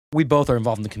We both are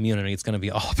involved in the community. It's going to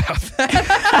be all about that.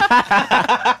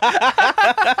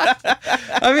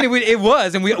 I mean, it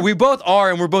was, and we both are,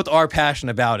 and we're both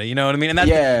passionate about it. You know what I mean? And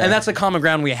that's the common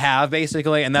ground we have,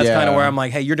 basically. And that's kind of where I'm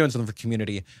like, hey, you're doing something for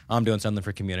community. I'm doing something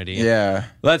for community. Yeah.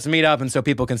 Let's meet up, and so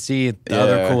people can see the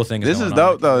other cool things. This is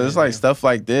dope, though. It's like stuff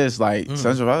like this. Like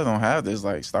Central Valley don't have this.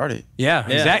 Like, start it. Yeah,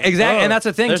 exactly. And that's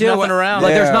the thing, there's too. Nothing around.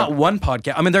 Like, there's not one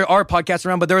podcast. I mean, there are podcasts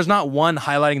around, but there is not one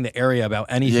highlighting the area about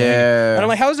anything. Yeah. And I'm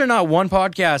like, how is there not one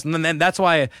podcast? And then that's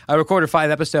why I recorded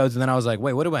 5 episodes, and then I was like,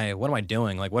 wait, what am I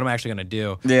doing? Like, what am I actually going to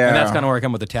do? Yeah. And that's kind of where I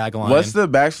come with the tagline. What's the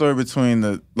backstory between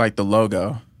the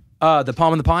logo? The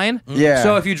palm and the pine? Yeah.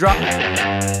 So if you drop...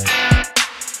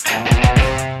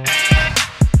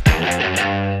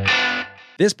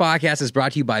 This podcast is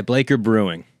brought to you by Blaker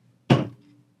Brewing.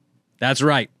 That's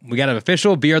right. We got an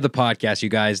official beer of the podcast, you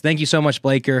guys. Thank you so much,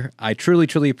 Blaker. I truly,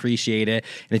 truly appreciate it.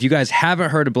 And if you guys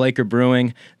haven't heard of Blaker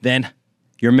Brewing, then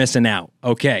you're missing out.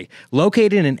 Okay.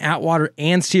 Located in Atwater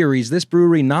and Ceres, this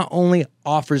brewery not only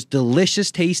offers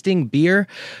delicious tasting beer,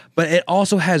 but it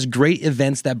also has great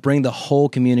events that bring the whole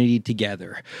community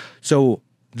together. So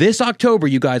this October,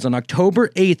 you guys, on October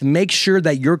 8th, make sure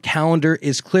that your calendar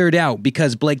is cleared out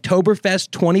because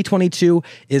Blaketoberfest 2022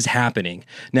 is happening.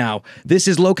 Now, this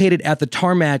is located at the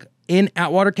Tarmac in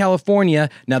Atwater, California.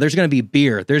 Now, there's going to be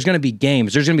beer, there's going to be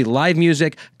games, there's going to be live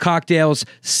music, cocktails,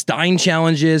 Stein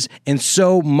challenges, and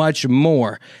so much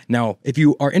more. Now, if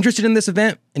you are interested in this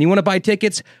event and you want to buy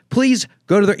tickets, please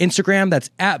go to their Instagram. That's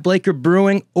at Blaker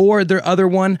Brewing, or their other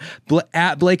one,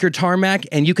 at Blaker Tarmac,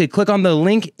 and you could click on the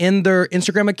link in their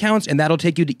Instagram accounts, and that'll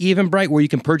take you to Eventbrite where you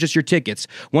can purchase your tickets.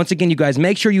 Once again, you guys,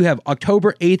 make sure you have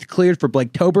October 8th cleared for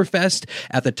Blaketoberfest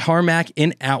at the Tarmac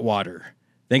in Atwater.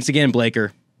 Thanks again,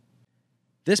 Blaker.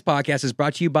 This podcast is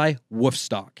brought to you by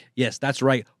Woofstock. Yes, that's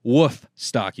right,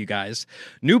 Woofstock, you guys.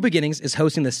 New Beginnings is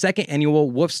hosting the second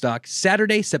annual Woofstock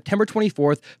Saturday, September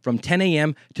 24th from 10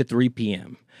 a.m. to 3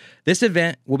 p.m. This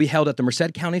event will be held at the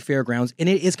Merced County Fairgrounds, and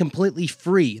it is completely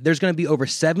free. There's going to be over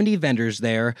 70 vendors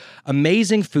there,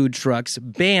 amazing food trucks,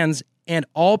 bands, and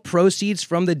all proceeds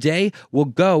from the day will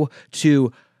go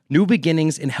to New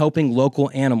Beginnings in helping local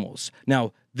animals.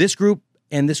 Now, this group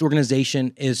and this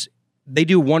organization they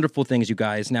do wonderful things, you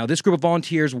guys. Now, this group of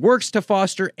volunteers works to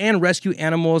foster and rescue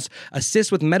animals,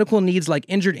 assist with medical needs like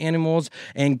injured animals,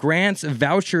 and grants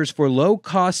vouchers for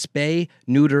low-cost spay,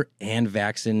 neuter, and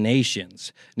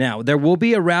vaccinations. Now, there will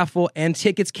be a raffle, and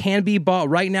tickets can be bought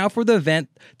right now for the event.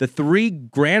 The 3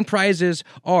 grand prizes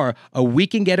are a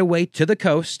weekend getaway to the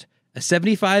coast, a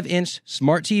 75-inch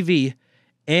smart TV,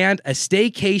 and a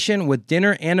staycation with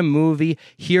dinner and a movie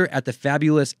here at the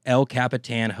fabulous El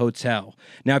Capitan Hotel.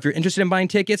 Now, if you're interested in buying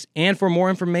tickets and for more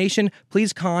information,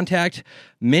 please contact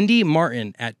Mindy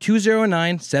Martin at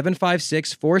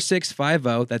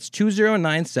 209-756-4650. That's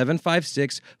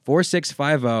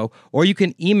 209-756-4650. Or you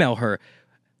can email her,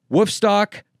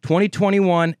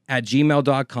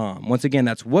 woofstock2021@gmail.com. Once again,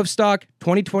 that's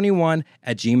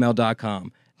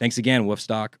woofstock2021@gmail.com. Thanks again,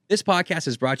 Woofstock. This podcast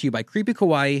is brought to you by Creepy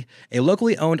Kawaii, a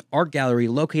locally owned art gallery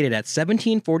located at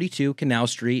 1742 Canal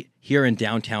Street here in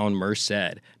downtown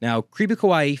Merced. Now, Creepy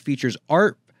Kawaii features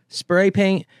art, spray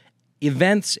paint,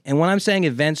 events, and when I'm saying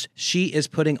events, she is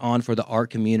putting on for the art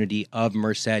community of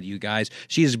Merced, you guys.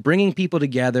 She is bringing people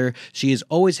together. She is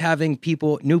always having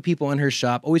new people in her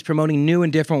shop, always promoting new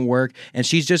and different work, and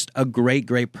she's just a great,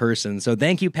 great person. So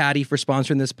thank you, Patty, for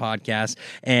sponsoring this podcast,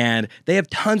 and they have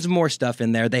tons more stuff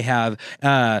in there. They have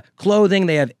clothing,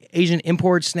 they have Asian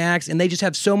import snacks, and they just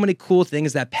have so many cool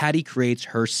things that Patty creates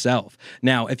herself.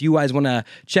 Now, if you guys want to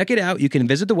check it out, you can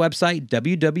visit the website,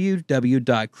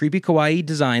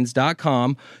 www.creepykawaiidesigns.com.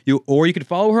 Or you can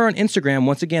follow her on Instagram.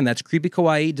 Once again, that's Creepy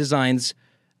Kawaii Designs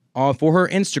for her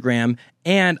Instagram.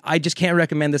 And I just can't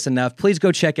recommend this enough. Please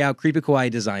go check out Creepy Kawaii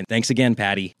Design. Thanks again,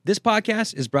 Patty. This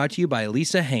podcast is brought to you by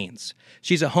Lisa Haynes.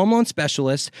 She's a home loan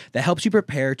specialist that helps you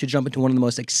prepare to jump into one of the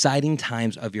most exciting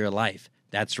times of your life.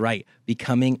 That's right,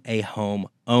 becoming a home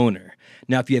owner.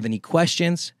 Now, if you have any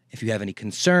questions, if you have any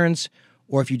concerns,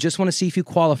 or if you just want to see if you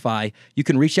qualify, you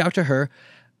can reach out to her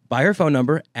by her phone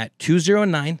number at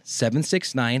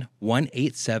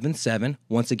 209-769-1877.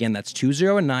 Once again, that's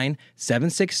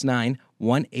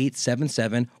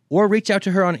 209-769-1877. Or reach out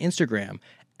to her on Instagram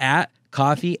at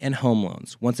Coffee and Home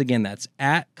Loans. Once again, that's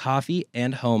at Coffee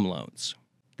and Home Loans.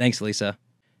 Thanks, Lisa.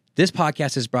 This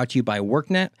podcast is brought to you by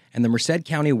WorkNet and the Merced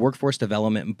County Workforce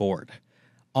Development Board.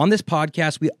 On this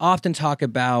podcast, we often talk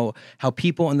about how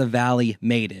people in the Valley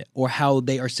made it, or how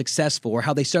they are successful, or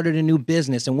how they started a new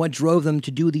business, and what drove them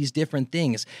to do these different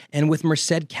things. And with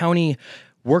Merced County,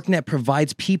 WorkNet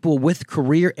provides people with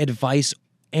career advice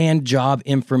and job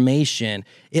information.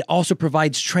 It also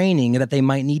provides training that they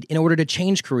might need in order to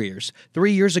change careers.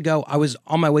 3 years ago, I was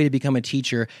on my way to become a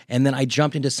teacher, and then I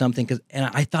jumped into something and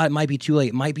I thought it might be too late.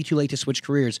 It might be too late to switch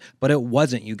careers, but it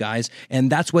wasn't, you guys. And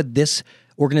that's what this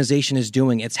organization is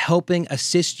doing. It's helping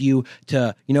assist you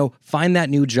to, find that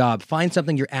new job, find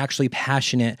something you're actually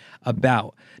passionate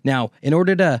about. Now, in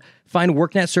order to find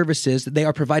WorkNet services, they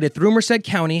are provided through Merced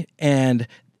County, and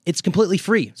it's completely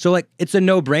free. So it's a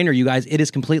no-brainer, you guys. It is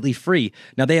completely free.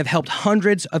 Now, they have helped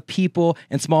hundreds of people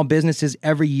and small businesses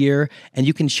every year, and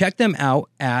you can check them out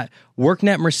at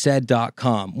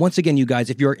worknetmerced.com. Once again, you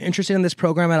guys, if you're interested in this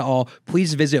program at all,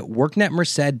 please visit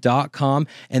worknetmerced.com,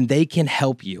 and they can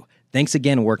help you. Thanks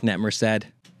again, WorkNet Merced.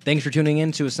 Thanks for tuning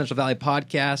in to Central Valley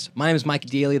Podcast. My name is Mike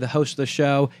Daly, the host of the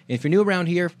show. And if you're new around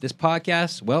here, this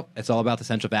podcast, well, it's all about the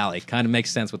Central Valley. Kind of makes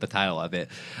sense with the title of it.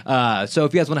 So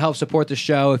if you guys want to help support the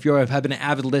show, if you have been an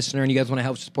avid listener and you guys want to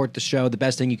help support the show, the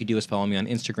best thing you could do is follow me on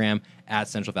Instagram at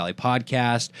Central Valley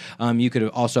Podcast. You could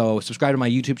also subscribe to my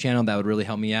YouTube channel. That would really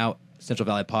help me out. Central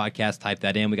Valley Podcast, type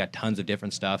that in. We got tons of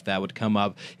different stuff that would come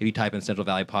up if you type in Central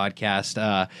Valley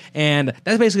Podcast. And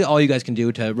that's basically all you guys can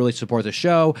do to really support the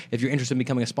show. If you're interested in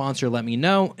becoming a sponsor, let me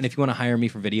know. And if you want to hire me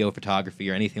for video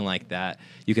photography or anything like that,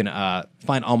 you can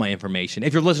find all my information.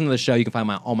 If you're listening to the show, you can find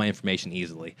all my information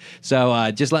easily.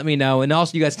 So just let me know. And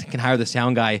also, you guys can hire the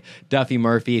sound guy, Duffy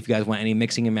Murphy, if you guys want any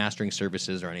mixing and mastering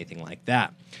services or anything like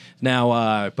that.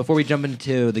 Now, before we jump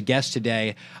into the guest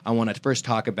today, I want to first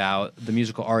talk about the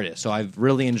musical artist. So I've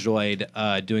really enjoyed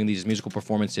doing these musical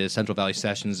performances. Central Valley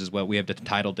Sessions is what we have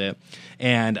titled it.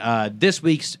 And this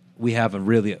week's, we have a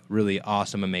really, really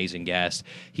awesome, amazing guest.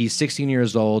 He's 16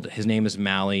 years old. His name is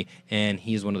Mally, and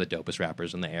he's one of the dopest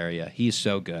rappers in the area. He's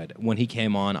so good. When he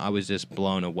came on, I was just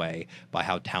blown away by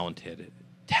how talented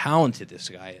this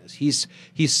guy is. He's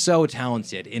so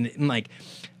talented. And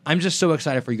I'm just so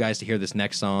excited for you guys to hear this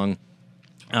next song.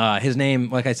 His name,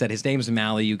 like I said, his name's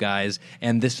Mally, you guys,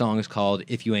 and this song is called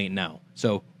If You Ain't Know.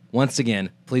 So, once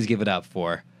again, please give it up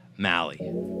for Mally.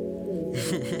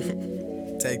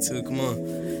 Take two, come on.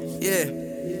 Yeah,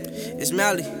 it's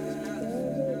Mally.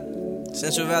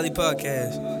 Central Valley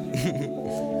Podcast.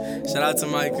 Shout out to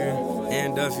Micah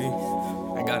and Duffy.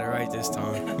 I got it right this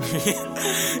time.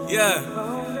 Yeah.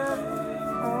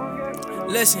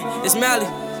 Listen, it's Mally.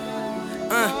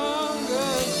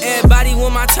 Everybody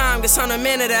want my time, guess I'm the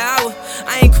man of the hour.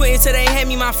 I ain't quitting till they hand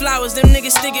me my flowers. Them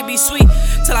niggas think it be sweet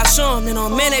till I show them. And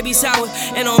on men they be sour,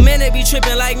 and on men they be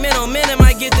tripping like men. On men they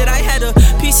might get that I had to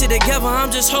piece it together. I'm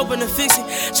just hoping to fix it.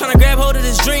 Tryna grab hold of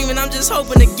this dream, and I'm just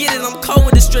hoping to get it. I'm cold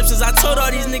with the strips, as I told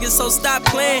all these niggas, so stop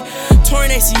playing.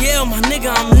 Torn ACL, my nigga,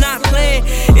 I'm not playing.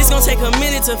 It's gonna take a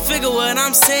minute to figure what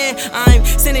I'm saying. I'm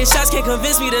sending shots, can't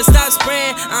convince me to stop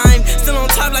spraying. I'm still on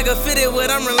top like a fitted, what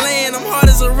I'm relaying. I'm hard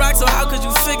as a rock, so how could you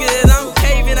figure it? I'm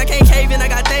caving, I can't cave in, I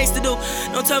got things to do.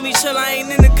 Don't tell me chill, I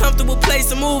ain't in a comfortable place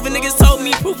to move. And niggas told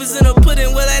me proof is in the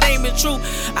pudding, well that ain't been true.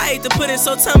 I hate the pudding,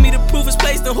 so tell me the proof is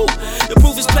placed in who? The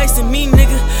proof is placed in me,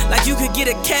 nigga. Like you could get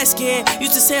a CAT scan.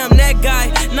 Used to say I'm that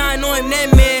guy, now I know I'm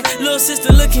that man. Little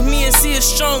sister look at me and see a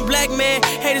strong black man.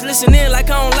 Haters listen in like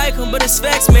I don't like him, but it's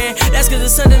facts, man. That's cause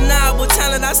it's undeniable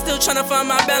talent, I still tryna find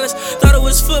my balance. Thought it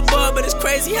was football, but it's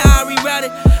crazy how I reroute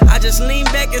it. I just lean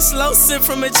back and slow sip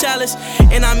from a chalice.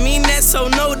 And I mean that, so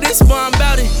know this, boy, I'm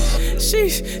about it.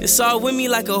 Sheesh, it's all with me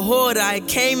like a hoarder. I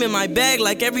came in my bag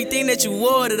like everything that you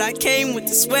ordered. I came with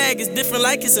the swag, it's different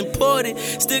like it's imported.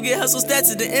 Still get hustle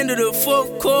stats at the end of the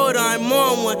fourth quarter. I'm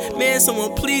on one, man,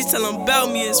 someone please tell them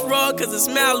about me. It's raw cause it's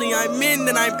Mally, I'm in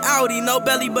and I'm outie, no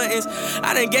belly buttons.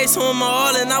 I done gave some of my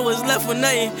all and I was left with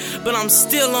nothing. But I'm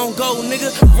still on go,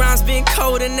 nigga. Rhymes been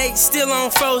cold and they still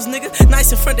on froze, nigga.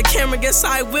 Nice in front of the camera, guess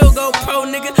I will go pro,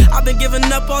 nigga. I've been giving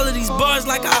up all of these bars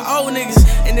like I owe niggas.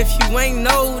 And if you ain't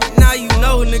know, then now you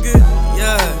know, nigga.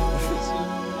 Yeah.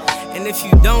 And if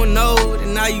you don't know,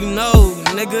 then now you know,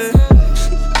 nigga.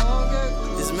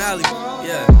 It's Mally,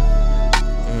 yeah.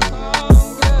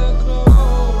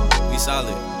 We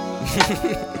solid.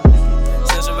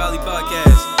 Central Valley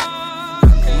Podcast.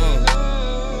 Come on.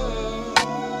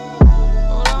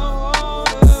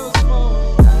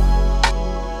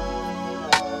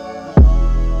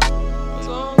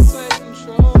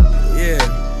 Yeah.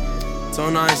 So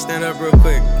now stand up real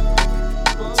quick.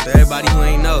 To everybody who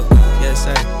ain't know, yes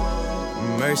sir.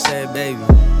 Merced, baby.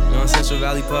 You on Central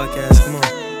Valley Podcast, come on.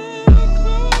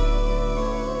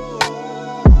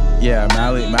 Yeah,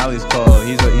 Mally's cold.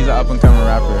 He's an up and coming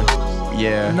rapper.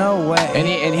 Yeah. No way.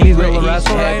 And he's he's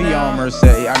wrestle right heavy now? on Merced.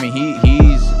 I mean,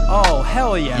 he's Oh,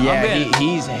 hell yeah. yeah,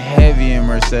 he's heavy in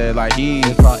Merced. Like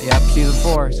Yep, season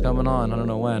 4 is coming on. I don't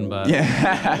know when, but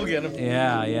yeah. We'll get him.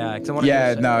 yeah.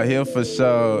 Yeah, no, he'll for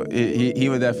sure. He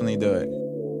would definitely do it.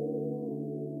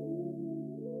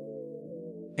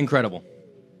 Incredible.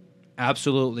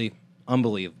 Absolutely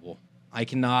unbelievable. I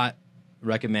cannot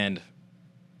recommend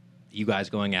you guys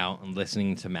going out and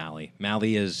listening to Mally.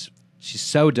 Mally she's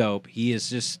so dope. He's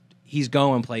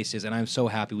going places, and I'm so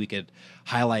happy we could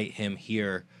highlight him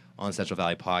here on Central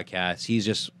Valley Podcast.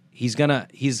 He's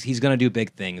gonna do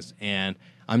big things, and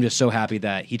I'm just so happy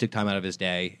that he took time out of his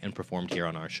day and performed here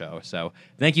on our show. So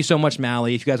thank you so much,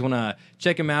 Mally. If you guys want to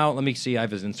check him out, let me see. I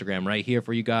have his Instagram right here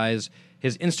for you guys.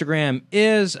 His Instagram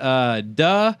is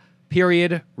 _real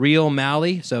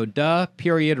Mally. So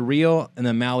 _real, and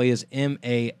then Mally is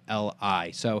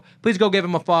MALI. So please go give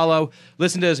him a follow.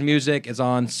 Listen to his music. It's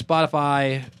on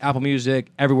Spotify, Apple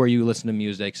Music, everywhere you listen to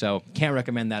music. So can't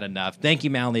recommend that enough. Thank you,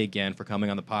 Mally, again for coming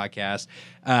on the podcast.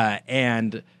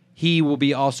 And he will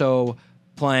be also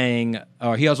playing,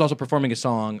 or he was also performing a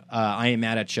song, I Ain't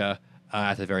Mad at Ya,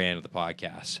 at the very end of the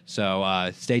podcast.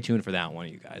 So stay tuned for that one,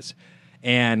 you guys.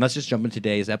 And let's just jump into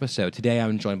today's episode. Today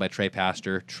I'm joined by Trey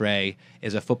Paster. Trey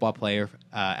is a football player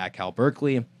at Cal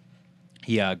Berkeley.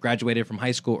 He graduated from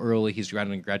high school early. He's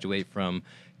going to graduate from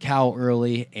Cal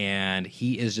early, and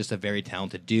he is just a very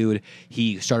talented dude.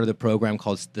 He started a program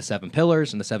called the 7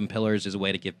 Pillars, and the 7 Pillars is a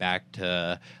way to give back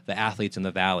to the athletes in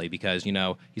the Valley because, you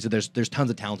know, he said there's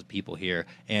tons of talented people here,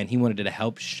 and he wanted to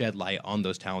help shed light on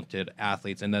those talented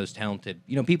athletes and those talented,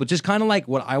 you know, people. Just kind of like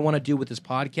what I want to do with this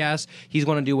podcast, he's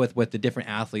going to do with the different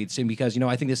athletes. And because, you know,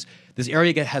 I think this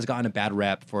area has gotten a bad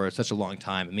rep for such a long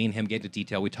time. And me and him get into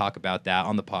detail. We talk about that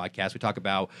on the podcast. We talk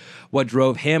about what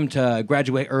drove him to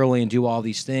graduate early and do all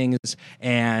these things,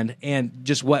 and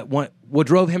just what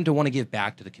drove him to want to give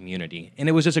back to the community. And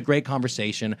it was just a great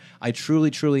conversation. I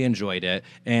truly enjoyed it.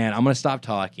 And I'm going to stop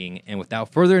talking. And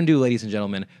without further ado, ladies and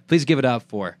gentlemen, please give it up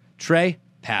for Trey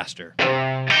Paster.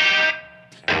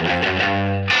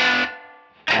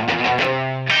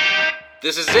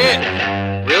 This is it.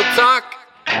 Real talk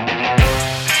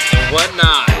and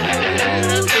whatnot.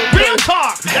 Real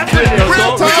talk. That's what it is.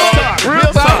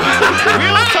 Real talk.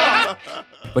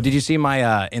 But did you see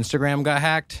my Instagram got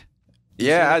hacked?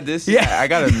 Yeah, I did see that. I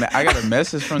got a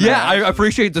message from Yeah, that. I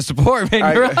appreciate the support,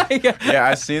 man. You're right. Yeah,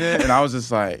 I seen it, and I was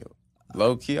just like,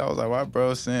 low key, I was like, why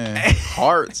bro saying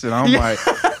hearts? And I'm like,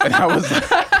 and I was like,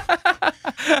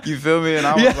 you feel me? And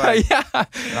I was and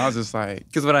I was just like,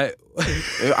 because when I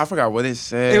forgot what it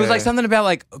said. it was like something about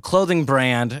like a clothing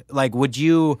brand, like would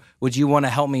you want to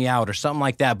help me out or something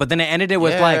like that. But then it ended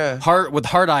with like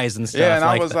heart eyes and stuff. Yeah, and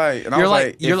like, I was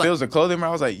like, it feels a clothing brand.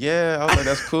 I was like, yeah, I was like,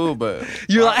 that's cool, but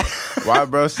you're like, why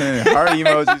bro saying heart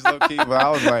emojis low key? But I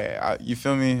was like, you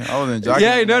feel me? I wasn't joking.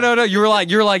 yeah, no. You were like,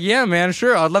 yeah, man,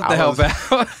 sure, I'd love to help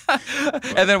out.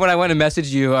 And then when I went to message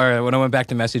you, or when I went back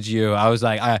to message you, I was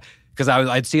like, because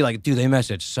I'd see like, dude, they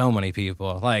messaged so many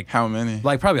people. Like how many?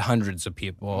 Like probably hundreds of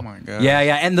people. Oh my god. Yeah.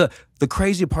 And the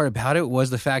crazy part about it was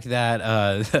the fact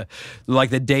that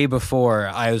like the day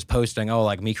before I was posting,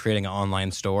 like me creating an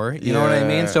online store. You know what I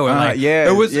mean? So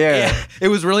it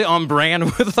was really on brand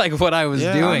with like what I was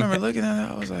doing. I remember looking at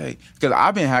it. I was like, because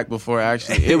I've been hacked before.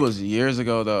 Actually, it was years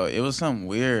ago though. It was something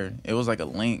weird. It was like a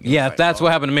link. Yeah, like, that's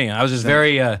what happened to me. I was just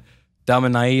very dumb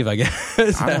and naive, I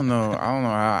guess. I don't know how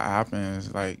it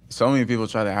happens. Like so many people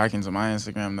try to hack into my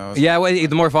Instagram though. Yeah, well,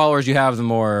 the more followers you have, the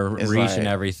more reach like, and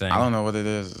everything. I don't know what it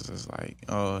is. It's just like,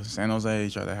 San Jose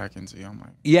tried to hack into you. I'm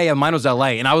like, yeah, mine was LA,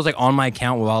 and I was like on my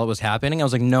account while it was happening. I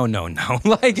was like, no,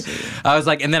 like I was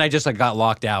like, and then I just like got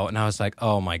locked out, and I was like,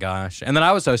 oh my gosh, and then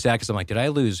I was so sad because I'm like, did I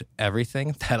lose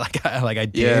everything that I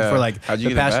did for like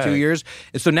the past 2 years?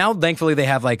 And so now, thankfully, they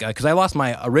have like because I lost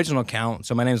my original account,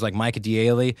 so my name is like Micah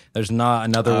Daly. There's not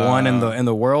another one in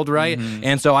the world, right? Mm-hmm.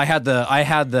 And so I had the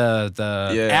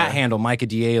at handle Micah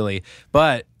Daly,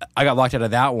 but I got locked out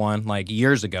of that one like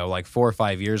years ago, like 4 or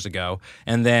 5 years ago,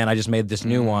 and then I just made this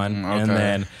new one, and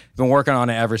then been working on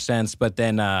it ever since. But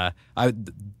then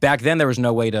back then there was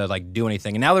no way to like do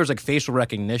anything, and now there's like facial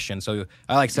recognition, so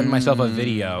I like send myself a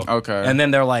video, and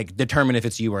then they're like determine if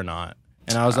it's you or not.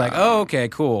 And I was like, oh, okay,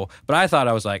 cool. But I thought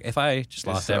I was like, if I just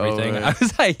lost everything, I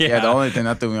was like, yeah. The only thing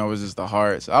that threw me off was just the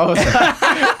hearts. I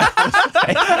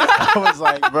was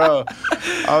like, bro.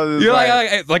 You're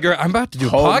like, I'm about to do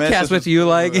a podcast with you.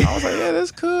 Like, I was like, yeah,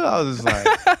 that's cool. I was just like,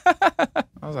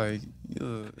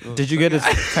 Did you get his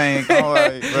tank? I'm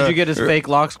like, Did you get his fake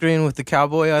lock screen with the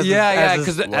cowboy? As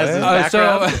because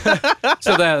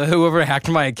whoever hacked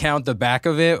my account, the back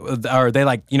of it, or they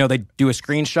they do a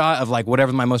screenshot of like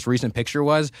whatever my most recent picture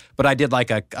was. But I did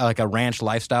like a ranch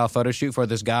lifestyle photo shoot for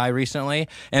this guy recently,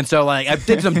 and so like I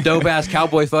did some dope ass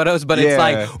cowboy photos, but it's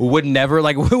like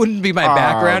wouldn't be my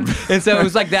background, and so it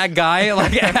was like that guy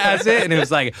like has it, and it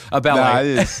was like about I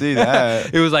didn't see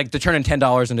that. It was like to turning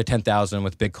 $10 into 10,000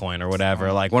 with Bitcoin or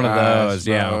whatever, like one of those.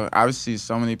 Bro. Yeah, I would see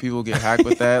so many people get hacked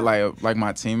with that, like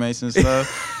my teammates and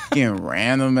stuff, getting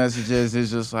random messages.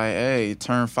 It's just like, hey,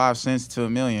 turn 5 cents to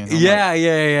 $1 million.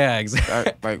 Yeah,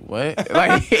 exactly. Like what?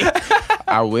 Like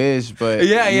I wish, but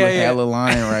yeah. hella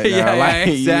lying right now. Like,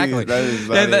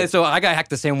 exactly. So I got hacked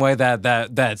the same way that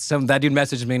dude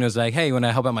messaged me and was like, hey, you want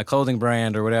to help out my clothing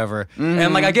brand or whatever?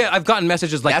 And like I've gotten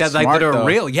messages like That's that smart, that are though.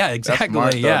 real. Yeah, exactly.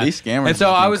 Smart, yeah. These scammers. And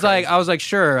so I was like,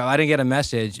 sure. I didn't get a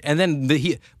message, and then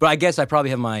but I guess I probably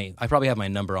have my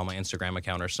number on my Instagram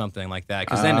account or something like that.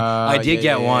 Because then I did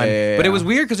get one, but it was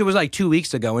weird because it was like 2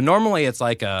 weeks ago, and normally it's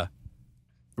like a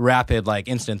rapid, like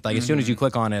instant, like as soon as you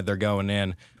click on it, they're going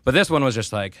in. But this one was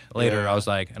just like later. Yeah. I was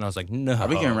like, no. I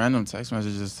be getting random text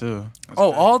messages too.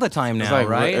 All the time now, it's like,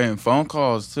 right? And phone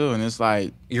calls too, and it's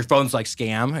like your phone's like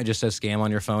scam. It just says scam on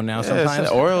your phone now. Yeah, sometimes,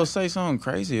 or it'll say something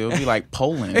crazy. It'll be like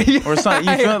Poland or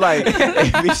something. You feel like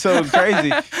it'd be so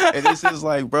crazy, and it's just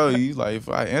like, bro, you like, if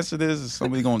I answer this, is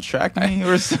somebody gonna track me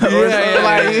or something?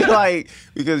 Like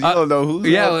because you don't know who's.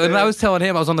 Yeah, and I was telling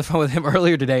him, I was on the phone with him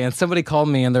earlier today, and somebody called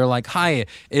me, and they're like, "Hi,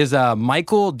 is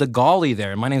Michael DeGauley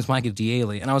there?" And my name's Micah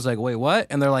D'Ailey, and I was like, "Wait, what?"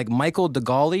 And they're like, "Michael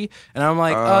DeGauley," and I'm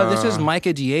like, "This is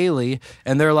Micah D'Ailey,"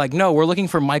 and they're like, "No, we're looking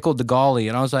for Michael DeGauley,"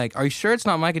 and I was like, "Are you sure it's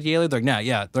not Micah D'Ailey?" They're like, "Nah,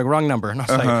 yeah, the wrong number," and I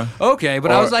was like, "Okay,"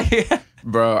 but I was like,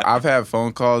 Bro, I've had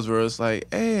phone calls where it's like,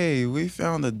 "Hey, we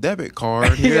found a debit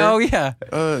card here. Oh yeah,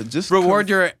 just reward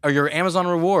your Amazon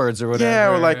rewards or whatever."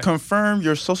 Yeah, or like confirm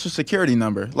your social security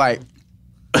number. Like,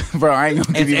 bro, I ain't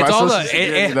gonna give you my social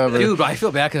security number, dude. I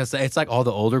feel bad because it's like all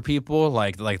the older people,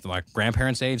 like my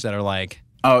grandparents' age, that are like.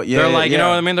 Oh yeah, they're like, you know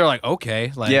what I mean? They're like,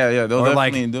 okay, like they'll definitely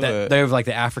like, do it. They have like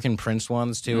the African Prince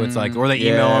ones too. It's like, or they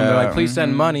email them. They're like, please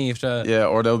send money to. Yeah,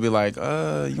 or they'll be like,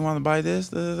 you want to buy this?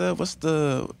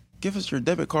 Give us your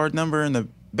debit card number in the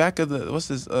back of the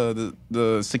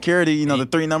the security. The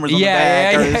 3 numbers on the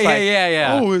back.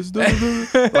 Yeah. Oh, it's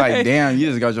like, damn, you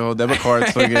just got your whole debit card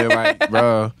taken. Like,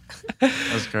 bro,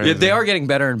 that's crazy. Yeah, they are getting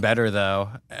better and better though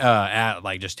at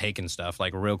like just taking stuff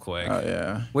like real quick. Oh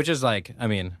yeah, which is like, I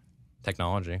mean.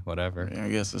 Technology, whatever. Yeah, I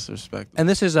guess it's respect. And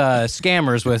this is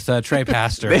Scammers with Trey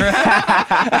Paster.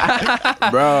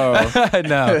 Bro.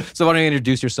 No. So why don't you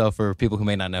introduce yourself for people who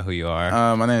may not know who you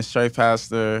are? My name is Trey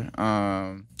Paster.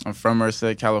 I'm from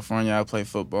Merced, California. I play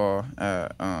football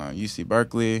at UC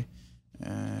Berkeley.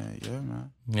 Yeah,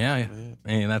 man. Yeah.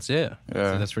 And that's it.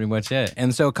 Yeah. So that's pretty much it.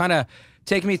 And so kind of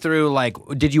take me through, like,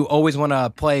 did you always want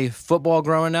to play football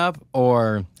growing up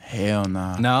or? Hell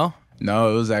nah. No?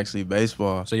 No, it was actually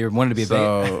baseball. So you wanted to be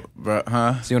So you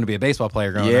wanted to be a baseball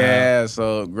player growing up? Yeah,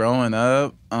 so growing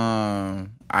up, I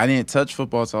didn't touch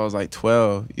football until I was like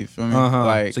 12. You feel me?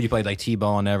 Like, so you played like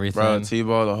T-ball and everything? Bro,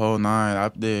 T-ball the whole nine. I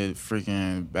did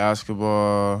freaking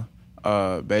basketball,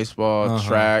 baseball,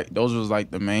 track. Those was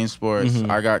like the main sports.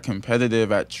 I got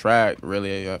competitive at track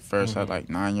really at first at like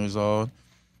 9 years old.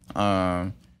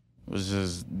 Was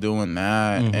just doing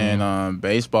that, and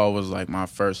baseball was like my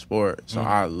first sport, so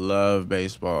I love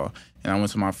baseball. And I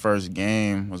went to my first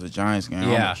game, was a Giants game.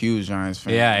 I'm a huge Giants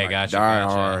fan. Yeah, I like, got you. Die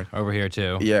hard. Over here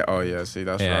too. Yeah, oh yeah, see,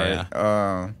 that's right.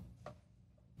 Yeah.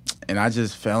 And I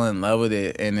just fell in love with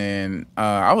it. And then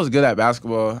I was good at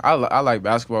basketball. I like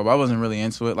basketball, but I wasn't really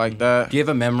into it like that. Do you have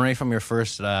a memory from your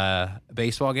first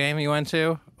baseball game you went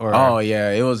to? Or? Oh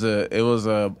yeah, it was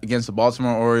against the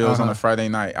Baltimore Orioles on a Friday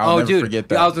night. I'll never forget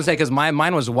that. I was gonna say because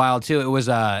mine was wild too. It was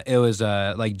like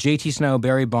JT Snow,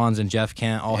 Barry Bonds, and Jeff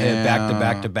Kent all hit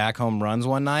back home runs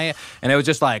one night, and it was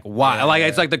just like wow, yeah. Like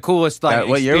it's like the coolest like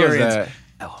what experience. Year was that?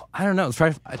 Oh, I don't know.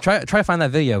 Try to find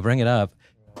that video. Bring it up.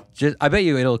 I bet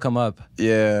you it'll come up.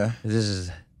 Yeah. This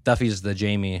is Duffy's the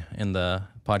Jamie in the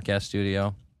podcast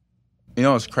studio. You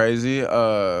know what's crazy?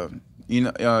 You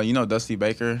know Dusty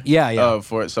Baker? Yeah.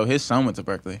 So his son went to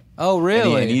Berkeley. Oh,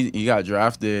 really? And he got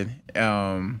drafted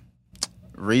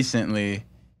recently.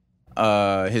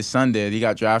 His son did. He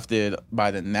got drafted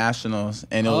by the Nationals,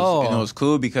 and it was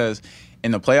cool because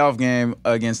in the playoff game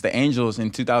against the Angels in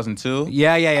 2002.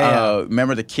 Yeah.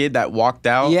 Remember the kid that walked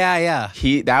out? Yeah.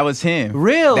 That was him.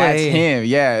 Really? That's him.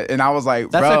 Yeah. And I was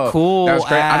like, that's bro, a cool. That was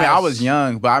crazy. I mean, I was ass-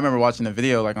 young, but I remember watching the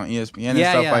video like on ESPN and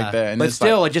stuff like that. And but it's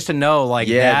still, just to know, like,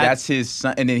 that's his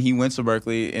son. And then he went to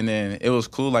Berkeley, and then it was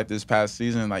cool. Like this past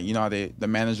season, like you know, the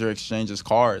manager exchanges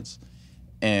cards,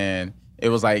 and it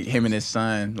was like him and his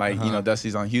son. Like you know,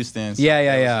 Dusty's on Houston. So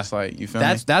Yeah. Just like you feel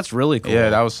me? That's really cool. Yeah,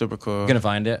 that was super cool. Gonna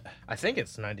find it. I think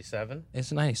it's 97.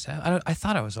 It's 97. I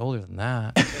thought I was older than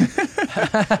that.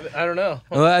 I don't know.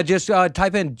 Well, just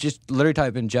literally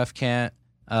type in Jeff Kent.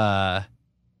 Oh,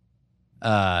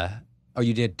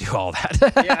 you did do all that.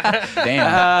 Yeah.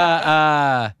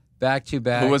 Damn. Back to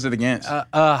back. Who was it against?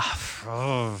 Phone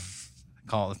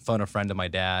a friend of my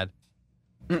dad.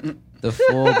 The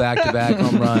full back-to-back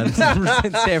home runs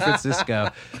in San Francisco.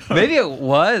 Maybe it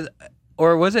was,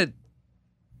 or was it?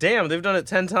 Damn, they've done it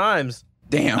 10 times.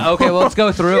 Damn. Okay, well, let's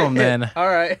go through them then. All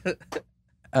right.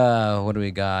 What do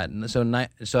we got? So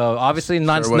obviously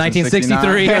not Sure it wasn't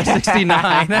 1963 or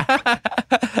 69.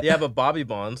 Yeah, but Bobby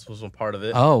Bonds was one part of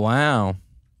it. Oh, wow.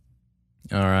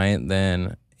 All right,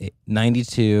 then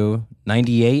 92,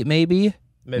 98 maybe?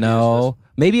 No.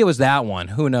 Maybe it was that one.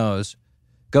 Who knows?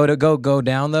 Go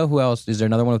down, though. Who else? Is there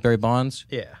another one with Barry Bonds?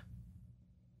 Yeah.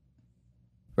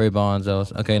 Barry Bonds.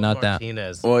 Okay, not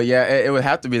Martinez. Well, yeah, it would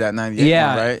have to be that 98 yeah,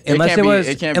 one, right?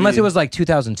 Unless it was like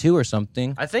 2002 or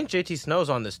something. I think JT Snow's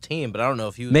on this team, but I don't know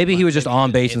if he was. Maybe he was just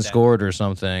on base and scored or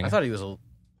something. I thought he was a...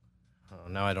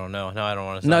 Now I don't know. Now I don't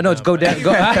want to. No, it's go down.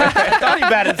 Go. I thought he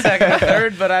batted second or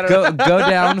third, but I don't know. Go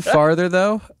down farther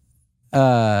though.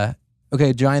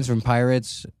 Okay, Giants from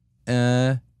Pirates.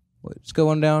 Let's go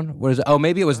one down. What is it? Oh,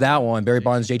 maybe it was that one. Barry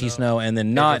Bonds, JT Snow, and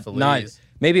then not.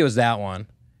 Maybe it was that one.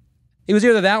 It was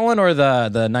either that one or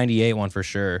the 98 one for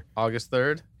sure. August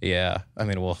 3rd. Yeah, I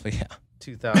mean, well, yeah.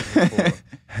 2004.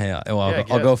 Yeah, well,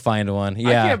 I'll go find one.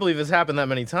 Yeah, I can't believe it's happened that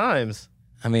many times.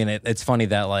 I mean, it's funny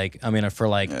that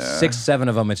for 6, 7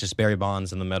 of them, it's just Barry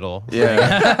Bonds in the middle.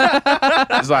 Yeah.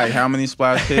 It's like how many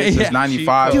splash hits? It's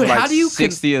 95. Dude, like how do you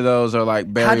 60 of those are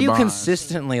like Barry Bonds. How do you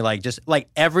consistently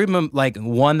every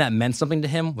one that meant something to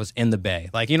him was in the Bay?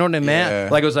 Like, you know what I mean? Yeah.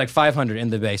 Like it was like 500 in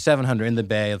the Bay, 700 in the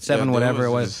Bay, 7 whatever it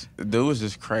was. Dude was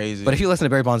just crazy. But if you listen to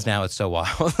Barry Bonds now, it's so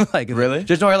wild. Like really?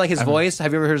 Just know like his voice.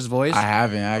 Have you ever heard his voice? I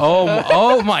haven't actually.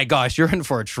 Oh my gosh, you're in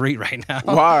for a treat right now.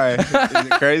 Why? Is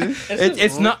it crazy?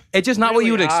 It's not. It's just not what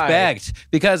you would expect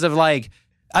because of I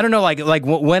don't know,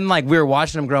 when we were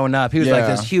watching him growing up, he was like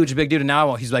this huge big dude, and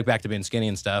now he's like back to being skinny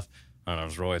and stuff. I don't know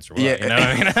if it's roids or what. Yeah. You know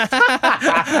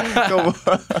what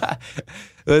I mean?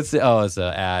 Let's see. Oh, it's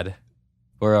an ad.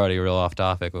 We're already real off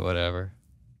topic, but whatever.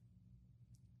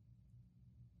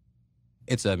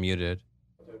 It's muted.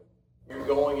 You're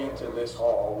going into this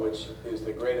hall, which is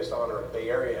the greatest honor of Bay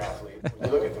Area athlete. When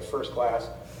you look at the first class,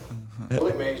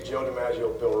 Willie Mays, Joe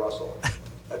DiMaggio, Bill Russell.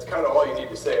 That's kind of all you need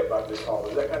to say about this hall.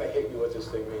 Does that kind of hit you what this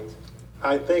thing means?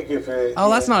 I think if it...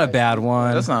 Oh, that's not a bad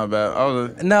one. That's not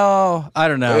bad. No, I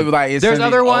don't know. There's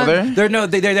other ones. Older?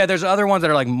 There's other ones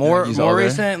that are like more older?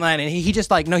 recent. And he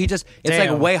just it's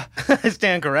Damn. like way.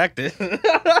 Stan corrected.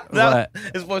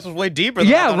 His voice was way deeper. Than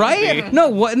Yeah, right.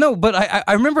 No, but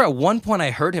I remember at one point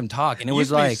I heard him talk, and it was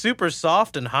like super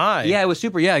soft and high. Yeah, it was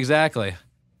super. Yeah, exactly.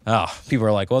 Oh, people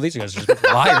are like, well, these guys are just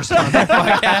liars on their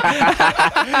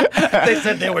podcast. They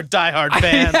said they were diehard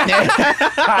fans.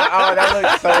 Oh, that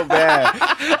looks so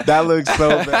bad. That looks so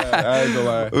bad. I ain't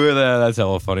gonna lie. That's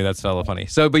hella funny. That's hella funny.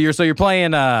 So you're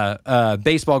playing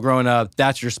baseball growing up.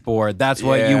 That's your sport. That's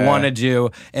what you want to do.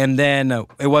 And then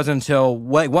it wasn't until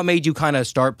what made you kind of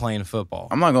start playing football?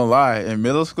 I'm not gonna lie. In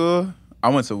middle school, I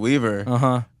went to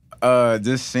Weaver.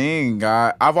 Just seeing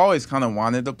guy, I've always kind of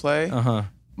wanted to play.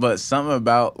 But something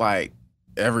about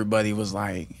everybody was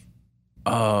like,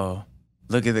 oh,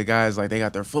 look at the guys, they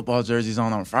got their football jerseys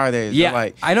on Fridays. Yeah,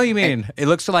 I know what you mean. It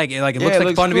looks like it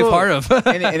looks fun to be a part of.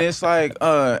 and it's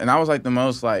and I was the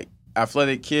most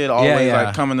athletic kid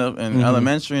always coming up in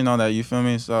elementary and all that. You feel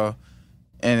me? So,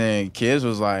 and then kids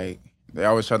was they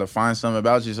always try to find something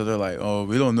about you, so they're like, "Oh,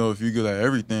 we don't know if you're good at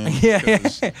everything.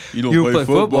 You don't play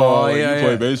football. You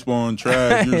play baseball and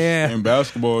track. And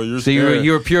basketball. You're so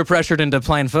you were pure pressured into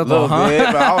playing football, huh? Bit,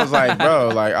 but I was like,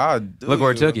 bro, I'll do Look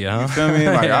where it took you, huh? You feel me?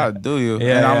 I'll do you.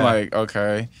 And I'm like,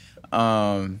 okay.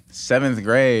 7th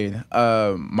grade,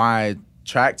 my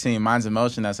track team, Minds in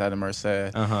Motion, that's out of Merced.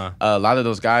 A lot of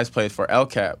those guys played for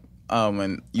LCAP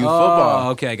in youth football.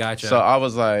 Oh, okay, gotcha. So I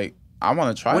was like, I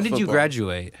want to try. When did you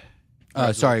graduate?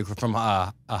 Sorry, from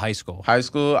high school. High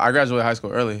school? I graduated high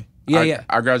school early.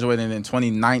 I graduated in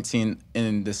 2019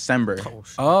 in December.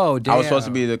 Oh, damn. I was supposed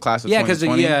to be the class of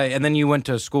 2020. And then you went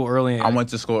to school early. I went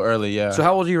to school early, yeah. So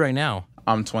how old are you right now?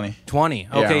 I'm 20. 20.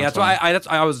 Okay, Yeah, that's why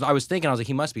I was thinking. I was like,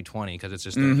 he must be 20 because it's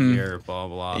just a year. Blah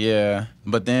blah. Yeah,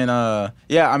 but then I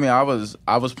mean, I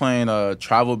was playing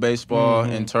travel baseball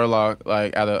in Turlock,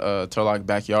 like at a Turlock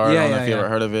backyard. I don't know if you ever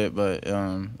heard of it, but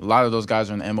a lot of those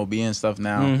guys are in the MLB and stuff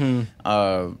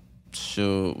now.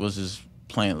 Was just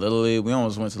playing Little League. We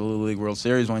almost went to the Little League World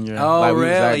Series one year. Oh, like,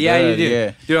 really? Yeah, you do.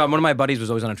 Yeah. Dude, one of my buddies was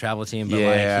always on a travel team, but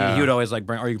like he would always like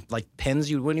bring, or like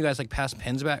pins. Wouldn't you guys like pass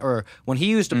pins back? Or when he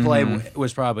used to play,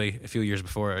 was probably a few years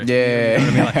before. Yeah,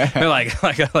 you know what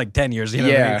I mean? like 10 years. You know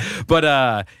what I mean?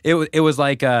 But it was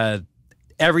like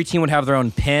every team would have their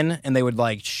own pin, and they would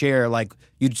like share. Like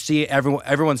you'd see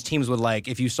everyone's teams would like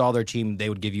if you saw their team, they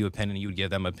would give you a pin, and you would give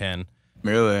them a pin.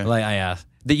 Really? Like I asked.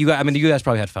 That you guys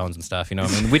probably had phones and stuff, you know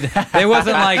what I mean? It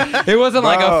wasn't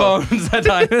like a phone at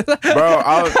time.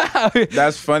 Bro,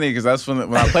 that's funny because that's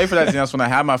when I played for that team. That's when I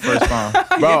had my first phone.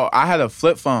 Bro, I had a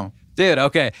flip phone. Dude,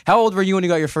 okay. How old were you when you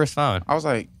got your first phone? I was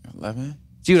like 11.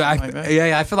 Dude,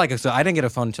 I feel like so I didn't get a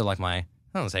phone until like I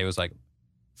don't say it was like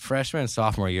freshman,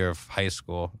 sophomore year of high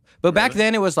school. But back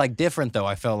then it was like different though.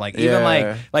 I felt like even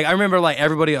like I remember like a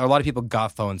lot of people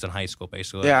got phones in high school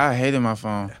basically. Yeah, I hated my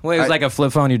phone. Well, it was like a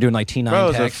flip phone. You're doing like T9 bro, it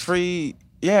was text. a free.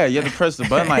 Yeah, you had to press the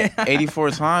button like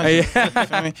 84 times. You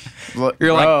feel me?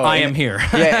 You're like, I am here.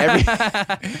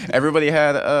 Yeah, everybody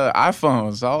had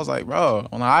iPhones. So I was like, bro,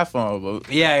 on an iPhone.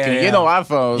 But you know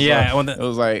iPhones. Yeah, so it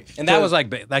was like, and that was like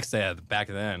back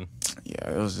then. Yeah,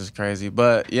 it was just crazy.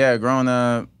 But yeah, growing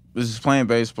up. Was just playing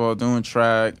baseball, doing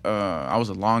track. I was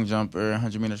a long jumper,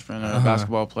 100-meter sprinter,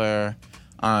 basketball player.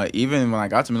 Even when I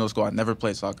got to middle school, I never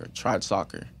played soccer. Tried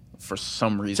soccer for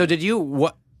some reason.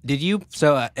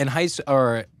 So in high school,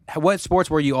 or what sports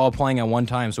were you all playing at one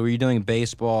time? So were you doing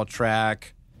baseball,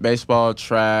 track? Baseball,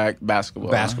 track, basketball.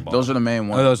 Those are the main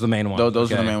ones. Oh, those are the main ones.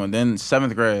 Those are the main ones. Then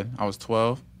 7th grade, I was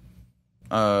 12.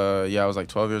 I was like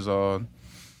 12 years old.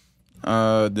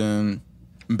 Then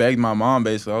begged my mom,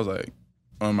 basically. I was like,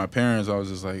 my parents, I was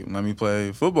just like, let me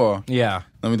play football. Yeah.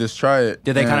 Let me just try it.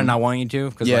 Did they kind of not want you to?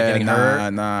 Because getting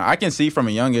hurt? Nah. I can see from a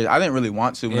young age. I didn't really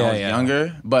want to when I was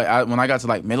younger. But when I got to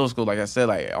like middle school, like I said,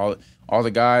 like all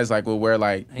the guys like would wear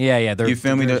like you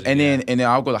feel me? And then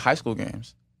I'll go to high school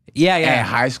games. Yeah. And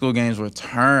high school games would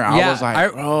turn. I was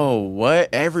like, bro, what?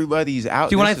 Everybody's out.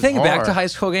 Dude, when I think back to high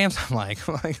school games, I'm like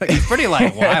it's pretty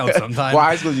like wild sometimes. What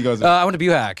high school did you go to? I went to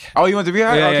Buhack. Oh, you went to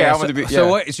Buhack? Okay, I went to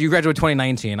Buhack. So you graduated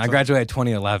 2019. I graduated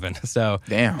 2011. So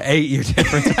damn, 8 year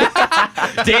difference.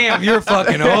 Damn, you're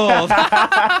fucking old.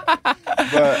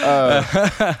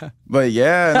 But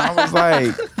yeah, and I was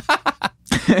like.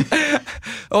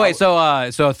 Oh wait,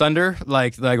 so Thunder,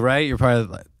 like right? You're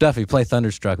probably definitely play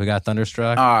Thunderstruck. We got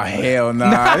Thunderstruck. Oh hell no!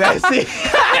 That's it.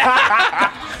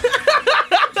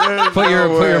 Put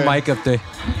your mic up there.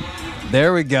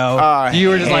 There we go. You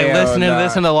were just like listening to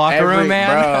this in the locker room,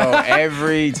 man. Bro,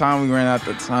 every time we ran out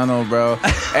the tunnel, bro.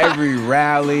 Every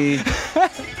rally,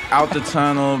 out the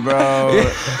tunnel, bro.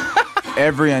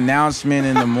 Every announcement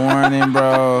in the morning,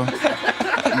 bro.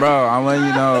 Bro, I'm letting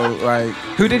you know, like...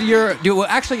 Who did your... Well,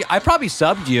 actually, I probably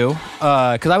subbed you,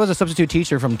 because I was a substitute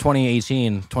teacher from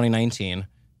 2018, 2019.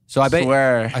 So I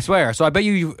swear. So I bet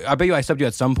you I subbed you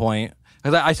at some point.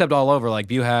 Because I subbed all over, like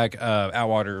Buhack,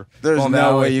 Atwater. There's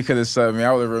no way you could have subbed me.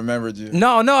 I would have remembered you.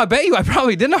 No, I bet you. I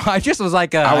probably didn't know. I just was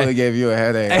like... I would have gave you a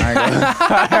headache.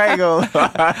 I ain't gonna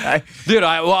lie. Dude,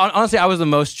 honestly, I was the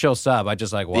most chill sub. I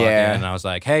just like walked in and I was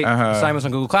like, hey, assignments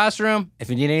on Google Classroom. If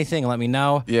you need anything, let me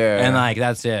know. Yeah. And like,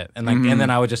 that's it. And like, and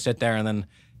then I would just sit there and then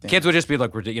kids would just be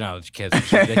like, kids,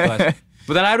 it's ridiculous.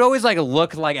 But then I'd always like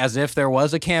look like as if there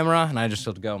was a camera and I just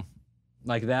would go...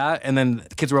 like that, and then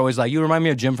the kids were always like, "You remind me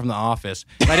of Jim from The Office."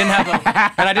 And I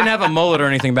didn't have a mullet or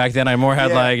anything back then. I more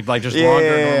had like just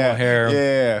longer normal hair.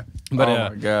 Yeah. But oh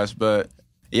my gosh, but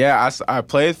yeah, I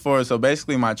played for so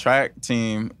basically my track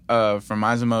team from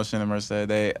Minds in Motion in Merced.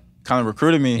 They kind of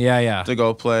recruited me. To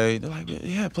go play. They're like,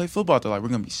 yeah, play football. They're like, we're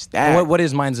gonna be stacked. What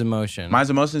is Minds in Motion?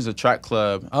 Minds in Motion is a track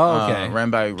club. Oh, okay.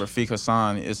 Ran by Rafiq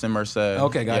Hassan. It's in Merced.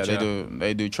 Okay, gotcha. Yeah,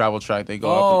 they do travel track. They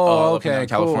go up and down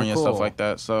California and stuff like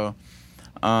that. So.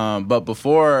 But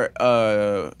before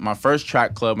my first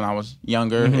track club when I was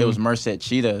younger, it was Merced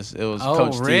Cheetahs. It was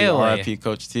Coach T, RIP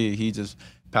Coach T. He just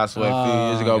passed away a few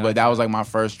years ago. But that was like my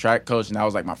first track coach, and that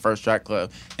was like my first track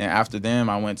club. And after them,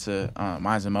 I went to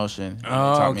Minds in Motion. And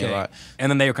taught me a lot. And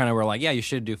then they were like, yeah, you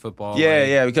should do football.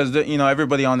 Yeah, because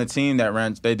everybody on the team that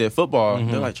ran, they did football.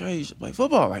 They're like, Trey, you should play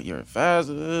football. Like, you're fast,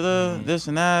 this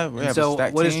and that. We have a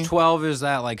stack what team. Is 12? Is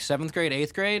that like 7th grade,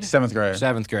 8th grade? 7th grade.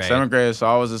 7th grade. So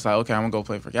I was just like, okay, I'm gonna go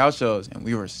play for Gauchos, and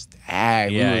we were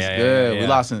stacked. We was good. We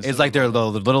lost in. It's like their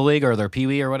little league or their pee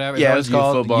wee or whatever. Yeah, it was youth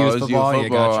football. Youth football. Yeah,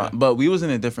 gotcha. But we was in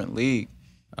a different league.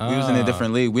 We was in a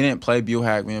different league. We didn't play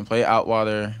Buhack. We didn't play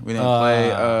Outwater. We didn't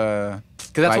play.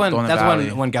 Because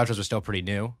that's when Gauchos was still pretty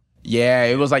new. Yeah,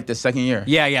 it was like the second year.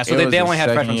 Yeah. So they only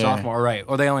had freshman, sophomore, right?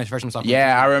 Or they only had freshman, sophomore.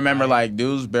 Yeah, I remember like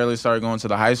dudes barely started going to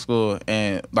the high school,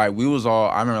 and like we was all.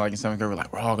 I remember like in 7th grade, we're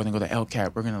like, we're all gonna go to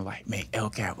LCAP. We're gonna like make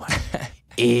LCAP like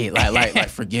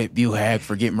forget Buhack,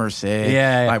 forget Merced.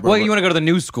 Yeah. Like, well, you want to go to the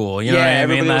new school. You know what I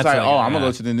mean? Everybody was like, oh, I'm gonna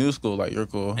go to the new school. Like, you're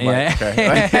cool. Like,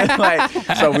 okay.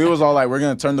 So we was all like, we're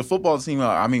gonna turn the football team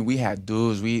up. I mean, we had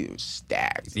dudes. We were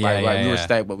stacked. We were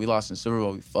stacked, but we lost in Super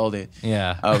Bowl. We folded.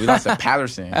 Yeah. We lost to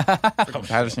Patterson.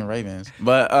 Patterson Ravens.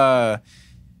 But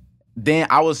then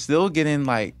I was still getting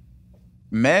like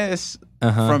mess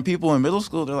from people in middle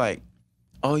school. They're like,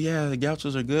 oh yeah, the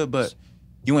Gauchos are good, but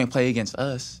you ain't play against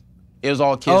us. It was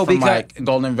all kids from like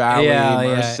Golden Valley,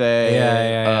 Merced,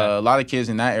 a lot of kids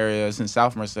in that area. It's in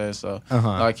South Merced, so a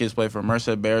lot of kids play for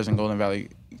Merced Bears and Golden Valley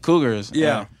Cougars.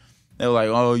 Yeah. They were like,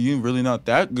 oh, you really not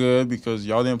that good because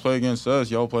y'all didn't play against us.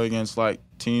 Y'all play against like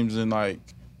teams in like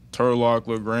Turlock,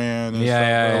 LeGrand, and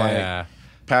stuff.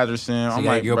 Patterson. So I'm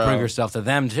like, you'll bro. prove yourself to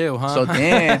them too, huh? So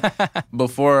then,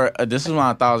 before this is when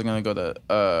I thought I was gonna go to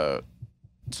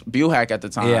Buhack at the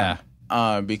time. Yeah.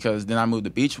 Because then I moved to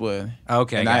Beechwood.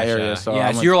 Okay, in that area. So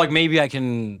so you're like, maybe I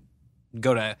can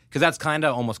go to, because that's kind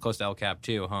of almost close to LCAP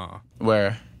too, huh?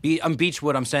 Where?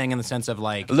 Beechwood, I'm saying in the sense of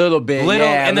like a little bit,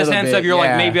 in the sense of you're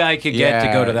like, maybe I could get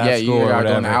to go to that school. Yeah, you gotta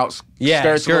go on the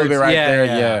outskirts a little bit right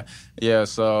there. Yeah.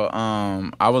 So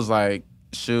I was like,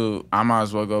 shoot, I might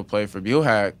as well go play for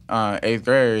Buhack. 8th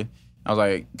grade, I was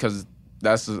like, because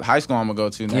that's the high school I'm gonna go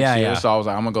to next year. So I was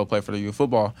like, I'm gonna go play for the youth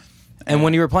football. And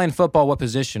when you were playing football, what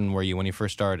position were you when you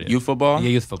first started? Youth football? Yeah,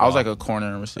 youth football. I was like a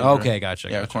corner receiver. Okay, gotcha.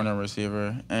 Yeah, corner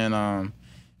receiver. And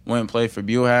went and played for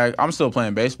Buhack. I'm still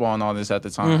playing baseball and all this at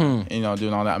the time. Doing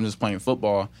all that. I'm just playing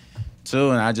football too.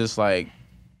 And I just like,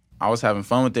 I was having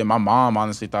fun with it. My mom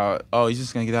honestly thought, oh, he's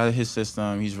just going to get out of his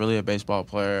system. He's really a baseball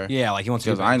player. Yeah, like he wants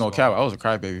to. Because I ain't going to cap. I was a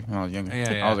crybaby when I was younger.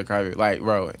 Yeah. I was a crybaby. Like,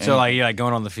 bro. So like you're like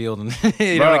going on the field and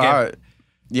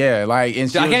yeah, like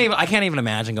and I can't even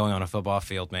imagine going on a football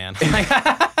field, man.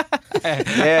 I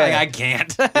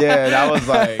can't. Yeah, that was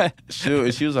like,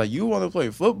 shoot. She was like, you want to play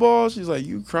football? She's like,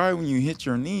 you cry when you hit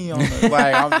your knee on the,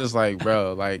 like, I'm just like,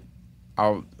 bro, like,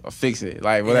 I'll fix it.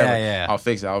 Like, whatever. Yeah. I'll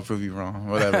fix it. I'll prove you wrong.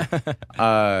 Whatever.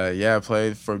 I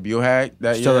played for Buhack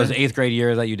that year. So it was 8th grade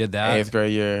year that you did that? 8th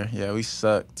grade year. Yeah, we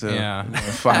sucked too. Yeah. We went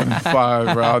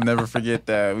 5-5, bro. I'll never forget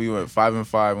that. We went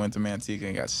 5-5, went to Manteca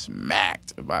and got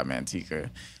smacked by Manteca.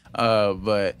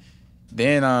 But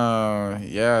then,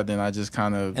 then I just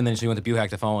kind of... And then so you went to Buhack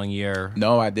the following year.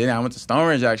 No, I didn't. I went to Stone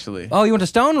Ridge, actually. Oh, you went to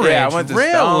Stone Ridge? Yeah, I went to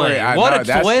Stone Ridge. What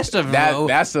a twist of...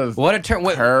 That's a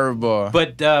curveball.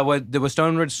 But was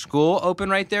Stone Ridge School open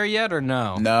right there yet, or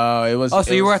no? No, it was... Oh,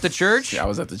 so you were at the church? Yeah, I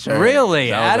was at the church. Really?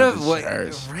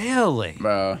 Church. Really?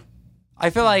 Bro. I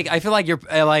feel like you're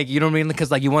like, you know what I mean?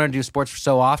 Because like you want to do sports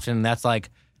so often, and that's like...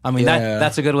 I mean,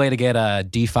 that's a good way to get a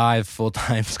D5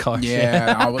 full-time scholarship.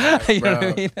 Yeah, I was like, bro. You know what I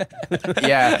mean?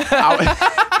 Yeah.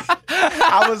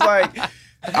 I was like,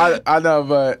 I know,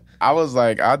 but I was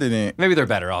like, I didn't. Maybe they're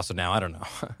better also now. I don't know.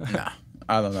 Nah,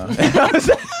 I don't know.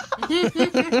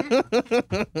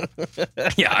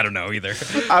 Yeah, I don't know either.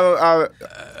 I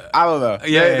don't know.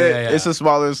 Yeah. It's a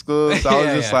smaller school, so I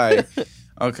was just like...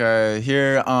 Okay,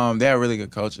 here they have really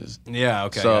good coaches. Yeah,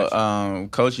 okay. So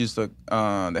coach used to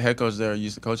the head coach there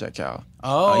used to coach at Cal.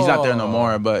 Oh, he's not there no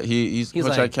more, but he's coach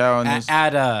like at Cal and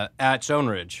at Stone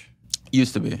Ridge.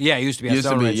 Used to be. Yeah, he used to be at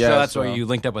Stone Ridge. Yeah, so that's why you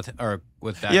linked up with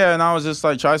that. Yeah, and I was just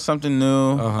like, try something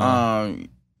new.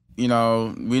 We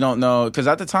don't know because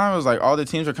at the time it was like all the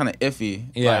teams were kind of iffy.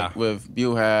 Yeah, like with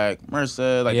Buhack, Merced,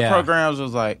 the programs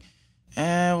was like.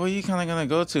 Where you kind of going to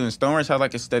go to? And Stone Ridge had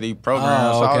like a steady program.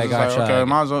 So I was just like, okay,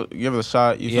 might as well give it a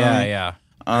shot. You feel me? Yeah.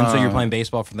 And so you're playing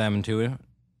baseball for them too?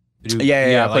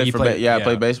 Yeah. I played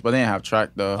baseball. They didn't have track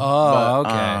though. Oh,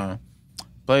 okay.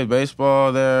 Played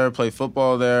baseball there, played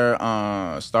football there.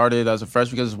 Started as a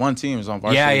freshman because one team is on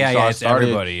varsity. Yeah. So It's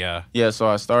everybody, yeah. Yeah, so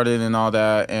I started and all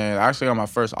that. And I actually got my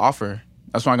first offer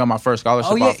That's when I got my first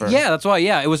scholarship offer. Yeah, that's why.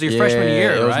 Yeah, it was your freshman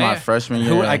year, right? It was my freshman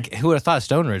year. Who would have thought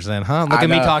Stone Ridge then, huh? Look at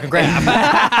me talking crap.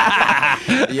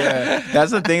 Yeah,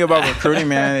 that's the thing about recruiting,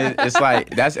 man. It's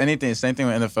like, that's anything. Same thing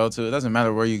with NFL, too. It doesn't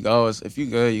matter where you go. If you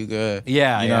good, you good.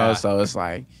 Yeah, you know, so it's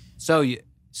like. So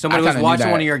someone was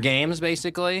watching one of your games,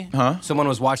 basically? Huh? Someone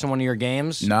was watching one of your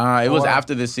games? Nah, it was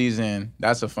after the season.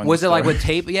 That's a funny Was it story. like with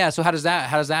tape? Yeah, so how does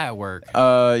that work?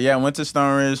 Yeah, I went to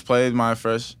Stone Ridge, played my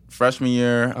freshman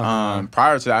year.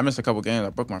 Prior to that, I missed a couple games. I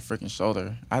broke my freaking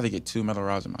shoulder. I had to get 2 metal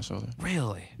rods in my shoulder.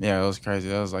 Really? Yeah, it was crazy.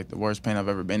 That was like the worst pain I've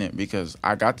ever been in because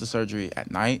I got the surgery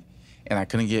at night and I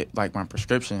couldn't get like my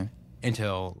prescription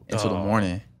until the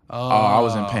morning. Oh, I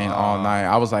was in pain all night.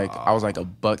 I was like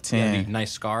 $110. Any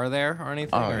nice scar there or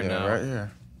anything? Oh, or yeah, no? right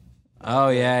here. Oh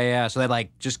yeah. So they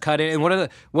like just cut it. And what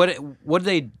did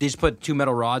they just put 2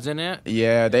 metal rods in it?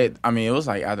 Yeah, it was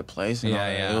like out of place.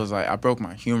 Yeah. It was like I broke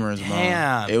my humerus bone.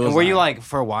 Damn. It was. And were you like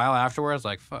for a while afterwards?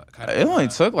 Like fuck. It only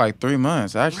took like 3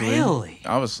 months actually. Really?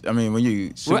 When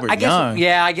you super I guess, young.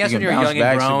 Yeah, I guess you when you're can young bounce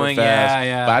back and growing. super fast.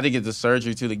 Yeah. But I had to get the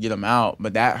surgery too to get them out.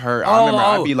 But that hurt. I remember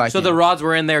I'd be like. So the rods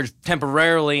were in there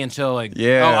temporarily until like.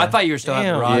 Yeah. Oh, I thought you were still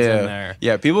having the rods in there.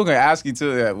 Yeah, people gonna ask you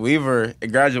too. At Weaver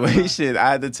at graduation, I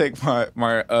had to take my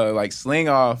like sling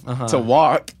off to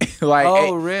walk.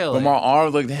 Like, really? But my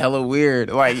arm looked hella weird.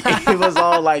 Like it was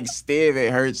all like stiff.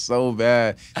 It hurt so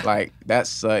bad. Like that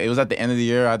sucked. It was at the end of the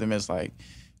year. I had to miss like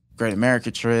Great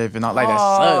America trip and all like that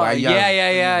sucked. Like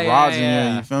rods in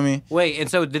here. You feel me? Wait, and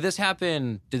so did this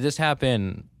happen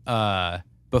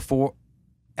before?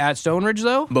 At Stone Ridge,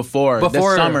 though? Before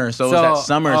the summer. So it was that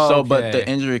summer. But the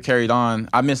injury carried on.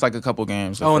 I missed like a couple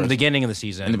games. In the beginning of the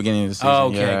season. In the beginning of the season. Oh,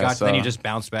 okay. Yeah, Gotcha. so, Then you just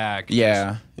bounced back.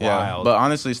 Yeah. Wild. But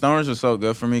honestly, Stone Ridge was so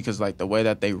good for me because like the way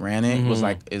that they ran it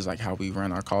is like how we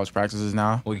run our college practices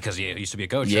now. Well, because you used to be a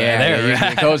coach. Yeah, you used to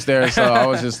be a coach there. So I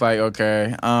was just like,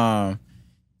 okay.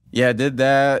 Did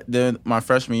that. Then my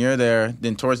freshman year there.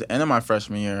 Then towards the end of my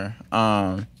freshman year,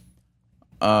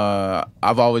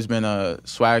 I've always been a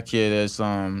swag kid. It's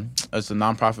a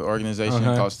nonprofit organization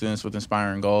called Students with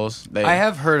Inspiring Goals. I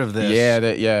have heard of this.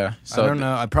 Yeah. So I don't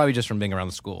know. Probably just from being around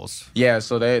the schools. Yeah,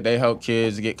 so they help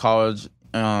kids get college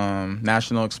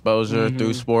national exposure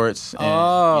through sports.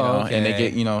 And, and they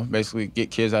get basically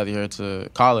get kids out of here to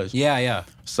college. Yeah.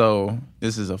 So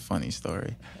this is a funny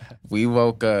story. We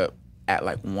woke up at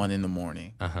like 1 a.m.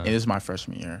 And this is my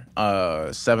freshman year.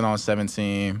 7-on-7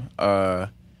 team.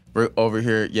 We're over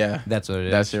here, yeah. That's what it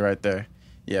is. That's it right there.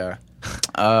 Yeah.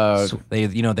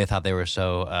 They thought they were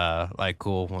so like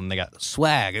cool when they got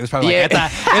swag. It was probably like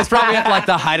it was probably at like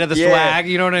the height of the swag.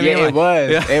 You know what I mean? Yeah,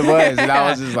 like, it was, and I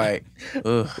was just like,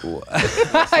 ugh.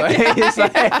 It's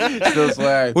like, still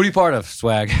swag. What are you part of?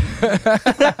 Swag.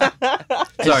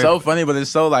 It's so funny, but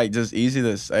it's so like just easy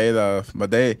to say though. But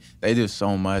they do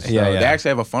so much. Yeah. They actually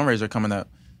have a fundraiser coming up.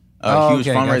 Huge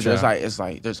fundraiser. Gotcha. It's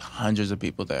like there's hundreds of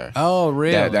people there. Oh,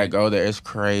 really? That go there. It's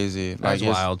crazy. That's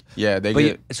wild. Yeah,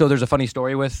 so there's a funny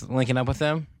story with linking up with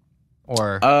them,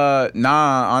 or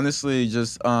nah. Honestly,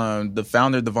 just the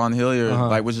founder Devon Hilliard,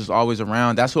 like was just always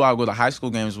around. That's who I go to high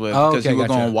school games with because he would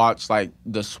go and watch like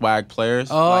the swag players,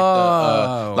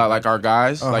 like our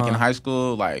guys, like in high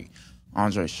school, like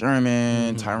Andre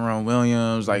Sherman, Tyrone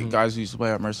Williams, like guys who used to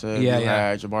play at Merced,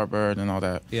 Jabbar Bird, and all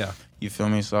that. Yeah, you feel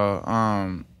me? So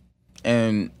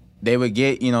and they would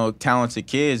get, talented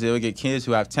kids. They would get kids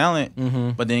who have talent,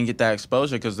 but didn't get that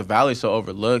exposure because the Valley's so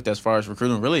overlooked as far as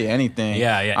recruiting. Really anything.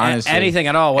 Yeah. Honestly. Anything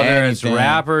at all, whether it's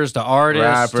rappers to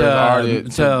artists,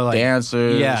 to like,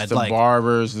 dancers, to like,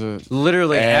 barbers, to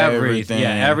literally everything.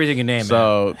 Yeah, everything you name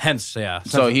it. Hence,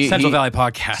 Central Valley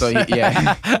Podcast. So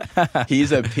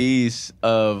he's a piece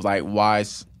of like why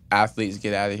athletes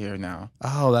get out of here now.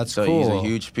 Oh, that's cool. So he's a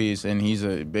huge piece, and he's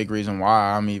a big reason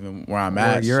why I'm even where I'm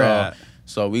at. You're at.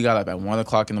 So we got up at 1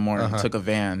 o'clock in the morning, took a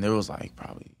van. There was like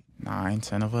probably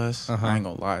 9-10 of us. I ain't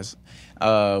gonna lie.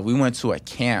 We went to a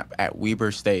camp at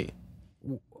Weber State.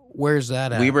 Where's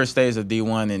that at? Weber State is a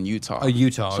D1 in Utah. Oh,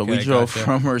 Utah. So we drove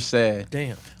from Merced.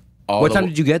 Damn. What time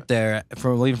did you get there?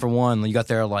 Leaving from 1, you got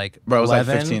there like 11? Bro, it was like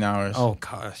 15 hours. Oh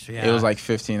gosh, yeah. It was like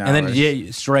 15 hours. And then did you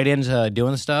get straight into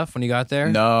doing stuff when you got there?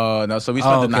 No. So we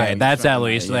spent the night. That's at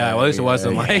least. At least it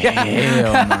wasn't like.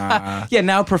 Hell nah. Yeah,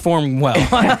 now performing well.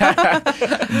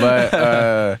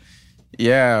 But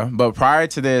prior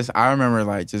to this, I remember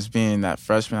like just being that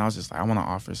freshman. I was just like, I want to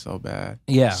offer so bad.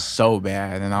 Yeah. So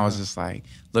bad. And I was just like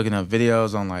looking up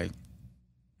videos on like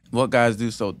what guys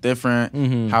do so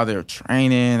different, how they're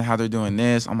training, how they're doing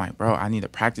this. I'm like, bro, I need to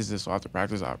practice this. So I have to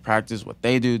practice. I'll practice what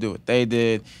they do what they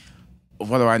did.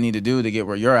 What do I need to do to get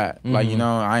where you're at? Like,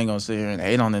 I ain't going to sit here and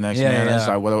hate on the next man. It's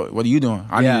like, what are you doing?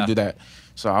 I need to do that.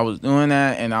 So I was doing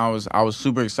that, and I was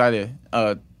super excited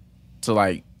to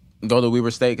like go to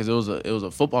Weber State because it was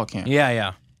a football camp.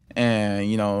 Yeah. And,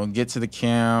 you know, get to the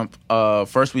camp.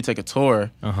 First, we take a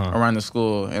tour around the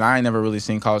school. And I ain't never really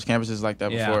seen college campuses like that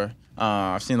before.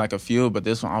 I've seen, like, a few. But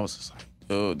this one, I was just like,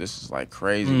 dude, this is, like,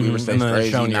 crazy. Weber State's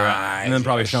crazy. And then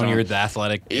probably showing you the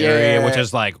athletic area, which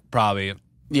is, like, probably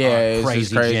it's crazy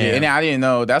just crazy. jam. And I didn't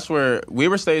know. That's where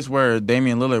Weber State's where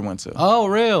Damian Lillard went to. Oh,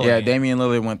 really? Yeah, Damian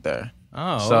Lillard went there.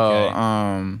 Oh,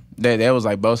 so, they was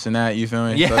like boasting that, you feel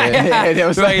me? Yeah, so they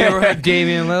was like, you ever heard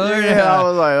Damian Lillard? Yeah, I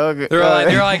was like, okay.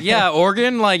 They're like, yeah,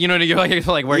 Oregon, like, you know, you're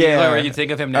like, where you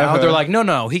think of him now? They're like,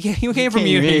 no, he came from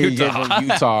Utah. He came from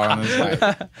Utah, and it's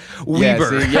like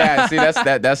Weber. See,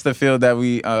 that's the field that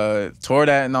we toured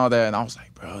at and all that, and I was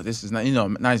like, bro, this is not, you know,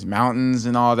 nice mountains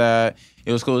and all that.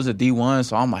 It was cool. It was a D1,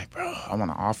 so I'm like, bro, I want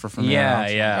an offer from them.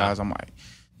 Guys, I'm like,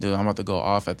 dude, I'm about to go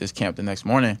off at this camp the next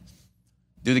morning.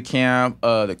 Do the camp,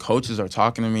 the coaches are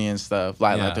talking to me and stuff.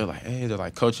 Like they're like, hey, they're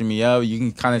like coaching me up. You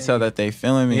can kind of tell that they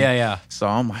feeling me. Yeah. So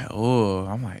I'm like,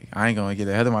 I ain't gonna get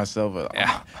ahead of myself, but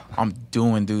I'm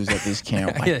doing dudes at this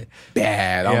camp like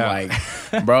bad. I'm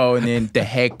like, bro. And then the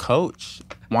head coach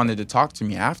wanted to talk to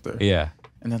me after. Yeah.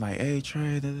 And they're like, hey,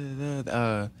 Trey,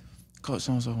 Coach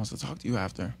so-and-so wants to talk to you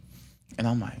after. And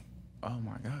I'm like, oh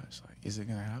my gosh, like, is it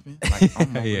gonna happen? Like,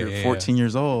 I'm over here 14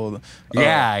 years old.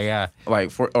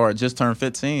 Like, or just turned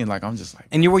 15. Like, I'm just like.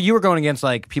 And you were going against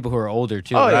like people who are older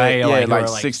too, right? Yeah, like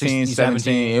 16,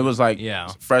 17. It was like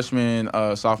freshmen,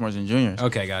 sophomores, and juniors.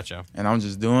 Okay, gotcha. And I'm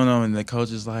just doing them, and the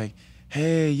coach is like,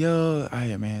 hey, yo,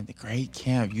 man, the great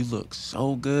camp. You look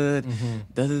so good.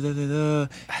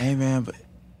 Hey, man, but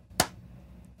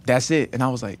that's it. And I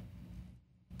was like,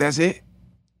 that's it?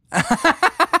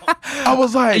 I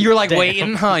was like, you're like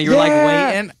waiting, huh? You're like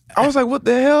waiting. I was like, what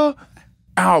the hell?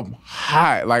 I'm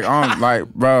hot. Like, I'm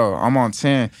like, bro, I'm on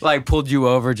 10. Like, pulled you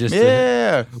over just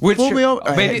pulled me over.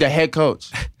 Maybe the head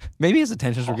coach. Maybe his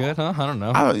intentions were good, huh? I don't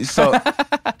know.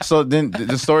 So then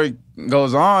the story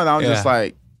goes on. I'm just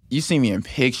like, you see me in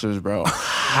pictures, bro.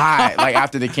 Hot. Like,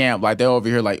 after the camp, like, they're over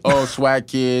here like, oh, swag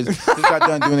kids. Just got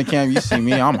done doing the camp. You see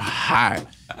me, I'm hot.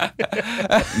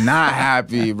 Not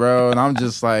happy, bro. And I'm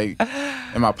just like,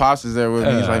 and my pops is there with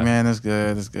me. He's like, man, it's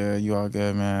good. You all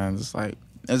good, man. Just like,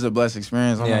 it's a blessed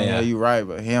experience. I'm like, yeah, you right,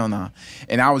 but hell no.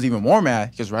 And I was even more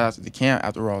mad because right after the camp,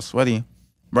 after we're all sweaty,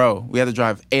 bro, we had to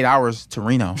drive 8 hours to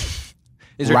Reno.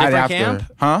 Is there a different camp?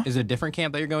 Huh? Is it a different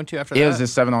camp that you're going to after that? It was a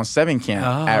 7-on-7 camp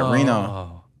at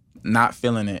Reno. Not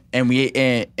feeling it. And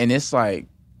and it's like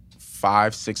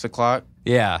 5, 6 o'clock.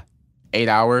 Yeah. 8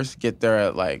 hours. Get there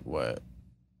at like what?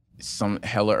 Some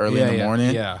hella early in the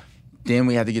morning. Yeah. Then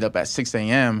we had to get up at 6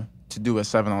 a.m. to do a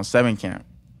 7-on-7 camp.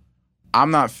 I'm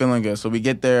not feeling good. So we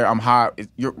get there. I'm hot.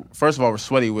 First of all, we're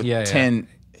sweaty with 10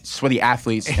 sweaty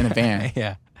athletes in a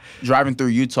van. Driving through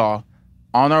Utah.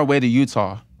 On our way to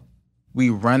Utah, we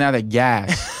run out of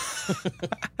gas.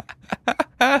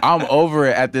 I'm over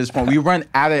it at this point. We run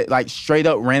out of, like, straight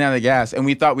up ran out of gas, and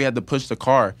we thought we had to push the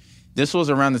car. This was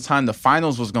around the time the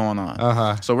finals was going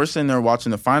on. So we're sitting there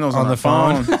watching the finals on the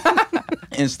phone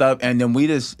and stuff, and then we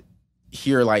just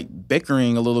hear, like,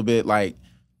 bickering a little bit, like,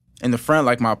 in the front,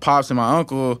 like, my pops and my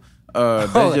uncle,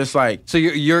 they're just like... So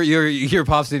your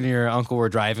pops and your uncle were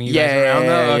driving you guys around,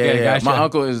 though? Okay, gotcha. My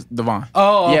uncle is Devon.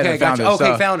 Oh, okay, the founder. Gotcha.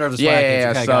 Okay, founder of the Swag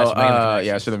Kids. Okay,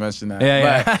 gotcha. I should have mentioned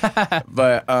that.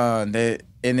 But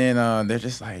they're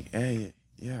just like, hey,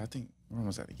 I think we're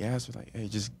almost at the gas. We're like, hey,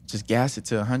 just gas it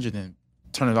to 100 and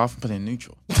turn it off and put it in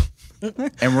neutral.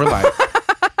 And we're like,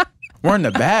 we're in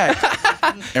the back.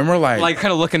 And we're like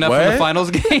kind of looking up for the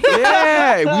finals game.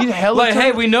 We hella like,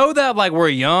 hey, we know that like we're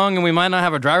young and we might not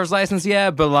have a driver's license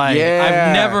yet, but like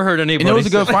I've never heard anybody. And it was a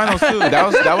good finals too. That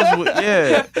was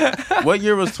What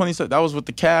year was 27? That was with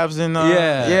the Cavs and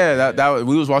that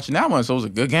we was watching that one, so it was a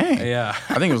good game. Yeah,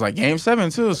 I think it was like Game 7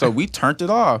 too. So we turned it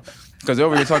off because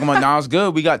over here talking about now it's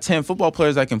good. We got 10 football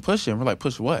players that can push it. And we're like,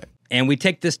 push what? And we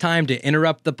take this time to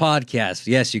interrupt the podcast.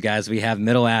 Yes, you guys, we have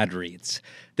middle ad reads.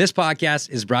 This podcast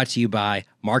is brought to you by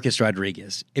Marcus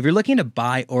Rodriguez. If you're looking to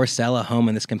buy or sell a home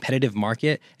in this competitive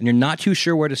market and you're not too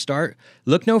sure where to start,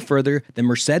 look no further than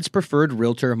Merced's preferred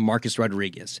realtor, Marcus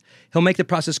Rodriguez. He'll make the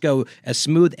process go as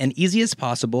smooth and easy as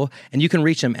possible, and you can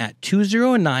reach him at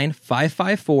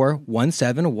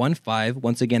 209-554-1715.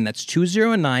 Once again, that's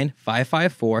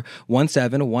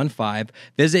 209-554-1715.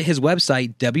 Visit his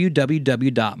website,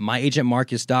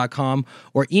 www.myagentmarcus.com,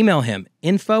 or email him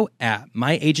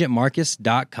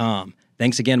info@myagentmarcus.com.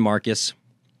 Thanks again, Marcus.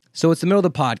 So it's the middle of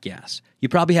the podcast. You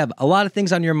probably have a lot of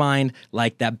things on your mind,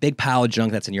 like that big pile of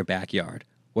junk that's in your backyard.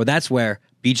 Well, that's where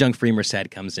Be Junk Free Merced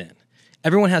comes in.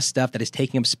 Everyone has stuff that is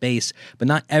taking up space, but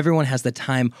not everyone has the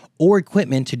time or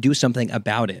equipment to do something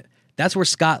about it. That's where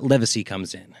Scott Livesey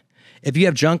comes in. If you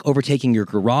have junk overtaking your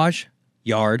garage,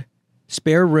 yard,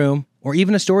 spare room, or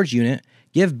even a storage unit,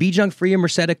 give Be Junk Free in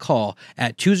Merced a call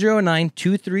at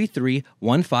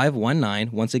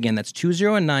 209-233-1519. Once again, that's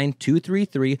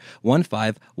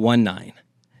 209-233-1519.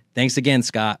 Thanks again,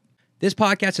 Scott. This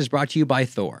podcast is brought to you by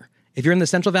Thor. If you're in the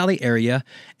Central Valley area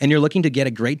and you're looking to get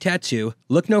a great tattoo,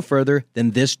 look no further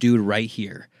than this dude right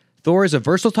here. Thor is a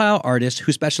versatile artist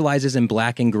who specializes in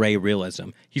black and gray realism.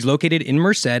 He's located in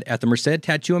Merced at the Merced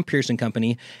Tattoo and Piercing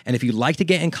Company, and if you'd like to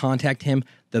get in contact him,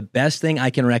 the best thing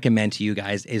I can recommend to you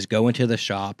guys is go into the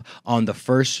shop on the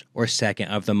 1st or 2nd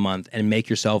of the month and make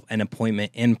yourself an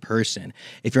appointment in person.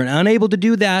 If you're unable to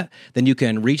do that, then you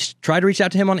can try to reach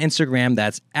out to him on Instagram.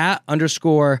 That's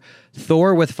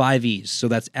 @_Thor with 5 E's. So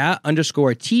that's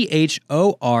 @_THOREEEEE.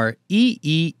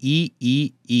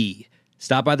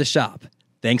 Stop by the shop.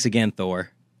 Thanks again, Thor.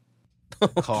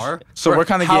 Car? So we're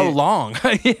kind of How long?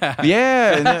 Yeah.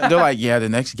 Yeah, and they're like, yeah, the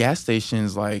next gas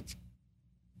station's like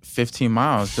 15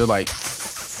 miles. They're like,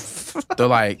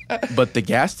 but the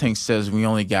gas tank says we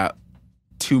only got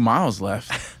 2 miles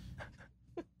left.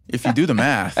 If you do the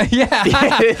math,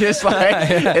 it's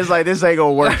like this ain't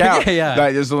gonna work out.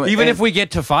 Like, Even if we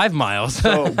get to 5 miles.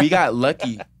 So we got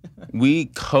lucky. We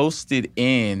coasted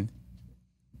in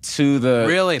to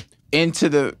the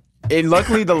and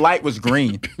luckily the light was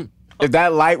green. If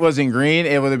that light wasn't green,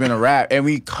 it would have been a wrap. And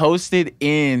we coasted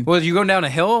in. Was you going down a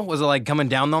hill? Was it like coming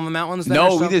down on the mountains?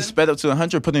 No, we just sped up to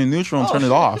 100, put it in neutral, and turned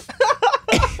it off.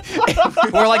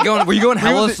 Were you going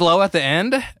hella slow at the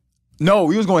end? No,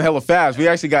 we was going hella fast. We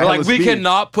actually got hella we speed.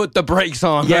 cannot put the brakes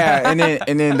on. Yeah, and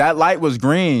then that light was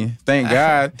green. Thank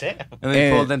God. Damn. And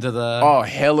then pulled into the. Oh,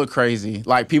 hella crazy!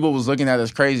 Like people was looking at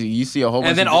us crazy. You see a whole bunch.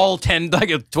 And then all 10,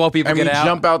 12 people and get we out.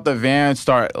 jump out the van,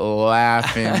 start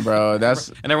laughing, bro. That's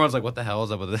and everyone's like, "What the hell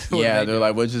is up with this?" yeah. They're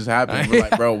like, "What just happened?" We're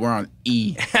like, "Bro, we're on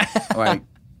E." Like,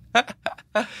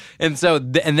 and so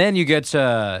and then you get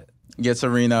to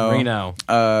Reno.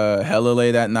 Hella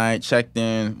late at night. Checked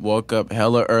in. Woke up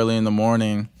hella early in the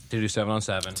morning. To do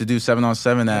 7-on-7. To do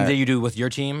 7-on-7 And then you do it with your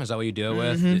team? Is that what you do it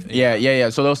with? Yeah.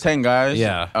 So those 10 guys.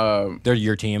 Yeah. They're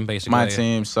your team, basically. My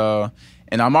team. So,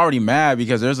 and I'm already mad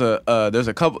because there was a guy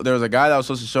that was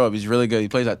supposed to show up. He's really good. He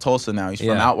plays at Tulsa now. He's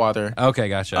from Outwater. Okay,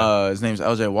 gotcha. His name's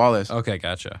LJ Wallace. Okay,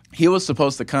 gotcha. He was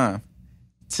supposed to come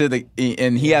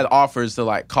and he had offers to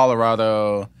like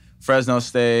Colorado, Fresno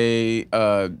State,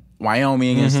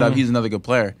 Wyoming and stuff. He's another good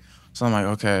player. So I'm like,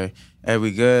 okay, hey,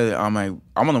 we good. I'm like,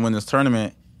 I'm gonna win this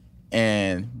tournament.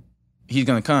 And he's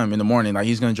going to come in the morning. Like,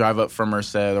 he's going to drive up from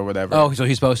Merced or whatever. Oh, so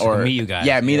he's supposed to meet you guys.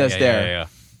 Yeah, meet us there. Yeah.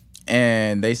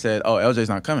 And they said, oh, LJ's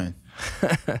not coming.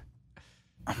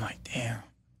 I'm like, damn.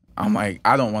 I'm like,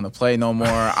 I don't want to play no more.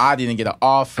 I didn't get an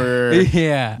offer.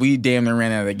 Yeah. We damn near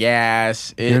ran out of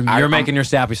gas. You're making your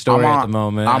sappy story at the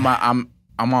moment.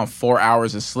 I'm on 4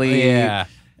 hours of sleep. Yeah.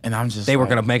 And I'm just They were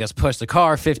going to make us push the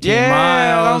car 15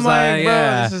 miles. I'm like,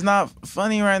 bro, this is not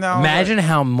funny right now. Imagine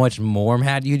how much more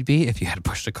mad you'd be if you had to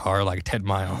push the car like 10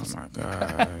 miles. Oh, my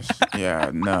gosh.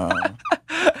 Yeah, no.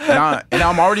 And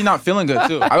I'm already not feeling good,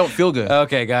 too. I don't feel good.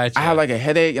 Okay, gotcha. I have like a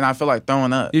headache, and I feel like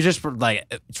throwing up. You just,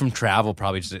 like, from travel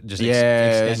probably just it's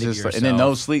extended just yourself. and then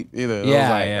no sleep either.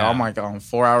 Yeah, I'm like on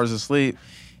 4 hours of sleep.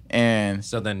 And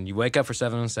so then you wake up for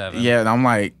 7-on-7. Yeah, and I'm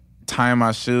like, tying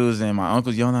my shoes, and my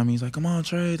uncle's yelling at me. He's like, come on,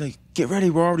 Trey, like, get ready.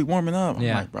 We're already warming up. I'm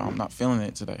like, bro, I'm not feeling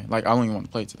it today. Like, I don't even want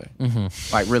to play today.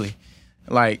 Like, really.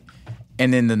 Like,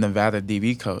 and then the Nevada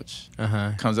DB coach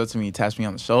comes up to me, taps me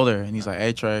on the shoulder, and he's like,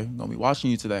 hey, Trey, I'm going to be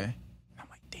watching you today. And I'm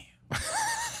like, damn.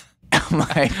 I'm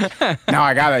like, now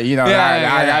I got to,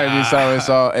 I got to do something.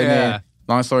 So, and then,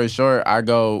 long story short, I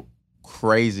go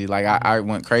crazy. Like, I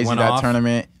went crazy that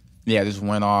tournament. Yeah, just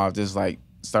went off, just like,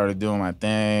 started doing my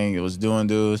thing. It was doing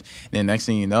dudes. And then next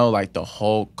thing you know, like the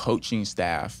whole coaching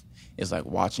staff is like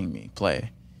watching me play.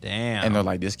 Damn. And they're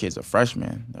like, this kid's a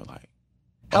freshman. They're like,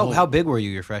 how big were you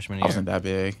your freshman year? I wasn't that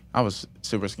big. I was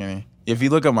super skinny. If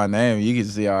you look at my name, you can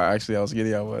see how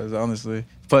skinny I was, honestly.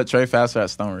 Put Trey Paster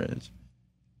at Stone Ridge.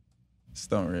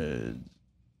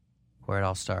 Where it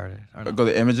all started. Go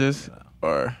to images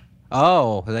or...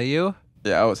 Oh, is that you?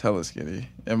 Yeah, I was hella skinny.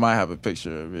 It might have a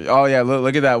picture of me. Oh, yeah,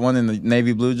 look at that one in the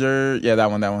navy blue jersey. Yeah,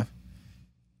 that one.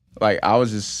 Like, I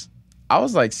was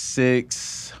like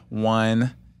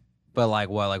 6'1". But like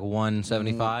what, like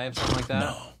 175, something like that?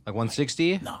 No. Like Like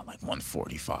 160? No, like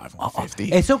 145,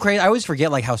 150. It's so crazy. I always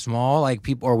forget like how small like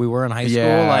people or we were in high school.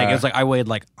 Yeah. Like it was like I weighed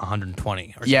like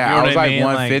 120. Or Yeah, you know I was what like mean?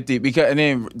 150 because, and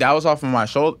then that was off of my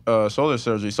shoulder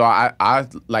surgery. So I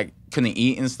like couldn't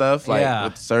eat and stuff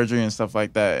with surgery and stuff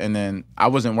like that. And then I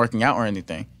wasn't working out or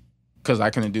anything because I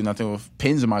couldn't do nothing with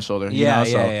pins in my shoulder. You know?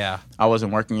 So I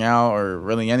wasn't working out or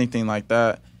really anything like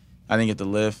that. I didn't get to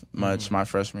lift much my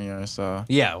freshman year. So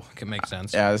yeah, it can make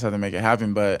sense. yeah, I just had to make it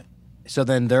happen. But so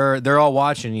then they're all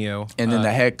watching you, and then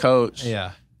the head coach,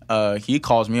 he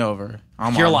calls me over.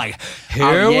 You're like,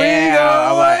 here we go.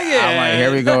 I'm like,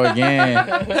 here we go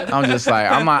again. I'm just like,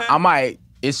 I'm like,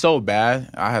 it's so bad.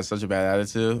 I had such a bad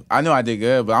attitude. I knew I did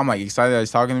good, but I'm like excited that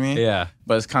he's talking to me. Yeah.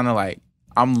 But it's kind of like,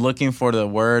 I'm looking for the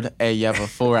word, hey, you have a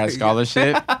full ride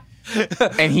scholarship.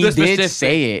 And he did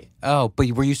say it. Oh, but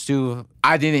you were used to.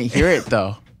 I didn't hear it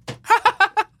though.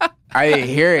 I didn't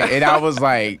hear it. And I was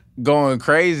like going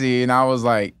crazy. And I was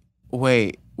like,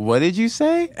 wait, what did you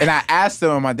say? And I asked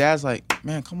him, and my dad's like,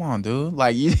 man, come on, dude.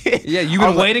 Like, you've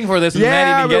been waiting for this. And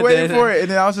I've been waiting for it.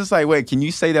 And then I was just like, wait, can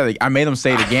you say that? I made him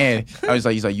say it again. He's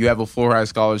like, you have a full ride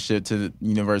scholarship to the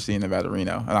University of Nevada,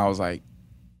 Reno. And I was like,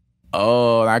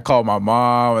 oh, and I called my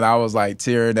mom, and I was like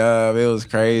tearing up. It was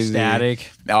crazy.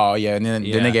 Static. Oh, yeah. And then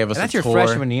they gave us and that's a your tour.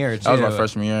 Freshman year, too. That was my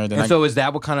freshman year. And so is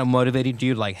that what kind of motivated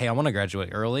you? Like, hey, I want to graduate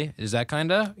early? Is that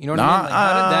kind of? You know what I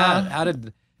mean?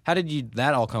 Like, how did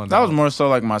that all come about? That was more so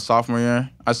like my sophomore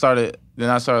year. I started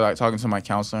like talking to my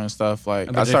counselor and stuff.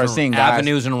 Like, I started seeing guys.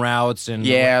 Avenues and routes and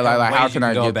like how can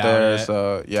I get there? It.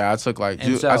 So, yeah, I took like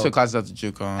I took classes at the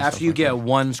JUCO. After you get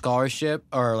one scholarship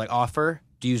or like offer,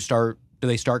 do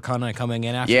they start kind of coming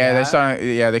in after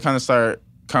that? They kind of start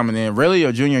coming in really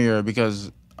your junior year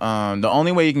because the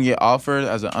only way you can get offered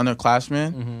as an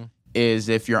underclassman is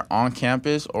if you're on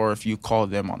campus or if you call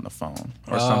them on the phone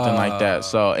or something like that.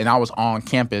 So, and I was on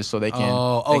campus, so they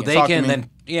can they can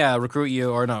then recruit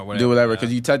you or not, whatever. Do whatever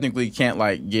because you technically can't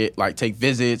take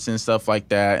visits and stuff like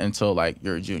that until like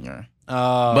you're a junior.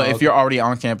 But if you're already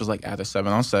on campus, like at a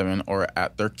 7-on-7 or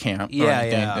at their camp,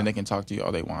 then they can talk to you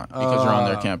all they want because you're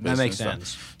on their campus. That makes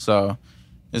sense. So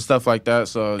and stuff like that.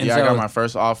 So I got my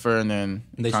first offer, and then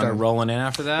they start rolling in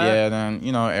after that. Yeah, then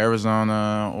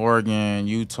Arizona, Oregon,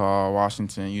 Utah,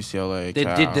 Washington, UCLA.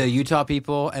 Did the Utah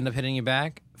people end up hitting you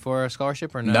back for a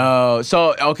scholarship or no? No.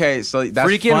 So that's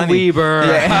freaking funny. Weber.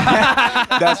 Yeah.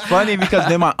 That's funny because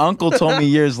then my uncle told me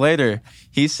years later.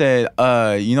 He said,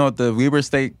 you know what the Weber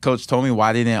State coach told me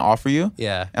why they didn't offer you?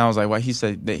 Yeah. And I was like, why? He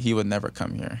said that he would never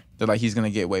come here. They're like, he's gonna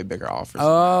get way bigger offers.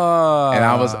 Oh. And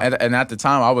I was, and at the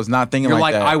time, I was not thinking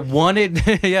like that. I wanted,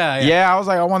 Yeah, I was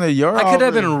like, I wanted your. I could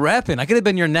have been repping. I could have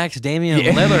been your next Damian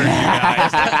Lillard.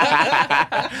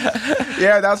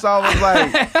 Yeah, that's all I was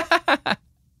like.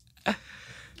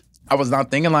 I was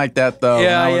not thinking like that though. When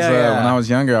I was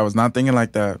younger, I was not thinking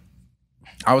like that.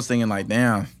 I was thinking like,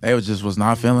 damn, they was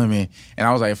not feeling me. And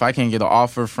I was like, if I can't get an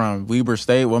offer from Weber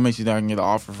State, what makes you think I can get an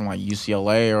offer from like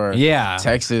UCLA or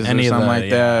Texas or something like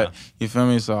that? You feel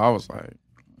me? So I was like,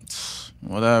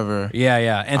 whatever.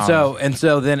 Yeah. And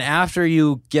so then after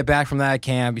you get back from that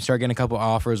camp, you start getting a couple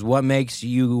offers. What makes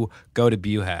you go to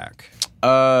BUHAC?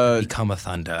 Become a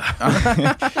Thunder.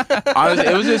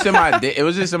 It was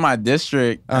just in my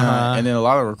district, and then a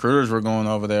lot of recruiters were going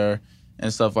over there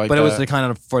and stuff like that. But it was the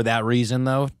kind of for that reason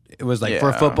though. It was like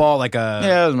for football, it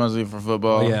was mostly for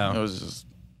football. Yeah, it was just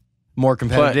more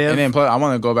competitive. And then I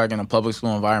want to go back in a public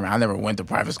school environment. I never went to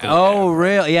private school. Oh,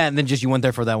 really? Yeah, and then just you went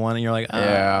there for that one, and you're like,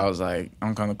 I was like,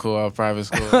 I'm kind of cool out of private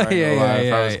school.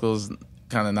 Private school's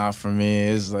kind of not for me.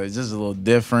 It's like just a little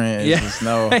different. It's just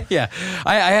no.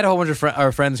 I had a whole bunch of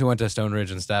our friends who went to Stone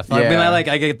Ridge and stuff. I mean,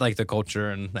 I get like the culture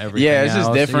and everything. Yeah, it's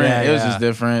just different. It was just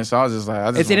different. So I was just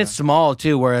like, it's small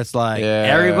too, where it's like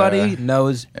everybody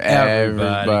knows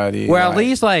everybody. Where at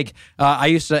least like I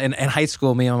used to in high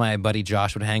school, me and my buddy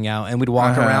Josh would hang out and we'd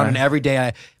walk around, and every day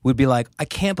I would be like, I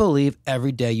can't believe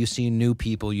every day you see new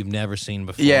people you've never seen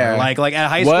before. Yeah, like at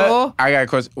high school. I got a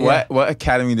question. What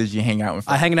academy did you hang out with?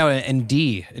 I hang out in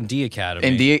D Academy.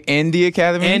 In D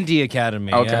Academy? ND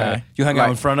Academy. Okay. Yeah. You hung out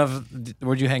in front of.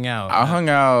 Where'd you hang out? I hung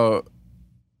out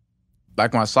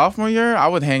like my sophomore year. I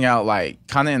would hang out like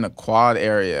kind of in the quad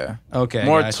area. Okay.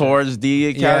 More towards D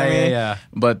Academy. Yeah.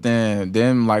 But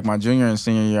then like my junior and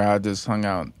senior year, I just hung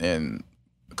out in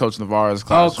Coach Navarro's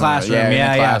classroom. Oh, classroom.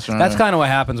 Yeah. Classroom. That's kind of what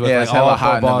happens with Yeah, like it's hella all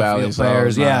hot in the football valley, field so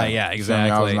players. I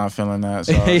Exactly. was not feeling that.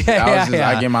 So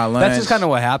I get my lunch. That's just kind of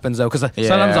what happens though, because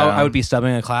sometimes I would be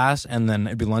subbing a class and then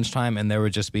it'd be lunchtime and there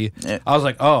would just be. I was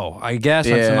like, oh, I guess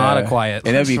it's not a quiet.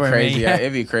 And it'd be crazy. Me. Yeah,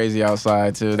 it'd be crazy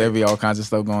outside too. There'd be all kinds of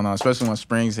stuff going on, especially when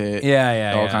springs hit.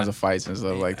 All kinds of fights and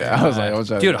stuff like that. I was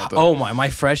like, dude, my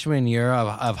freshman year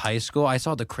of high school, I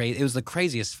saw it was the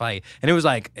craziest fight, and it was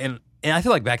like And I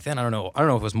feel like back then, I don't know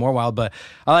if it was more wild, but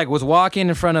I like was walking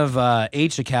in front of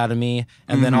H Academy,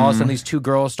 and then all of a sudden these two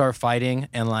girls start fighting,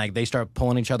 and like they start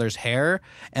pulling each other's hair,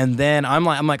 and then I'm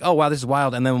like, oh wow, this is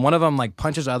wild, and then one of them like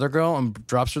punches the other girl and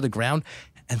drops her to the ground.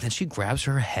 And then she grabs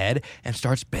her head and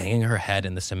starts banging her head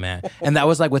in the cement. And that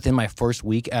was like within my first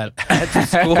week at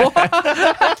school.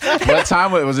 What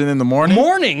time was it in the morning?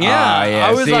 Morning, yeah.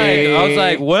 I was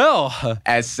like, well,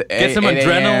 get some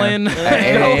adrenaline. At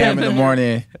 8 a.m. in the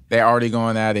morning, they're already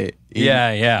going at it.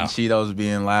 Yeah. Cheetos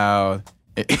being loud.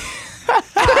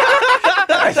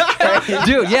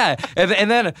 Dude, yeah. And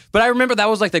then, but I remember that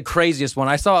was like the craziest one.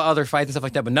 I saw other fights and stuff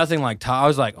like that, but nothing like I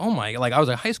was like, oh my, like I was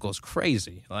like, high school is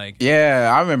crazy. Like,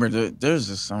 yeah, I remember there's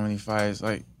just so many fights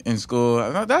like in school.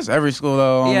 That's every school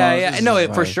though. Almost. Yeah. No,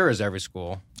 it for sure is every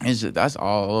school. It's just, that's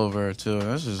all over too.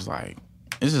 That's just like.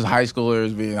 It's just high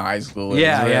schoolers being high schoolers.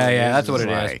 Yeah. That's what it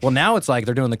is. Well, now it's like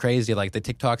they're doing the crazy, like the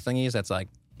TikTok thingies. That's like,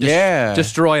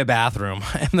 destroy a bathroom.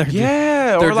 And they're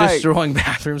like, destroying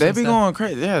bathrooms. They be going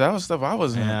crazy. Yeah, that was stuff I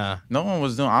wasn't. Yeah. No one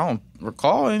was doing. I don't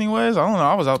recall anyways. I don't know.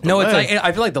 I was out there. No, it's like,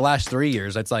 I feel like the last 3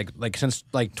 years, it's like since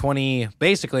like 20,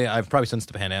 basically, I've probably since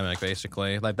the pandemic,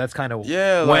 basically. Like that's kind of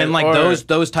when like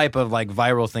those type of like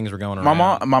viral things were going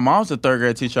around. My mom's a third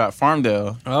grade teacher at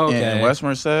Farmdale in West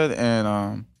Merced,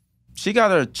 and she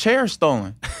got her chair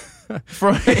stolen.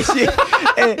 Sorry,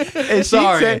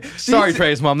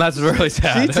 Trey's mom. That's really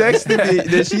sad. She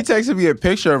texted me a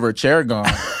picture of her chair gone,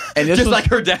 and this just was like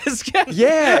her desk.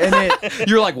 Yeah, and then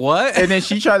you're like, what? And then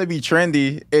she tried to be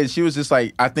trendy, and she was just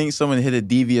like, I think someone hit a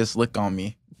devious lick on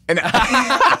me. And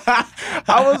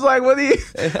I was like, what do you?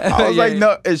 I was like,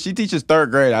 no. And she teaches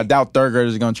third grade. I doubt third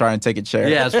graders are gonna try and take a chair.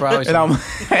 Yeah, it's probably. And I'm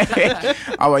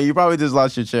like, you probably just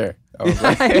lost your chair.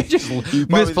 Like, you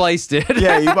misplaced it.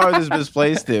 Yeah, you probably just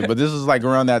misplaced it. But this was like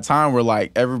around that time where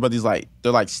like everybody's like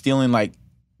they're like stealing like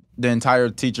the entire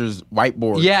teacher's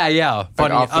whiteboard. Yeah.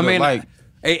 Funny. Like, I mean, like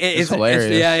it's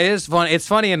hilarious. It is funny. It's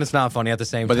funny and it's not funny at the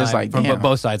same time. But it's like from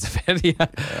both sides of it.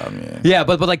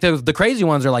 But like the crazy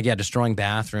ones are like destroying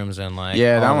bathrooms and like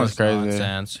that one's crazy.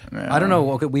 Nonsense. Yeah. I don't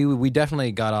know. Okay, we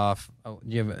definitely got off. Do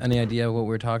you have any idea what we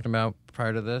were talking about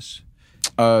prior to this?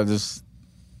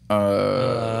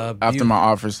 After my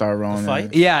offer started rolling.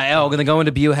 Fight? Yeah, gonna go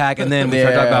into BUHAC and then we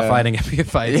start talking about fighting at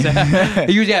fights.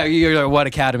 You're what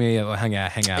academy hang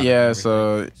out. Yeah,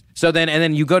 so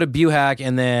then you go to BUHAC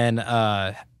and then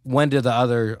when did the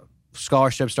other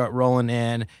scholarships start rolling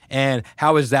in, and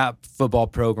how is that football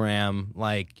program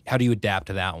like? How do you adapt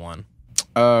to that one?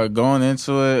 Going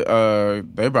into it,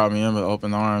 they brought me in with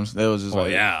open arms. They was just they're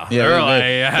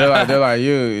like,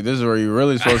 you, this is where you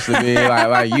really supposed to be.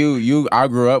 like you. I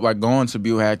grew up like going to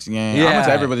BUHAC's games. I went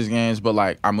to everybody's games, but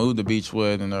like I moved to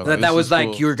Beechwood, and that was like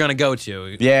cool. You were gonna go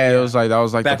to. Yeah, it was like that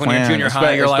was like back the plan. When you're junior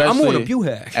high, you're like, I'm going to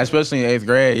BUHAC, especially in 8th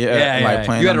grade. Like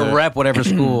playing. You had to rep whatever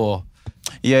school.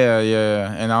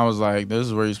 Yeah. And I was like, this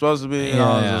is where you're supposed to be. And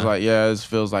I was just like, this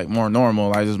feels like more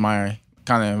normal. Like this is my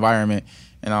kind of environment.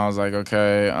 And I was like,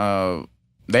 okay,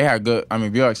 they had good. I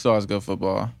mean, BUHAC still has good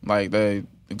football. Like a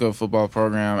good football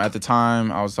program at the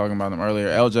time. I was talking about them earlier.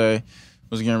 LJ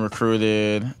was getting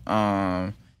recruited.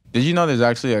 Did you know there's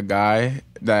actually a guy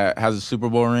that has a Super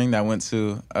Bowl ring that went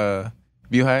to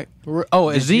BUHAC? Oh,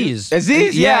 Aziz.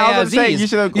 Aziz? Yeah, I was going to say, you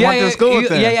should have went to school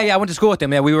with him. Yeah, I went to school with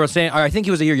him. Yeah, we were saying, I think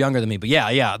he was a year younger than me, but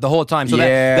the whole time. So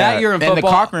that year in football. And the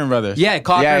Cochran brothers. Yeah,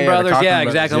 Cochran brothers. Yeah,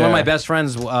 exactly. One of my best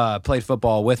friends played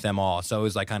football with them all. So it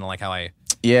was like kind of like how I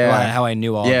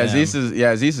knew all of them. Aziz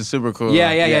is super cool.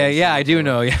 Yeah, I do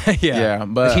know. Yeah,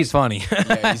 but he's funny.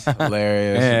 Yeah, he's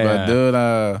hilarious. But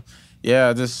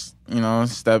dude, just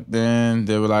stepped in,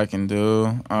 did what I can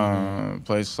do. I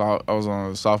was on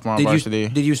the sophomore varsity.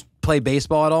 Did you play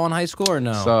baseball at all in high school or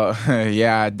no? So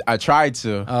I tried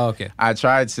to. Oh, okay. I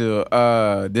tried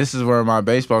to. This is where my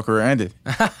baseball career ended,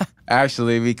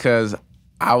 actually, because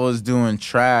I was doing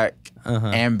track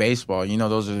and baseball.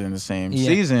 Those are in the same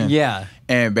season. Yeah.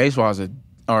 And baseball is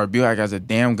or BWAC has a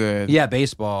damn good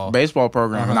baseball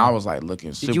program, and I was like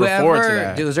looking super forward to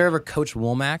that. Was there ever Coach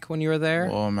Womack when you were there?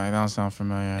 Oh man, that don't sound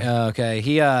familiar. Okay,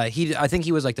 he I think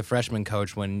he was like the freshman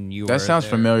coach when you were. That sounds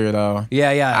familiar though. Yeah.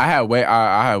 I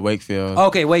had Wakefield.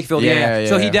 Okay, Wakefield. Yeah.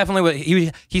 So he definitely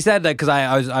was. He said that because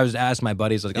I was asking my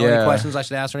buddies like, any questions I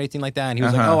should ask or anything like that, and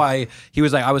he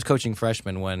was like, I was coaching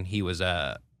freshmen when he was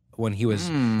and he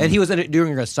was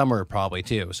during a summer probably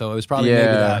too. So it was probably maybe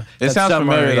that. It sounds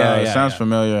familiar though. It sounds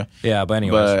familiar. Yeah, but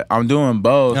anyways. But I'm doing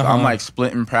both. I'm like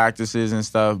splitting practices and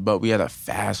stuff, but we had a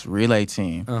fast relay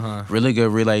team. Really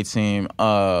good relay team.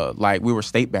 Like we were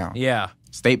state bound. Yeah.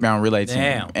 State bound relay team.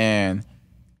 Damn. And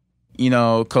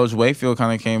Coach Wakefield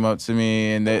kind of came up to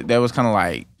me and that was kind of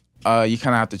like, you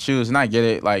kind of have to choose, and I get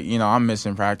it. Like, I'm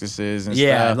missing practices and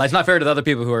stuff. Like, it's not fair to the other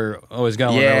people who are always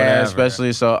going. Yeah, or whatever.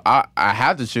 especially so. I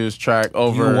had to choose track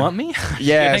over. You want me?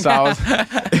 Yeah, so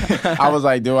I was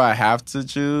like, do I have to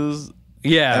choose?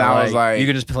 Yeah, and I was like, you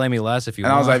can just play me less if you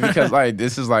want. And I was like, because like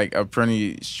this is like a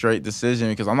pretty straight decision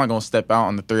because I'm not gonna step out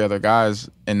on the 3 other guys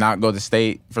and not go to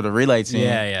state for the relay team.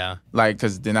 Yeah. Like,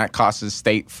 because then that costs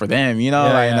state for them,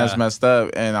 and that's messed up.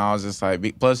 And I was just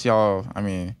like, plus y'all, I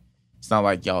mean. It's not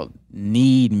like y'all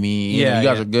need me. You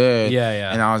guys are good.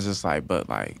 Yeah. And I was just like, but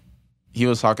like, he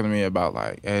was talking to me about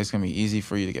like, hey, it's going to be easy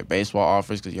for you to get baseball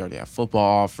offers because you already have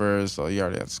football offers. So you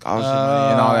already have scholarship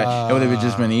money and all that. It would have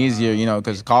just been easier,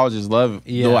 because colleges love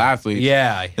dual athletes.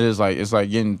 Yeah. It's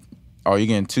like getting, are you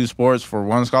getting 2 sports for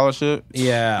 1 scholarship?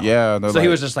 Yeah. Yeah. So he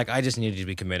was just like, I just need you to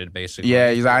be committed, basically.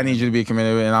 Yeah, he's like, I need you to be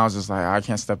committed. And I was just like, I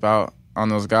can't step out on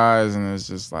those guys. And it's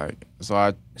just like, so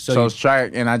I chose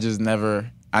track and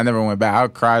I never went back. I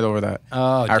cried over that.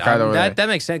 Oh, I cried over that. That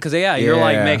makes sense because you're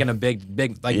like making a big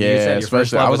like you said. Your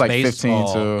first love I was like baseball.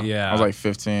 15 too. Yeah, I was like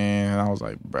 15, and I was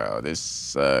like, bro, this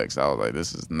sucks. I was like,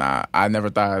 this is not. I never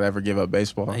thought I'd ever give up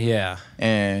baseball. Yeah,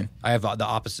 and I have the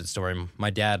opposite story.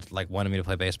 My dad like wanted me to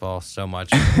play baseball so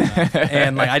much,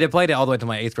 and like I played it all the way to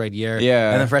my 8th grade year.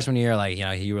 Yeah, and then freshman year, like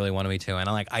he really wanted me to, and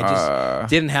I just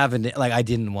didn't have it. Like I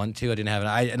didn't want to. I didn't have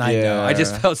it. I know. I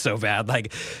just felt so bad.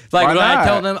 Like when I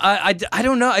told him, I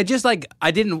don't know. I just like.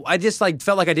 I just like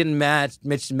felt like I didn't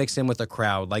mix in with the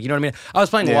crowd. Like, you know what I mean? I was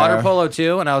playing water polo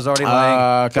too, and I was already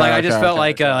like, I just felt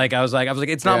like I was like,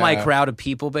 it's not my crowd of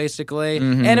people basically.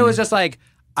 And it was just like,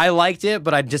 I liked it,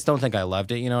 but I just don't think I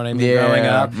loved it. You know what I mean? Growing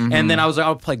up, and then I was like,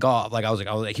 I'll play golf. Like he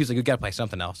was like, you gotta play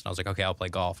something else, and I was like, okay, I'll play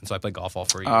golf. And so I played golf all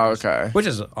 3 years. Oh, okay, which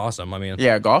is awesome. I mean,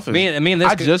 yeah, golf is.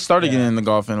 I just started getting into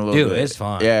golfing a little bit. Dude, it's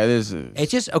fun. Yeah, it is. It's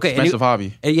just expensive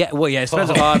hobby.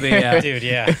 Expensive hobby. Yeah, dude.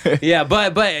 Yeah, yeah,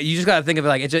 but you just gotta think of it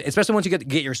like it's just, especially once you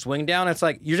get your swing down. It's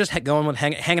like you're just going with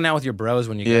hanging out with your bros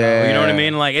when you go. You know what I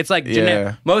mean? Like it's like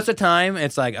most of the time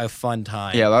it's like a fun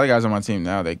time. Yeah, a lot of guys on my team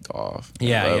now they golf.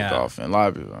 They love golfing. A lot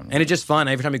of people. And it's just fun.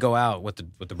 Every time you go out with the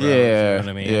bros, you know what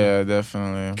I mean? Yeah,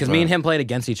 definitely. Because me and him played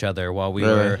against each other while we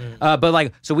were, but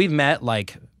like, so we've met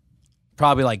like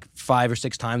probably like 5 or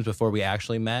 6 times before we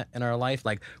actually met in our life.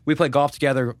 Like we played golf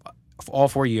together all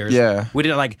 4 years. Yeah, we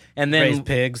did like, and then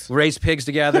raised pigs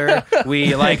together.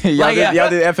 We like y'all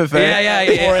did FFA.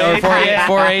 Yeah.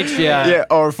 Or 4-H. Yeah,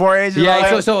 or 4-H.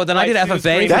 Yeah. So then I did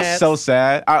FFA. That's so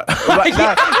sad.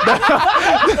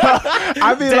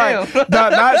 I mean, like,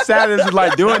 not sad as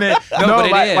like doing it. No, but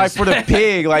like, like for the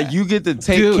pig, like you get to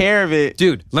take care of it.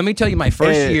 Dude, let me tell you, my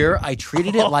first year, I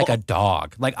treated it like a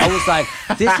dog. Like I was like,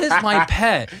 this is my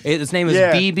pet. Its name is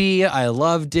BB. I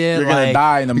loved it. You're gonna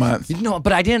die in a month. No,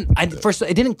 but I didn't. First,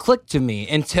 it didn't click to me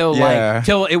until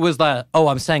till it was like, oh,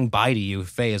 I'm saying bye to you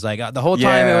phase. Like the whole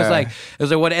time it was like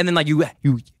what? And then like you,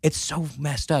 it's so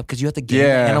messed up because you have to give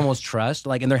animals trust.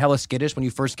 Like, and they're hella skittish when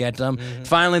you first get them.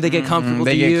 Finally, they get comfortable.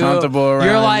 They to get you. comfortable around.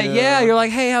 You're like, you're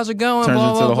like, hey, how's it going? Turns blah,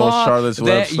 into blah, the whole blah. Charlotte's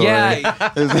Web story.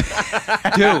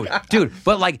 Yeah, dude.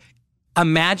 But like,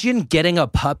 imagine getting a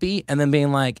puppy and then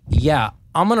being like,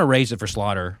 I'm gonna raise it for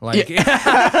slaughter. Like, like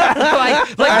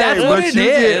that's what it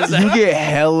is. You get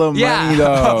hella money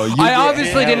though. I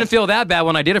obviously didn't feel that bad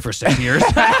when I did it for 6 years.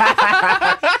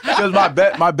 Because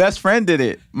my best friend did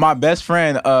it. My best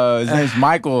friend, his name's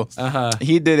Michael.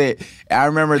 He did it. I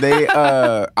remember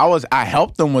I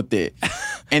helped them with it,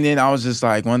 and then I was just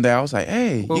like, one day I was like,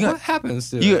 hey, what happens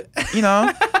to it?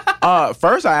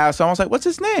 First I asked him, I was like, what's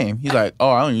his name? He's like, oh,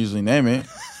 I don't usually name it.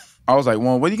 I was like,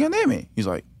 well, what are you gonna name it? He's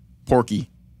like, Porky.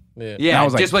 Yeah, I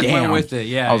was like, just went with it.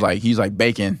 Yeah, I was like, he's like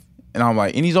bacon, and I'm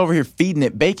like, and he's over here feeding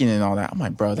it bacon and all that. I'm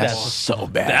like, bro, that's so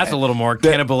bad. That's a little more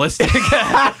cannibalistic.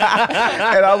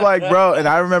 And I'm like, bro, and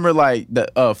I remember like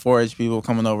the 4-H people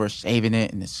coming over, shaving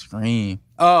it, and the scream.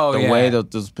 Oh, the way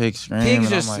that those pigs scream. Pigs and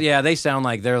just, I'm like, they sound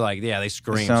like, they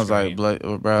scream. it sounds scream. like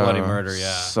bloody murder,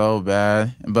 yeah. So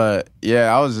bad. But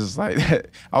yeah, I was just like,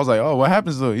 I was like, oh, what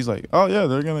happens to it? He's like, oh yeah,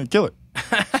 they're gonna kill it.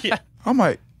 Yeah. I'm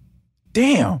like,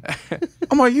 damn.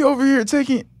 I'm like, you over here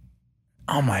taking.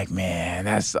 I'm like, man,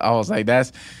 that's.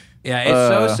 Yeah, it's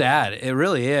so sad. It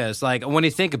really is. Like when you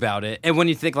think about it, and when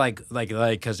you think like,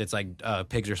 because it's like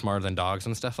pigs are smarter than dogs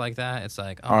and stuff like that. It's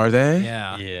like, Are they?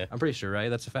 Yeah, Yeah. I'm pretty sure, right?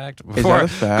 That's a fact. Is that a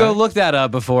fact? Go look that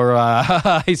up before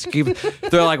I keep.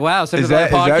 They're like, wow, Is that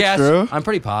podcast. true? I'm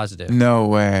pretty positive. No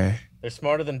way. They're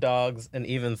smarter than dogs and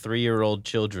even 3-year-old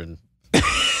children.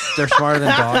 They're smarter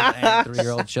than dogs and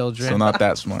 3-year-old children. So not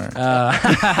that smart.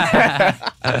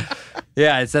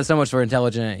 Yeah, it says so much for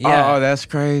intelligent. Yeah. Oh, that's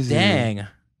crazy. Dang.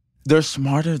 They're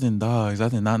smarter than dogs. I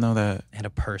did not know that. And a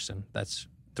person that's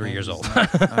 3 years old.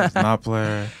 That's not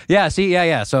player. Yeah, see,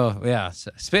 yeah. So, yeah.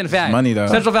 Spitting fact. Money, though.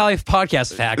 Central Valley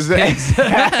podcast facts. Pigs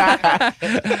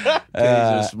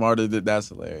are smarter than that's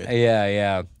hilarious.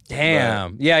 Yeah.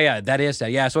 Damn. Yeah. That is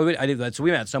that. Yeah. So I did that. So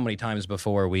we met so many times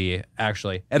before we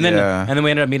actually, and then we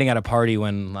ended up meeting at a party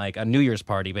when like a New Year's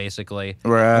party basically.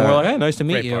 Right. And we're like, hey, nice to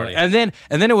meet Great you. party. And then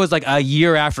it was like a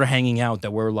year after hanging out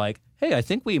that we're like, hey, I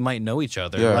think we might know each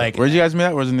other. Yeah. Like, Where'd you guys meet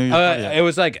at? Where's the New Year's party at? it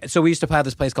was like, so we used to have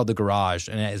this place called the Garage,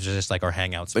 and it was just like our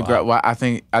hangout spot. Well, I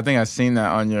think I've seen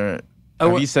that on your.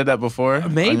 Have you said that before?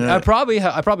 Maybe I probably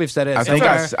have said it. I think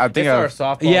It's our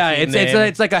softball Yeah, team it's name.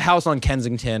 it's like a house on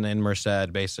Kensington in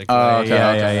Merced, basically. Oh, okay,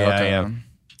 Yeah.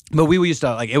 But we used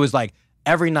to like it was like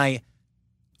every night,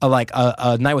 a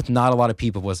night with not a lot of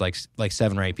people was like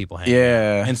 7 or 8 people hanging.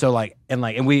 Yeah. And so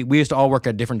and we used to all work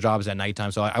at different jobs at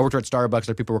nighttime. So I worked at Starbucks,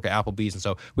 other people work at Applebee's, and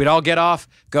so we'd all get off,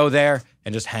 go there,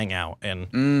 and just hang out and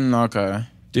Okay.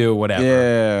 do whatever.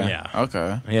 Yeah.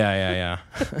 Okay. Yeah.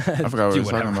 I forgot what we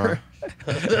were talking about.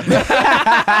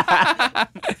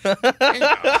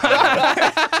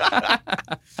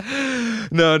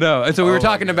 No. And so we were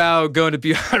talking about going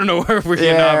to I don't know where we're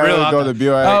getting off real off. go to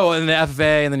BYU. Oh, and the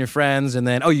FFA, and then your friends, and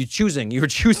then you were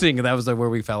choosing. That was like where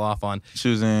we fell off on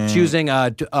choosing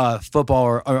football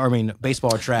or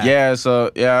baseball or track. Yeah,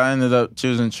 so I ended up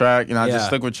choosing track, and I just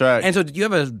stuck with track. And so, did you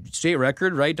have a state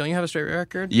record? Right? Don't you have a state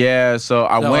record? Yeah, so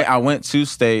I went to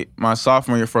state my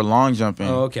sophomore year for long jumping.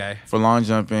 Oh, okay. For long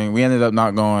jumping, we ended up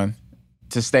not going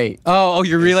to state. Oh,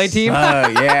 your relay team?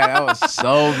 Yeah, that was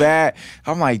so bad.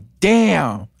 I'm like,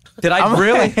 damn. Did I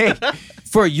really?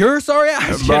 For your sorry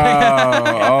ass? Bro,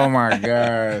 oh my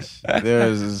gosh.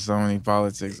 There's just so many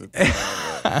politics.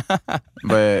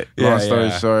 But long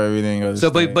story short, we didn't go to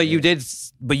state.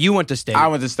 But you went to state. I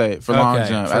went to state for long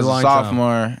jump as a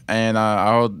sophomore, and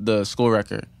I hold the school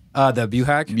record. The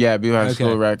BUHAC? Yeah, BUHAC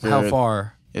school record. How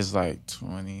far? It's like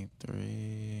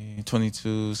 23,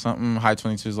 22, something, high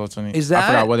 22s, low 20. Is that? I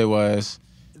forgot what it was.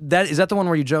 Is that the one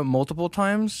where you jump multiple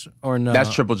times or no?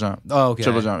 That's triple jump. Oh, okay.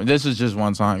 Triple jump. This is just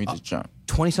one time. You just jump.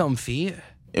 20-something feet?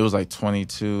 It was like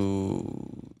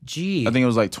 22. Gee. I think it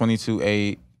was like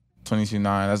 22.8,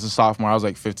 22.9. As a sophomore, I was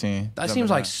like 15. That seems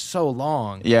like so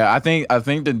long. Yeah, I think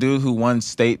the dude who won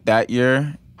state that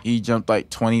year, he jumped like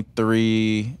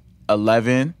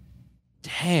 23.11.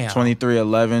 Damn.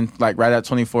 23.11, like right at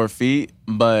 24 feet.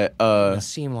 But It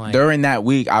seemed like during that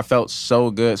week, I felt so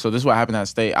good. So this is what happened at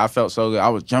state. I felt so good. I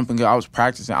was jumping good. I was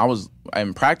practicing.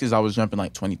 In practice, I was jumping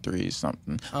like 23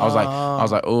 something. I was like,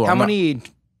 oh. How many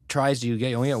tries do you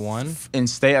get? You only get one? In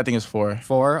state, I think it's 4.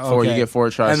 4? Okay. 4, you get 4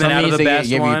 tries. And then out of the best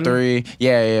give one? you 3.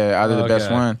 Yeah, out of the best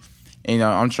Okay. one. And,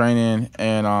 I'm training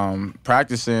and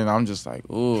practicing. I'm just like,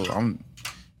 ooh, I'm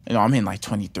in like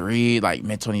 23, like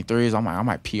mid 23s. I'm like, I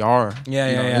might PR.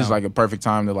 Yeah. This is like a perfect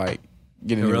time to like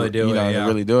get into really do it, to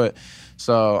really do it.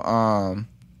 So,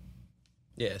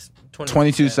 Yes.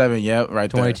 22.7. Yep,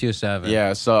 right there. 22.7.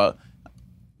 Yeah. So,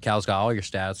 Cal's got all your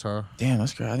stats, huh? damn,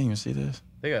 that's great. I didn't even see this.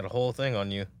 They got a whole thing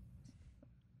on you.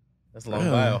 That's a long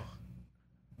Really? bio.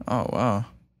 Oh wow,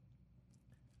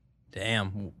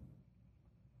 Damn.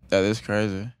 that is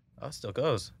crazy. Oh, it still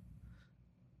goes.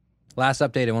 Last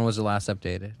updated. When was the last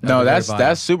updated? No, that's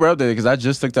super updated because I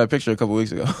just took that picture a couple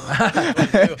weeks ago.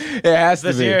 It has to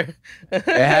This be. year. It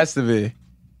has to be.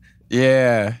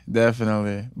 Yeah,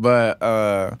 definitely. But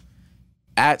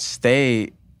at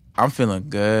state, I'm feeling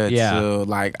good too.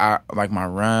 Like my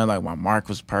run, like my mark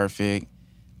was perfect.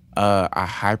 I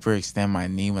hyperextend my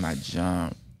knee when I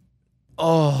jump.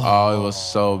 Oh, it was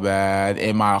so bad.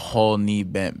 And my whole knee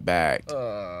bent back.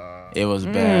 It was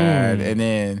bad. And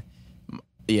then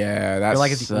that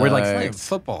we're like playing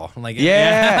football. Like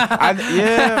man.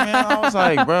 I was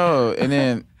like, bro. And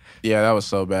then that was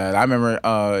so bad. I remember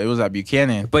it was at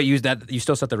Buchanan. But you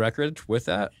still set the record with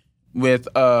that? With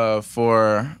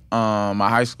for my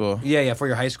high school. Yeah, for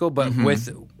your high school, but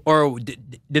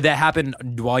did that happen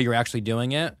while you were actually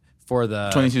doing it for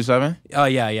the 22-7? Oh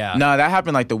yeah. No, that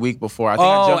happened like the week before. I think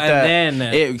I jumped and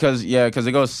then because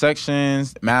it goes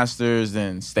sections, masters,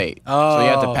 then state. So you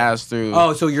have to pass through.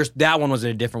 Oh, so that one was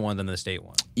a different one than the state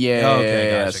one. Yeah.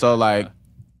 Okay, gotcha, So like,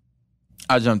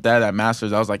 I jumped that at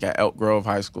masters. I was like at Elk Grove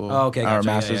High School. Oh, okay, gotcha. Or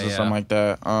masters or something like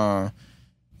that.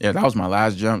 Yeah, that was my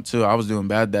last jump too. I was doing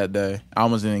bad that day. I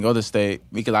almost didn't go to state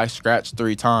because I scratched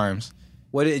 3 times.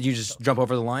 What did you just jump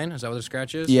over the line? Is that what the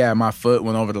scratch is? Yeah, my foot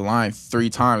went over the line 3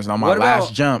 times. And on my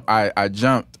last jump, I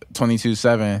jumped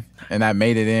 22-7, and that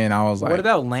made it in. I was like, what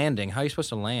about landing? How are you supposed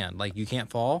to land? Like, you can't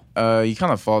fall? You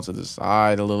kind of fall to the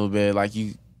side a little bit. Like,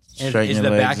 you straighten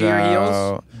your legs back of your out.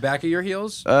 heels? Back of your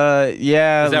heels?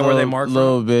 Yeah. Is that where they mark a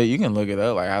little bit. You can look it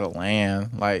up, like how to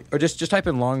land. Like, or just type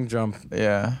in long jump.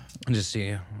 Yeah. And just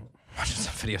see. Watching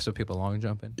some videos of people long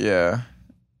jumping. Yeah.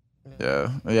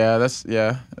 That's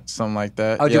something like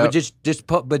that. Oh, dude,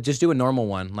 but just do a normal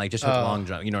one, like just with long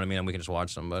jump. You know what I mean? And we can just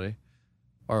watch somebody,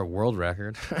 or a world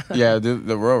record. Yeah,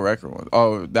 the world record one.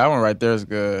 Oh, that one right there is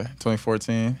good.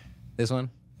 2014. This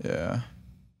one? Yeah.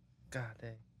 God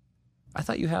dang. I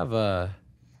thought you have a.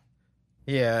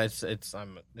 Yeah, it didn't sign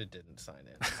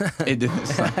in. It didn't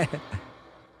sign.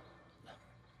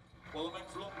 Well, the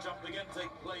men's long jump again take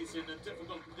place in the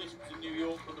difficult conditions in New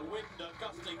York, but the wind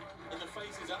gusting in the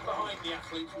faces and behind the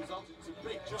athletes resulted in some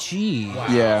big jumps. Gee. Wow.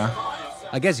 Yeah.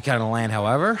 I guess you kind of land,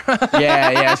 however.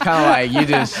 Yeah. It's kind of like you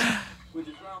just.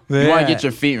 You want to get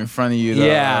your feet in front of you, though.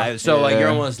 Yeah, so like you're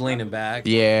almost leaning back.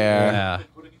 Yeah.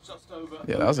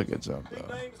 Yeah, that was a good jump, though.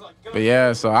 But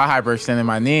yeah, so I hyperextended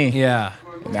my knee. Yeah.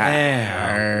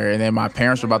 And then my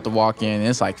parents were about to walk in. And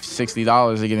it's like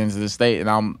 $60 to get into the state. And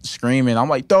I'm screaming. I'm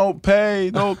like, don't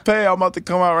pay. I'm about to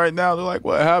come out right now. They're like,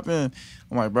 what happened?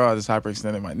 I'm like, bro, I just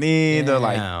hyperextended my knee. They're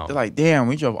like, damn,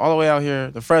 we drove all the way out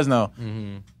here to Fresno.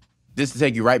 Mm-hmm. Just to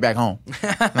take you right back home.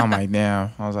 And I'm like,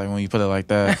 damn. I was like, when you put it like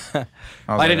that.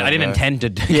 I didn't intend to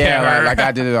do Yeah, like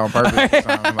I did it on purpose. So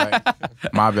I'm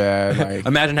like, my bad. Like,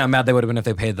 imagine how mad they would have been if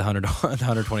they paid the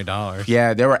 $120.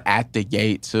 Yeah, they were at the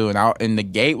gate too. And the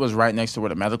gate was right next to where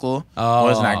the medical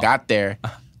was. And I got there.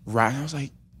 Right. And I was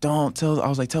like,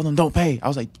 tell them don't pay. I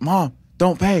was like, Mom,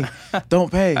 don't pay.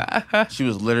 Don't pay. She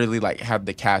was literally like, had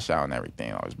the cash out and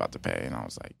everything. I was about to pay. And I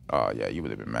was like, oh, yeah, you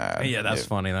would have been mad. Yeah, that's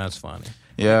funny. That's funny.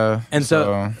 Yeah. And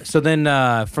so then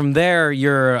from there,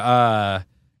 you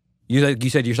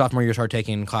said your sophomore year, start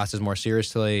taking classes more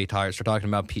seriously, start talking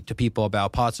about to people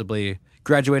about possibly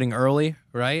graduating early,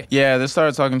 right? Yeah, they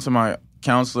started talking to my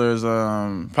counselors.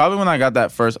 Probably when I got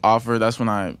that first offer, that's when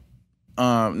like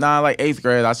 8th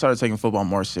grade, I started taking football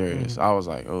more serious. Mm-hmm. I was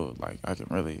like, oh, like I can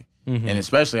really. Mm-hmm. And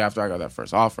especially after I got that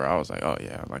first offer, I was like, oh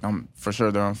yeah, like I'm for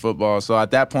sure doing football. So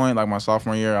at that point, like my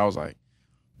sophomore year, I was like,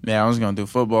 yeah, I was going to do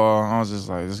football. I was just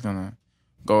like, just going to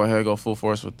go ahead, go full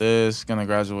force with this. Going to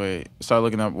graduate. Start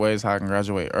looking up ways how I can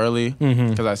graduate early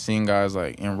because I seen guys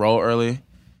like enroll early.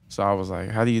 So I was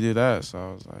like, how do you do that? So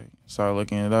I was like, started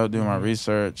looking it up, doing my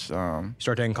research. Start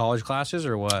taking college classes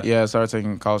or what? Yeah, I started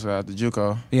taking college classes at the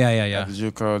JUCO. Yeah. At the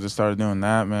JUCO, just started doing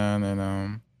that, man.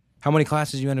 And how many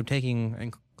classes you end up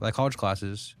taking, like college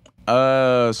classes?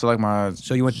 So like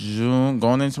you went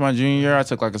going into my junior year, I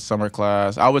took like a summer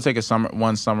class. I would take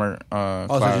one summer class.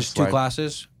 Oh, so just 2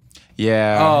 classes?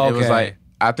 Yeah. Oh, okay. It was like,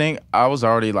 I think I was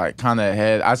already like kind of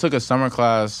ahead. I took a summer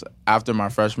class after my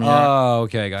freshman year. Oh,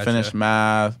 okay, gotcha. Finished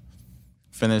math,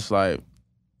 finished like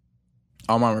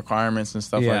all my requirements and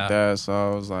stuff like that. So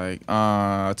I was like,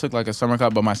 I took like a summer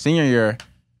class, but my senior year,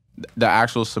 the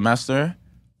actual semester,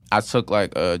 I took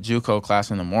like a JUCO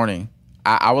class in the morning.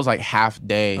 I was like half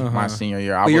day my senior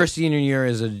year. But your senior year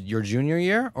is your junior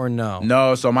year or no?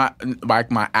 No, so my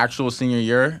actual senior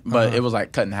year, but it was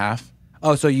like cut in half.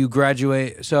 Oh, so you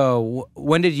graduate. So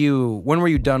when were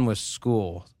you done with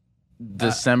school?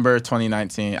 December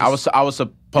 2019. I was supposed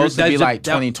to be like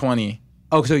 2020.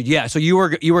 Oh, so yeah, so you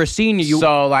were a senior.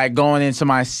 So like going into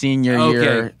my senior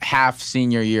year, half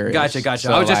senior year. Gotcha.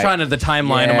 So I was just trying to the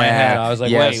timeline in my head. I was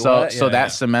like, wait, what? So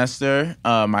that semester,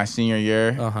 my senior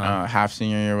year, half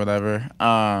senior year, whatever.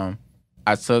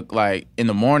 I took like in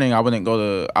the morning. I would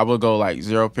go like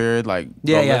 0 period, like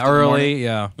early,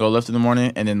 go lift in the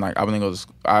morning, and then like I wouldn't go to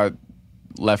school. I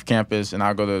left campus and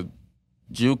I'd go to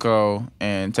JUCO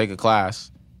and take a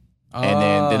class, and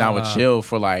then I would chill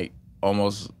for like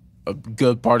almost a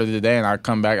good part of the day, and I'd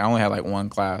come back. I only had like 1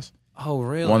 class. Oh,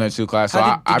 really? 1 or 2 classes.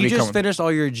 Did you just finish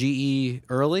all your GE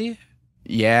early?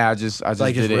 Yeah, I just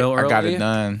like did just it. Real early? I got it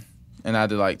done, and I had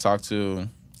to like talk to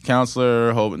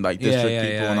counselor, like district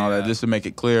people and all that, just to make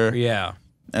it clear. Yeah.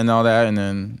 and all that, and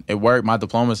then it worked. My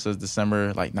diploma says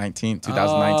December 19th,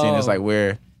 2019. It's like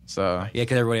weird. So yeah,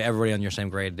 because everybody on your same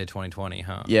grade did 2020,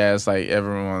 huh? Yeah, it's like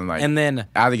everyone and then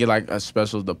I had to get like a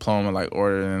special diploma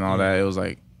ordered and all that. It was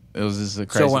just a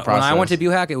crazy process. When I went to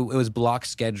BUHAC, it was block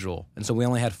schedule, and so we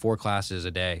only had 4 classes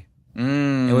a day.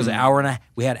 It was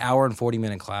we had hour and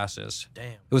 40-minute classes. Damn.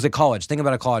 It was a college. Think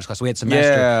about a college class. We had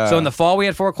semester. Yeah. So in the fall we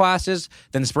had 4 classes.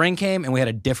 Then spring came and we had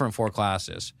a different 4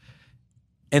 classes.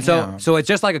 And so it's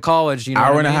just like a college. You know,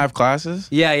 hour and a half classes.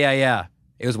 Yeah.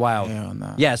 It was wild. Hell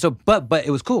no. Yeah. So but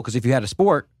it was cool because if you had a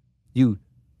sport,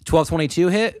 12:22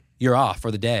 hit, you're off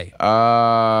for the day.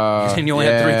 And you only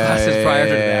had 3 classes prior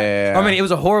to that. I mean, it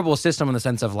was a horrible system in the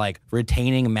sense of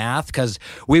retaining math because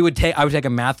I would take a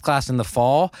math class in the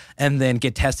fall and then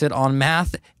get tested on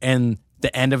math and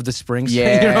the end of the spring.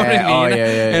 Yeah. You know what I mean? Oh,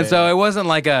 yeah. And so it wasn't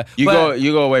like a you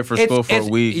go away for school for a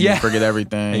week. Yeah. You forget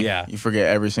everything. Yeah. You forget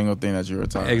every single thing that you were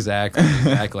taught.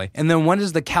 Exactly. And then when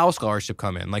does the Cal scholarship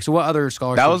come in? So what other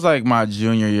scholarships? That was my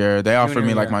junior year. They offered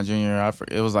me my junior year.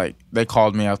 It was they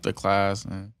called me after class.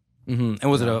 And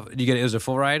was it it was a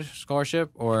full ride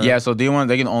scholarship or? Yeah, so D1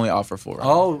 they can only offer full ride.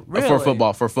 Oh, really? For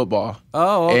football.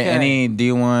 Oh, okay. Any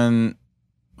D1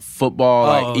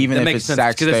 football, even if it's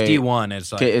Sac State, because it's D1,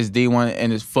 it's D1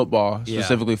 and it's football,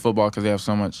 specifically football, because they have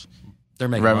so much. They're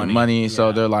making money.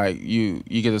 So they're you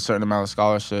get a certain amount of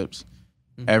scholarships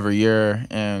every year,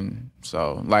 and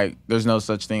so there's no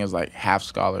such thing as half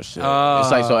scholarship.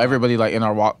 It's so everybody in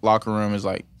our locker room is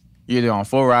you're either on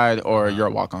full ride or you're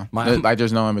a walk-on.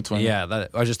 There's no in between. Yeah,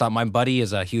 I just thought my buddy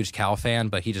is a huge Cal fan,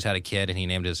 but he just had a kid and he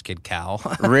named his kid Cal.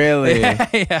 Really? Yeah.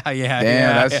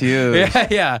 Damn, that's huge.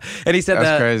 Yeah. And he said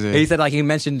that's crazy. He said he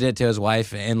mentioned it to his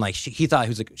wife, and he thought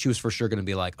she was for sure going to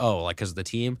be because of the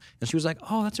team, and she was like,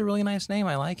 "Oh, that's a really nice name.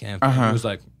 I like him." And he was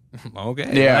like,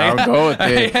 okay. Yeah, I'll go with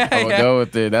it. I would go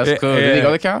with it. That's cool. Did he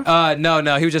go to Cal?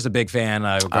 No. He was just a big fan.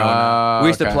 Growing up. We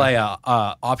used to play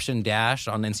option dash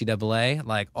on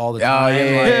NCAA all the time.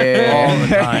 All the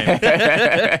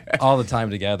time. All the time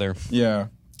together. Yeah.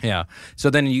 Yeah.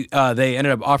 So then they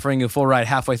ended up offering you a full ride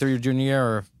halfway through your junior year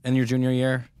or in your junior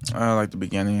year? The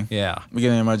beginning. Yeah.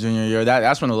 Beginning of my junior year.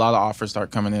 That's when a lot of offers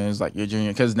start coming in, is your junior,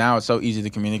 because now it's so easy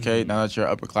to communicate now that you're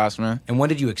upperclassman. And when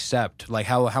did you accept?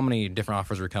 How many different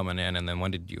offers were coming in, and then when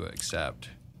did you accept?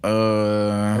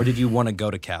 Or did you want to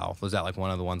go to Cal? Was that one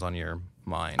of the ones on your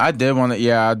mind? I did want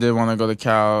to go to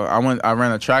Cal. I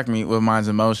ran a track meet with Minds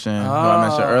in Motion, who I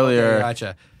mentioned earlier.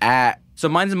 Okay, gotcha. So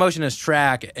Minds in Motion is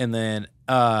track, and then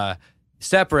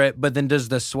separate, but then does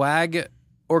the swag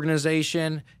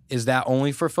organization, is that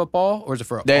only for football, or is it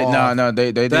for all? No,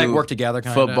 they do work together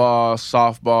kind football,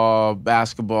 softball,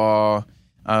 basketball.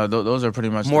 Those are pretty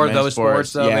much more the main of those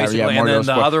sports though, basically. Yeah, and then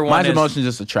the other one Minds in is Motion is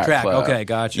just a track club. Okay,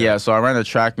 gotcha. Yeah, so I ran a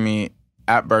track meet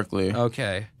at Berkeley.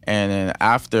 Okay. And then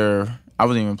after, I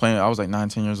wasn't even playing, I was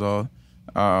 19 years old,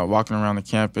 walking around the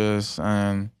campus,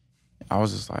 and I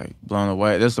was just blown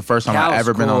away. This is the first time I've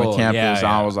ever been on the campus. And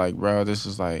I was bro, this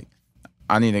is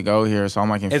I need to go here. So I'm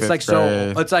in fifth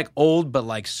grade. It's old,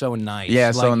 but so nice.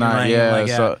 Yeah, so nice. Yeah,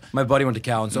 so my buddy went to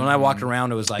Cal, and so when I walked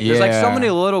around, it was there's so many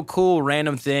little cool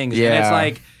random things. Yeah. And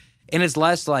it's and it's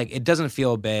less it doesn't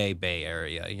feel Bay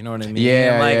Area. You know what I mean?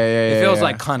 Yeah, it feels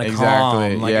kind of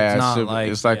calm. Yeah,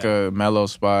 it's not it's a mellow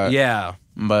spot. Yeah.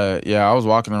 But yeah, I was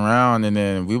walking around, and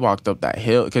then we walked up that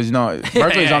hill because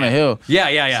Berkeley's on a hill.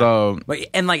 Yeah. So,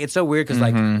 it's so weird because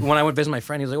when I went visit my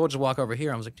friend, he was like, "We'll just walk over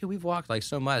here." I was like, "Dude, we've walked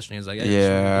so much," and he was like,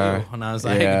 "Yeah." And I was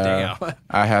like, "Damn."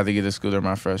 I had to get a scooter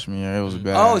my freshman year. It was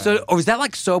bad. Oh, so is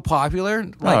that so popular?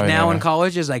 Now in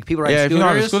college, is people ride scooters? If you don't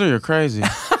have a scooter, you're crazy.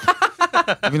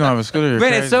 If you don't have a scooter, you're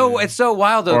crazy. It's so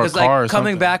wild though, because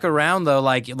coming back around though,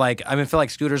 I feel like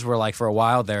scooters were for a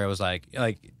while there. It was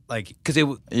because they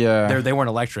weren't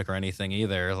electric or anything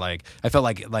either. I felt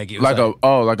like it was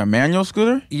like a manual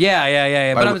scooter.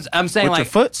 Yeah. But I'm saying with your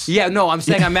foots. Yeah, no, I'm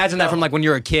saying imagine that from when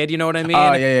you're a kid. You know what I mean?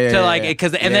 Oh yeah. To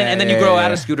because and then you grow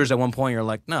out of scooters at one point. You're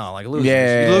no,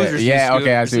 losers. Losers. Yeah.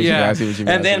 Okay, I see what you mean. I see what you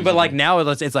mean. And then now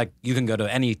it's you can go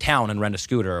to any town and rent a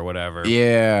scooter or whatever.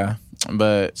 Yeah.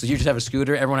 But so you just have a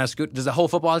scooter. Everyone has a scooter. Does the whole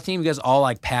football team? You guys all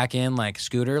pack in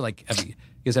scooter? You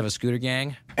guys have a scooter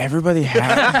gang? Everybody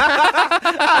has.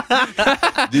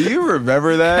 Do you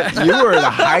remember that? You were in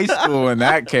high school when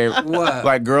that came.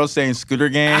 What? Girls saying scooter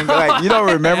gang. You don't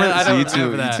remember? I don't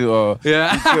remember that. You too old.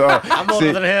 Yeah. I'm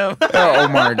older than him. Oh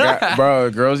my god, bro!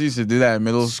 Girls used to do that in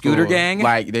middle school. Scooter gang.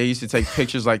 They used to take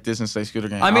pictures like this and say scooter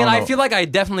gang. I feel like I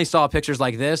definitely saw pictures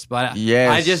like this, but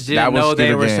I just didn't know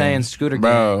they were saying scooter gang.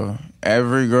 Bro,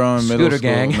 every girl in middle scooter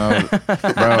school gang. knows. Bro,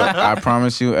 I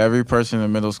promise you, every person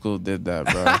in middle school did that,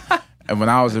 bro. And when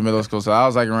I was in middle school, so I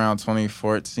was like around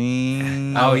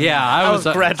 2014. Oh yeah, I was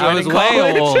graduating way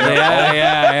college. old.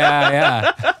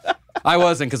 Yeah. I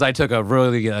wasn't because I took a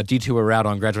really detour route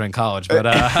on graduating college, but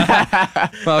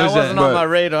That wasn't on my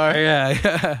radar.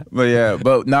 Yeah.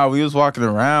 But no, we was walking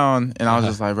around, and I was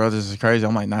just like, bro, this is crazy.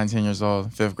 I'm like 19 years old,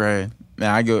 5th grade. Man,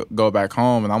 I go back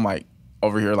home, and I'm like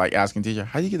over here like asking teacher,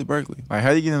 how do you get to Berkeley? Like, how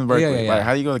do you get into Berkeley? Yeah. Like,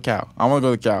 how do you go to Cal? I want to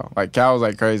go to Cal. Like, Cal was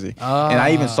like crazy. And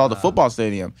I even saw the football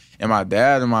stadium. And my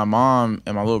dad and my mom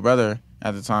and my little brother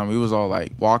at the time, we was all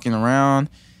like walking around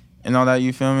and all that,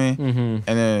 you feel me? Mm-hmm. And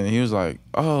then he was like,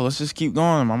 oh, let's just keep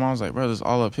going. And my mom was like, bro, this is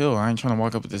all uphill. I ain't trying to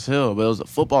walk up this hill. But it was a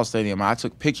football stadium. I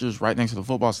took pictures right next to the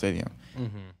football stadium.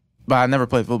 Mm-hmm. But I never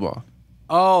played football.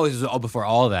 Oh, this was all before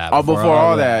all that. Before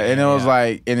all that. And it was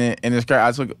like, and it's great.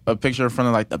 I took a picture in front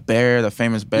of like the bear, the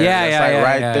famous bear.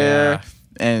 That's there. Yeah.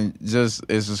 And just,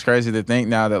 it's just crazy to think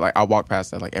now that like I walk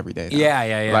past that like every day now.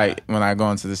 Yeah. Like when I go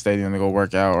into the stadium to go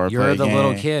work out or You're play a the game.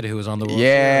 little kid who was on the World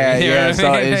Yeah. Series. You know what I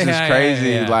So mean? it's just crazy.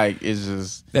 Yeah. Like it's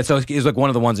just. So it's like one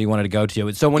of the ones that you wanted to go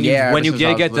to. So when you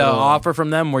did get the offer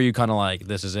from them, were you kind of like,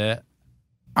 this is it?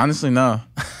 Honestly, no.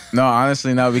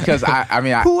 Honestly, no. Because I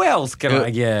mean, Who else can I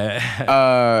get?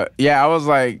 I was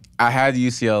like, I had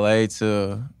UCLA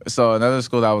too. So another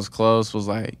school that was close was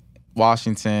like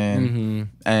Washington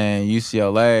and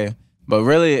UCLA. But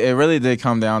really, it really did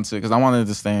come down to, because I wanted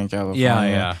to stay in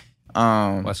California.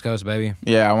 Yeah. West Coast, baby.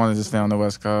 Yeah, I wanted to stay on the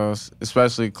West Coast,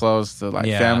 especially close to like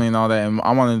family and all that. And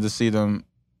I wanted to see them,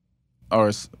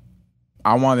 or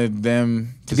I wanted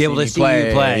them to be able to see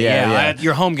you play. Yeah.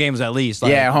 Your home games at least.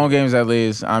 Like, home games at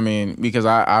least. I mean, because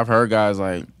I've heard guys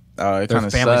like, it kind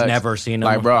of families sucks. never seen them.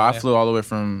 Like, bro, I flew all the way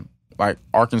from like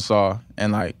Arkansas,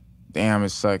 and like, damn, it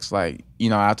sucks. Like, you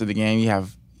know, after the game, you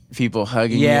have people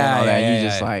hugging you and all that. And you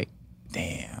just like,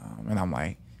 damn. And I'm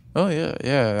like, oh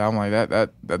yeah. I'm like,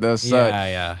 that does suck.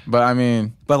 Yeah. But I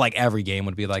mean, like every game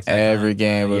would be like that. Every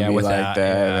game would be like that.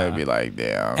 Yeah. It'd be like,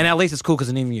 damn. And at least it's cool because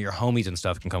then even your homies and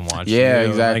stuff can come watch. Yeah, you.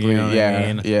 exactly. Like, you know what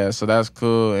I mean? Yeah. So that's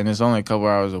cool, and it's only a couple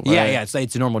hours away. Yeah.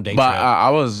 It's a normal day but trip.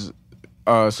 I was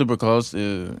super close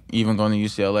to even going to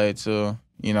UCLA too.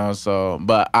 You know, so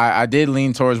but I did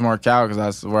lean towards more Cal because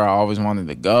that's where I always wanted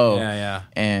to go. Yeah.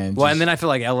 And and then I feel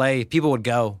like LA people would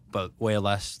go, but way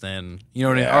less than you know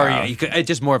what I mean. Or it's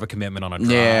just more of a commitment on a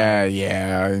drive.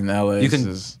 Yeah. In LA, you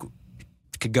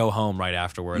could go home right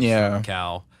afterwards. From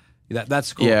Cal.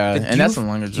 That's cool. Yeah, and that's a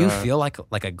longer drive. Do you feel like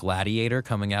a gladiator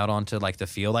coming out onto like the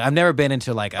field? Like I've never been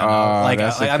into like that's a I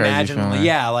crazy imagine feeling.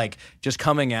 like just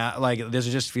coming out like does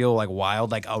it just feel like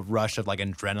wild, like a rush of like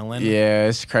adrenaline? Yeah,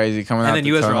 it's crazy coming out. And then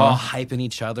you guys tunnel. are all hyping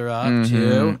each other up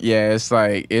too. Yeah,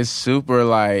 it's super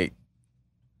like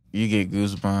you get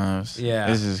goosebumps.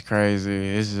 Yeah, it's just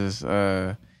crazy. It's just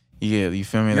you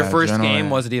feel me? Your that first adrenaline. game,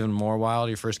 was it even more wild?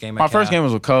 Your first game? My first game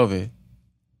was with COVID.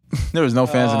 There was no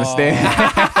fans in the stand.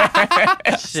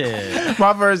 Shit.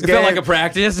 My first game felt like a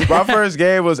practice. My first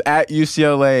game was at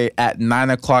UCLA at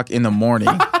 9:00 in the morning.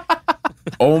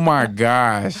 Oh my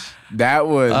gosh, that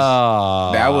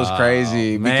was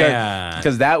crazy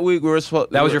because that week we were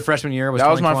supposed. That was your freshman year. That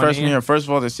was my freshman year. First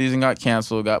of all, the season got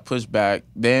canceled, got pushed back.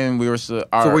 Then we were. So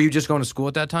were you just going to school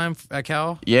at that time at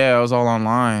Cal? Yeah, it was all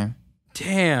online.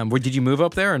 Damn. Did you move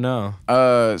up there or no?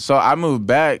 So I moved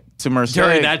back to Merced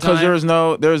during that time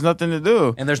because there was nothing to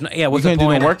do, and there's no we couldn't do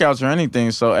no workouts or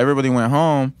anything. So everybody went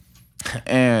home,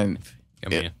 and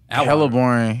hella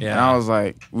boring. Yeah. And I was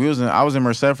like, I was in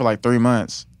Merced for like 3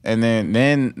 months, and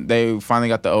then they finally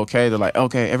got the okay. They're like,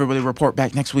 okay, everybody report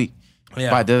back next week.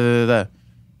 Yeah. Bye.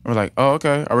 We're like, oh,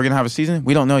 okay. Are we gonna have a season?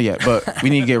 We don't know yet, but we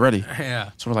need to get ready.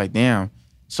 Yeah. So we're like, damn.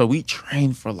 So we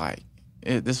trained for like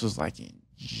this was like in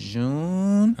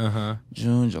June,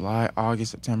 July, August,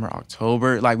 September,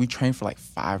 October. Like we trained for like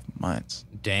 5 months.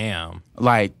 Damn.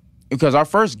 Like because our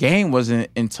first game wasn't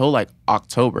until like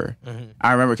October.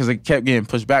 I remember because it kept getting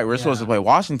pushed back. We were supposed to play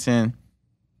Washington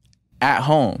at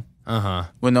home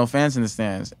with no fans in the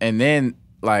stands, and then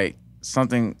like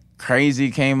something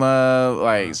crazy came up,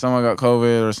 like someone got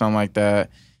COVID or something like that,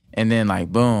 and then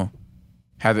like boom,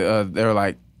 they were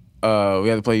like, we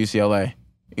had to play UCLA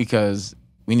because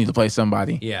we need to play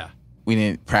somebody. Yeah. We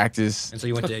didn't practice. And so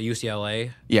you went to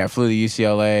UCLA? Yeah, I flew to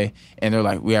UCLA, and they're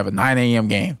like, we have a 9 a.m.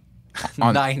 game.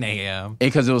 9 a.m.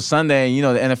 Because it was Sunday, and you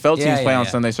know, the NFL teams play on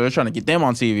Sunday, so they're trying to get them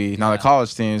on TV, not the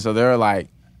college team. So they're like,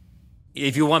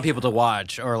 if you want people to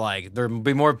watch, or like there'll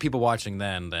be more people watching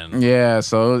then. Yeah,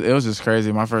 so it was just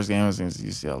crazy. My first game was against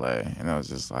UCLA, and it was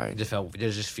just like Did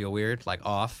it just feel weird, like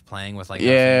off playing with like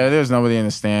yeah, there's nobody in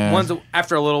the stands.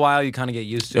 After a little while, you kind of get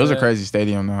used to it. It was a crazy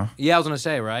stadium, though. Yeah, I was gonna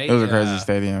say, right? It was a crazy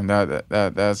stadium.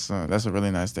 That's a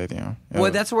really nice stadium.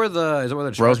 Well, that's where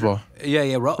the Rose Bowl. Yeah,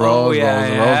 yeah, Rose Bowl.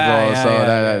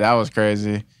 That was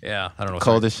crazy. Yeah, I don't know.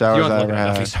 Coldest showers I ever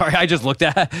had. Sorry, I just looked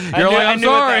at. I'm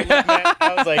sorry.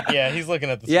 I was like, yeah, he's looking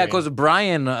at the yeah, screen. because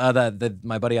Brian,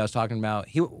 my buddy I was talking about,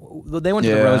 they went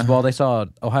to the Rose Bowl. They saw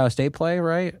Ohio State play,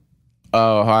 right?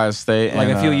 Ohio State, like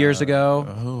a few years ago.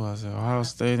 Who was it? Ohio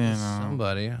State and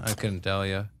somebody. I couldn't tell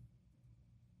you.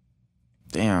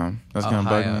 Damn, that's gonna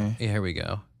bug me. Yeah, here we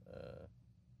go.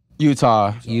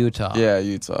 Utah. Yeah,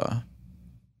 Utah.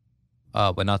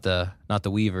 But not the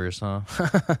Weavers, huh?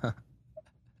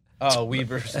 Oh,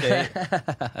 Weber State.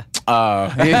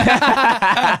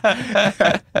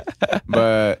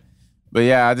 But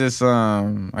yeah, I just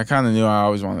I kind of knew I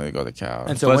always wanted to go to Cal.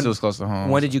 And so plus it was close to home.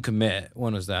 When did you commit?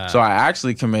 When was that? So I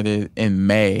actually committed in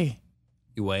May.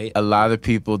 You wait. A lot of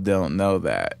people don't know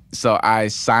that. So I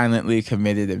silently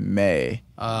committed in May.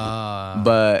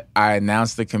 But I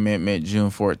announced the commitment July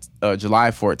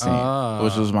 14th,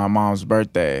 which was my mom's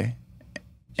birthday.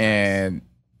 And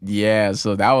yeah,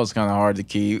 so that was kind of hard to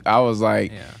keep. I was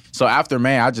like, so after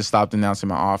May, I just stopped announcing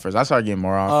my offers. I started getting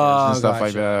more offers and stuff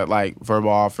like that, like verbal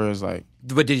offers. Like,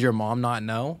 but did your mom not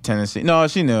know? Tennessee? No,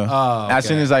 she knew. As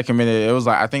soon as I committed, it was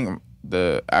like, I think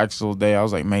the actual day, I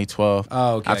was like May 12th.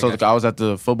 Oh, okay. I told I was at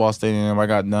the football stadium. I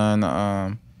got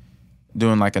done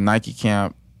doing like a Nike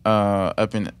camp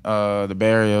up in the Bay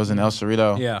Area. It was in El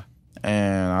Cerrito. Yeah.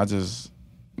 And I just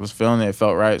was feeling it. It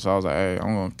felt right. So I was like, hey,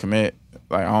 I'm going to commit.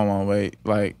 Like, I don't want to wait.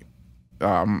 Like,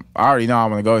 I already know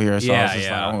I'm going to go here. So I was just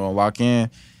like, I'm going to lock in.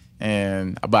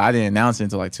 But I didn't announce it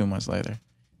until like 2 months later.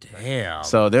 Damn.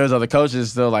 So there was other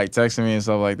coaches still like texting me and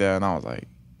stuff like that. And I was like,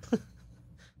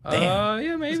 damn.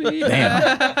 Yeah, maybe.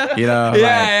 Damn. You know?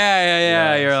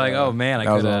 Yeah. You're like, oh man, I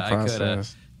could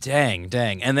have.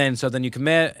 Dang. And then, so then you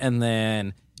commit, and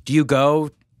then do you go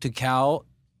to Cal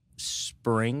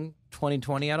spring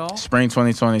 2020 at all? Spring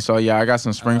 2020. So yeah, I got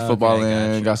some spring football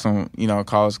in, gotcha. got some,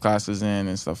 college classes in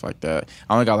and stuff like that.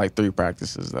 I only got like 3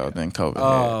 practices though, then COVID hit.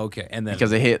 Okay. And then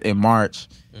because it hit in March.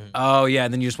 Oh yeah,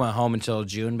 and then you just went home until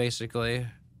June basically.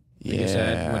 Yeah, you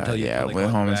said,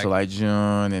 went home until like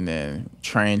June, and then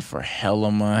trained for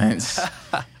hella months,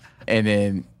 and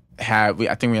then I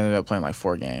think we ended up playing like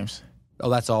 4 games. Oh,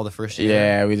 that's all the first year?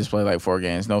 Yeah, we just played like 4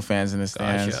 games, no fans in the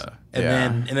stands. Gotcha.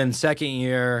 And then second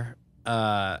year,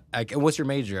 what's your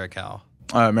major at Cal?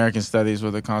 American Studies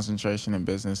with a concentration in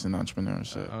business and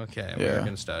entrepreneurship. Okay,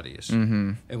 American Studies.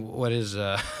 Mm-hmm. And what is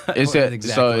it's exactly?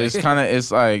 So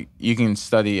it's like you can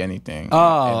study anything.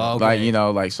 Oh, okay.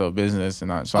 Like so business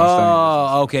and so I'm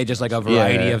studying okay, just like a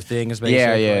variety of things. Basically.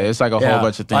 Yeah. It's like a whole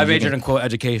bunch of things. I majored in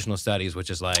educational studies, which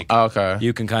is like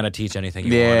you can kind of teach anything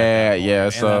you want. Yeah.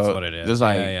 So and that's what it is. There's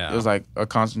like it was like a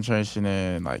concentration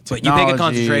in like technology. But you pick a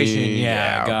concentration.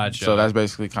 Yeah, gotcha. So that's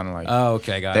basically kind of like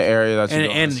gotcha. the area that you're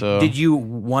and did you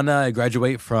want to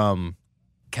graduate from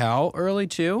Cal early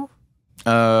too?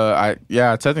 I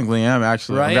technically am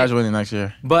actually. Right? I'm graduating next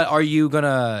year. But are you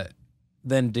gonna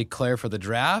then declare for the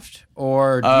draft,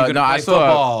 or are you gonna play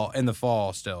football in the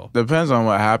fall still? Depends on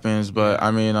what happens, but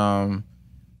I mean, how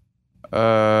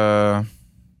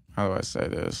do I say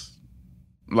this?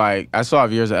 Like, I still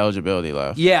have years of eligibility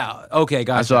left. Yeah. Okay.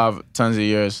 Gotcha. I still have tons of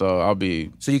years, so I'll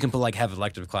be. So you can have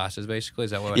elective classes, basically.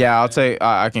 Is that what? Yeah, I'll take.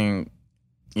 I can,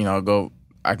 go.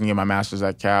 I can get my master's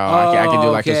at Cal. I can do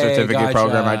like a certificate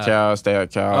program at Cal. Stay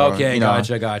at Cal. Okay.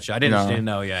 Gotcha. I didn't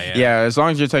know. Yeah. Yeah. As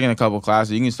long as you're taking a couple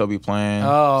classes, you can still be playing.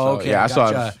 Oh, okay. Yeah.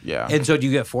 Gotcha. Yeah. And so, do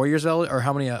you get 4 years or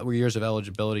how many years of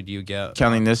eligibility do you get?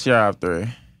 Counting this year, I have 3.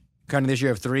 Counting this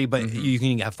year, I have 3, but you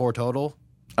can have 4 total.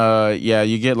 Yeah,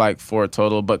 you get like 4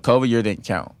 total, but COVID year didn't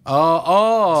count.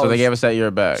 Oh. So they gave us that year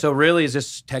back. So really, is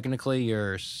this technically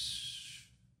your?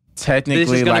 Technically,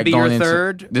 this is going to be your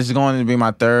third. This is going to be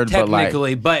my third,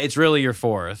 technically, but it's really your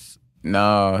 4th.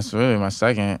 No, it's really my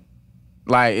second.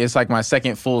 Like, it's like my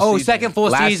second full season. Oh, second full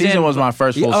season. Last season was my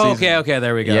first full season. Okay,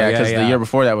 there we go. Yeah, because the year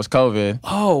before that was COVID.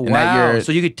 Oh, wow. That year,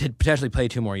 so you could potentially play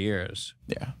 2 more years.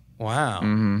 Yeah. Wow.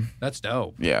 Mm-hmm. That's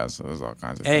dope. Yeah, so there's all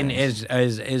kinds of things. And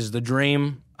is the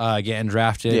dream getting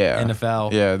drafted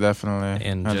NFL? Yeah, definitely.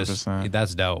 And 100%.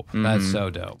 That's dope. Mm-hmm. That's so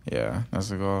dope. Yeah, that's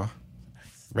the goal.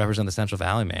 Represent the Central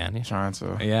Valley, man. Trying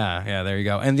to. Yeah, there you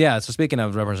go. And so speaking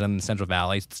of representing the Central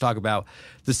Valley, let's talk about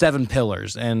the 7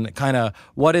 pillars and kind of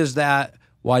what is that?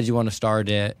 Why did you want to start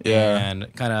it? Yeah.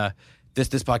 And kind of This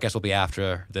podcast will be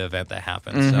after the event that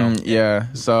happened. So Yeah.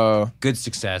 So good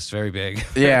success, very big.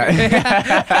 Yeah.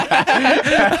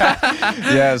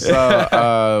 Yeah.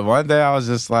 So one day I was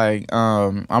just like,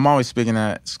 I'm always speaking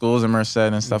at schools in Merced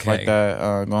and stuff like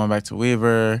that. Going back to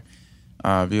Weaver,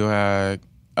 Buhag,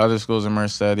 other schools in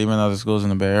Merced, even other schools in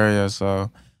the Bay Area. So,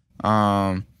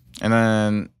 and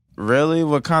then really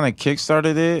what kind of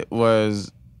kickstarted it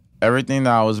was everything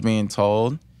that I was being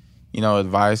told.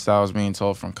 Advice that I was being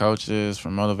told from coaches,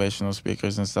 from motivational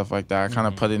speakers and stuff like that. I kind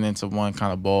of put it into one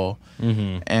kind of bowl.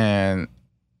 And,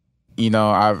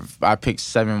 I picked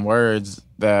 7 words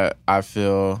that I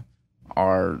feel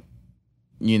are,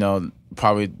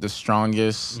 probably the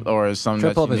strongest or something that you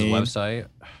need. Pull up his website.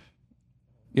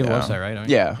 You have a website, right?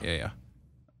 Yeah. Yeah.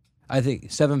 I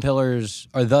think 7 Pillars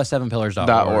or the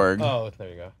 7pillars.org. Oh, there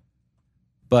you go.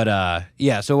 But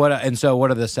so what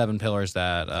are the 7 pillars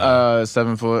that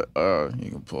 7 foot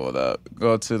you can pull it up.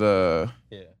 Go to the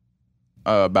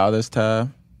About Us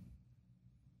tab.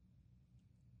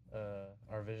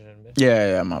 Our vision and mission.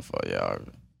 Yeah, my fault. Yeah.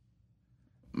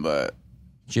 But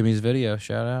Jimmy's video,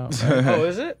 shout out. Oh,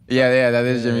 is it? Yeah, that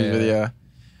is Jimmy's video.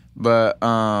 But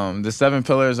the 7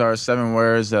 pillars are 7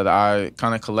 words that I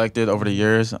kind of collected over the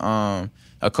years. A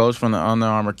coach from the Under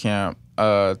Armour camp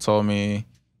told me,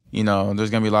 there's going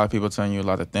to be a lot of people telling you a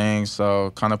lot of things.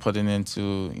 So kind of put it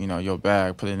into, your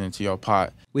bag, put it into your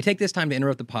pot. We take this time to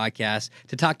interrupt the podcast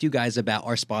to talk to you guys about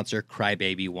our sponsor,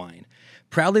 Crybaby Wine.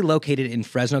 Proudly located in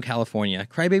Fresno, California,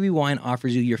 Crybaby Wine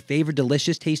offers you your favorite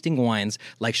delicious tasting wines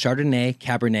like Chardonnay,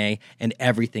 Cabernet, and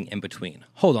everything in between.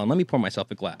 Hold on, let me pour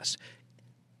myself a glass.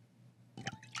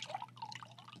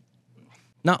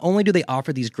 Not only do they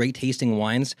offer these great tasting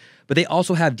wines, but they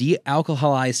also have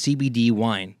de-alcoholized CBD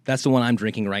wine. That's the one I'm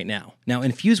drinking right now. Now,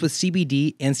 infused with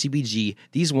CBD and CBG,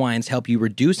 these wines help you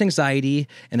reduce anxiety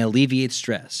and alleviate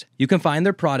stress. You can find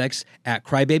their products at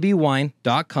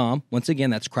crybabywine.com. Once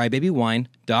again, that's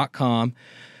crybabywine.com.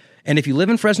 And if you live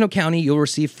in Fresno County, you'll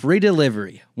receive free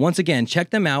delivery. Once again,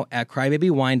 check them out at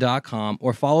crybabywine.com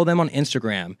or follow them on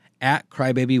Instagram at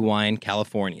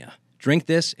crybabywinecalifornia. Drink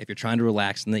this if you're trying to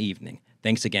relax in the evening.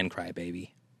 Thanks again,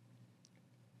 Crybaby.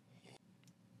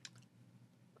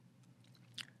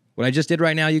 What I just did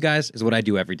right now, you guys, is what I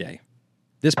do every day.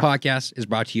 This podcast is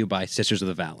brought to you by Sisters of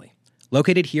the Valley.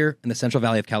 Located here in the Central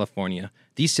Valley of California,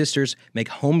 these sisters make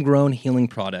homegrown healing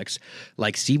products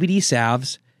like CBD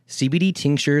salves, CBD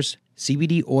tinctures,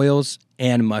 CBD oils,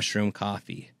 and mushroom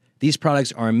coffee. These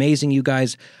products are amazing, you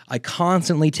guys. I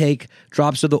constantly take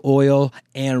drops of the oil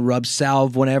and rub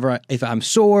salve if I'm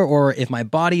sore or if my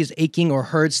body is aching or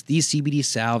hurts. These CBD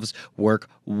salves work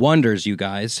wonders, you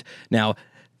guys. Now,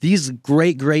 these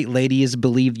great ladies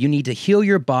believe you need to heal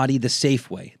your body the safe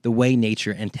way, the way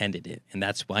nature intended it. And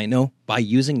that's why I know by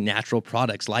using natural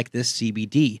products like this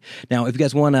CBD. Now, if you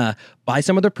guys want to buy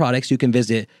some of their products, you can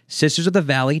visit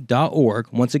sistersofthevalley.org.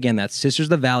 Once again, that's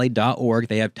sistersofthevalley.org.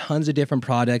 They have tons of different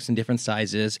products in different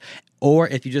sizes. Or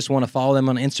if you just want to follow them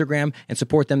on Instagram and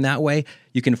support them that way,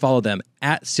 you can follow them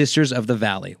at Sisters of the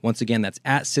Valley. Once again, that's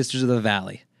at Sisters of the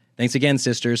Valley. Thanks again,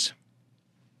 sisters.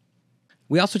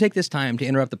 We also take this time to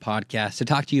interrupt the podcast to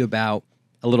talk to you about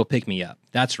a little pick-me-up.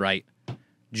 That's right,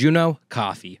 Juno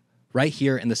Coffee, right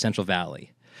here in the Central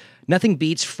Valley. Nothing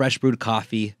beats fresh brewed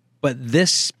coffee, but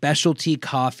this specialty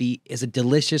coffee is a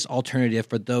delicious alternative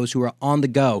for those who are on the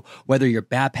go, whether you're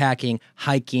backpacking,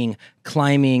 hiking,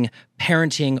 climbing,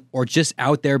 parenting, or just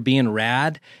out there being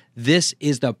rad. This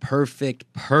is the perfect,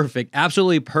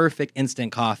 absolutely perfect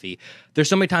instant coffee. There's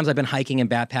so many times I've been hiking and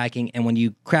backpacking, and when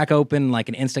you crack open like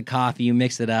an instant coffee, you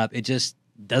mix it up, it just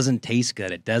doesn't taste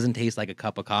good. It doesn't taste like a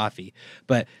cup of coffee.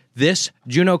 But this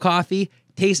Juno coffee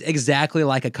tastes exactly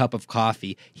like a cup of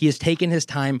coffee. He has taken his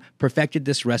time, perfected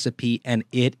this recipe, and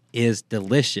it is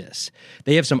delicious.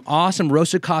 They have some awesome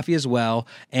roasted coffee as well,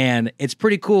 and it's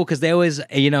pretty cool because they always,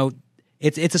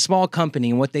 It's a small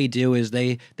company, and what they do is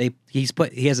he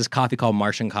has this coffee called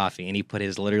Martian coffee, and he put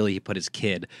his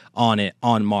kid on it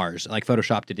on Mars, like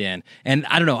photoshopped it in. And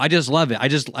I don't know, I just love it. I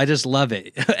just love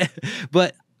it.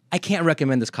 But I can't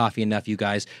recommend this coffee enough, you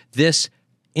guys. This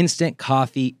instant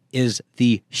coffee is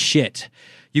the shit.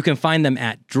 You can find them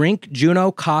at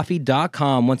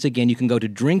drinkjunocoffee.com. Once again, you can go to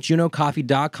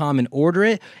drinkjunocoffee.com and order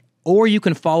it. Or you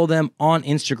can follow them on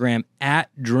Instagram at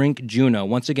DrinkJuno.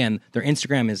 Once again, their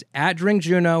Instagram is at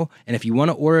DrinkJuno. And if you want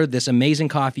to order this amazing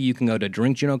coffee, you can go to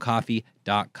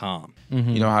drinkjunocoffee.com. Mm-hmm.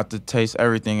 You don't have to taste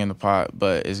everything in the pot,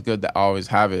 but it's good to always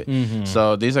have it. Mm-hmm.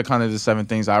 So these are kind of the 7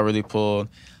 things I really pulled.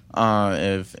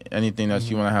 If anything that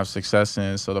you want to have success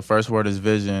in. So the first word is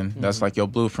vision. That's like your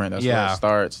blueprint. That's where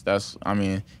it starts.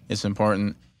 It's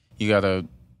important. You got to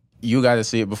you got to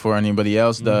see it before anybody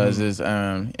else does.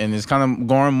 And it's kind of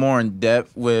going more in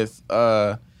depth with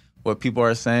what people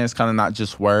are saying. It's kind of not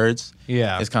just words.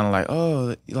 Yeah. It's kind of like,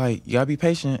 oh, like you gotta be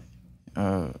patient.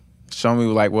 Show me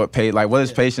like what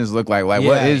does patience look like? Like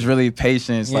what is really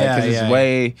patience? Like because it's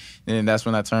way, and that's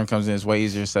when that term comes in. It's way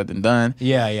easier said than done.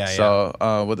 So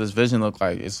what does vision look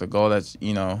like? It's a goal that's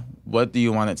what do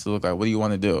you want it to look like? What do you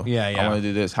want to do? I want to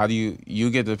do this. How do you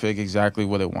get to pick exactly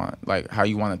what it want? Like how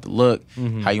you want it to look,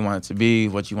 how you want it to be,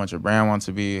 what you want your brand want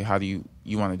to be. How do you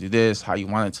want to do this? How you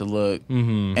want it to look?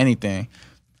 Anything.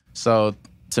 So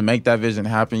to make that vision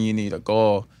happen, you need a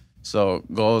goal. So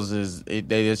goals they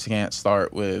just can't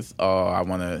start with, oh, I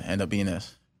want to end up being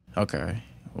this. Okay.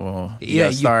 Well, you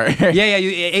gotta start.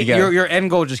 Your end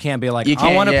goal just can't be like,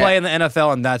 I want to play in the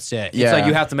NFL and that's it. It's like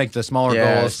you have to make the smaller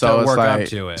goals to work up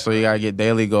to it. So you gotta get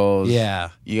daily goals.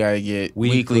 Yeah. You gotta get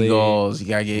weekly goals. You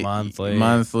gotta get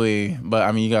monthly. But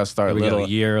I mean, you gotta start little.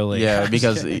 Yearly. Yeah,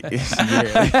 because it's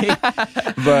yearly.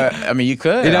 But I mean, you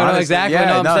could. You know exactly what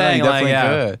I'm saying. You definitely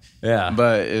could. Yeah.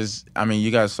 But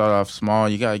you gotta start off small.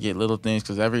 You gotta get little things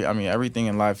because everything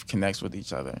in life connects with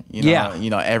each other.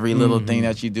 Every little thing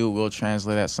that you do will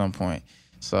translate at some point.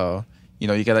 So,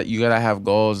 you gotta have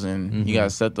goals and you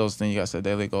gotta set those things. You gotta set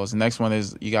daily goals. The next one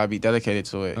is you gotta be dedicated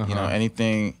to it.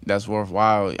 Anything that's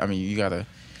worthwhile. I mean, you gotta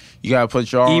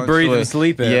put your all eat, breathe, and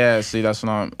sleep it. Yeah. See, that's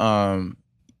what I'm.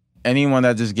 Anyone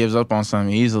that just gives up on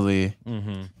something easily,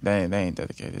 they ain't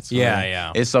dedicated to it.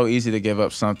 Yeah. It's so easy to give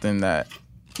up something that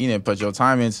you didn't put your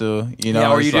time into.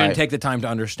 Or you didn't take the time to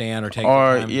understand or take the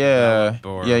time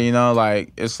to develop,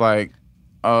 like it's like,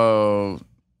 oh.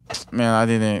 Man, I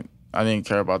didn't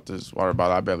care about this water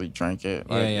bottle. I barely drank it.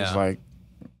 It's like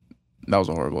that was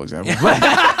a horrible example. But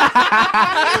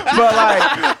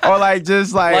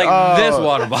just this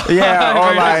water bottle.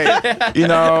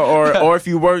 Or if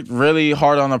you worked really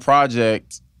hard on a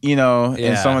project,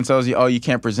 and someone tells you, oh, you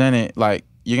can't present it, like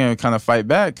you're gonna kind of fight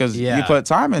back because you put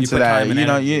time into that. You're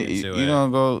gonna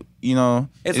go.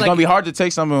 It's gonna be hard to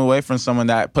take something away from someone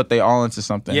that put their all into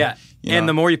something. Yeah, and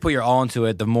the more you put your all into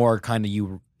it, the more kind of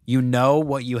you know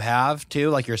what you have too,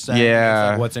 like you're saying. Yeah.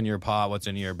 It's like what's in your pot, what's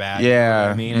in your bag. Yeah. You know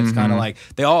what I mean? It's kind of like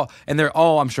they're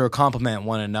all, I'm sure, complement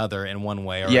one another in one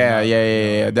way or another.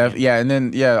 Yeah. And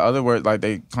then, other words, like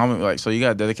they comment, like, so you got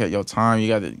to dedicate your time. You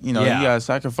got to, you got to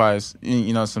sacrifice,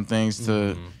 some things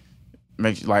to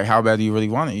make, like, how bad do you really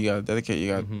want it? You got to dedicate, you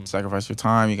got to sacrifice your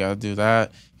time. You got to do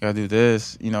that. You got to do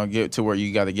this, get to where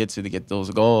you got to get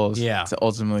those goals to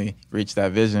ultimately reach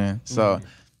that vision. So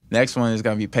next one is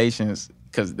going to be patience.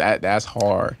 Because that's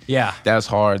hard. Yeah. That's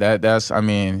hard.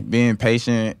 Being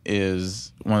patient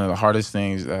is one of the hardest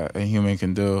things that a human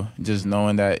can do. Just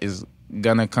knowing that is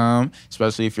going to come,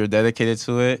 especially if you're dedicated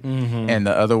to it. And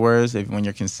the other words, when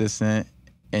you're consistent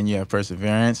and you have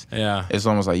perseverance, it's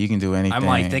almost like you can do anything. I'm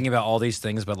like thinking about all these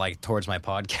things, but like towards my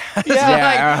podcast.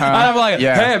 I'm like,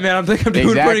 hey man, I think I'm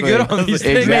doing pretty good on these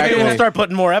things. Maybe we'll start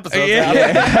putting more episodes out.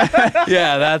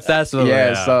 That's what.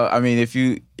 So I mean, if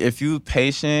you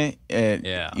patient and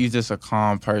you just a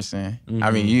calm person.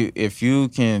 I mean, if you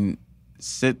can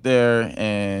sit there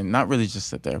and not really just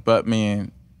sit there, but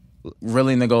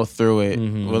willing to go through it,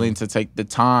 willing to take the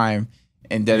time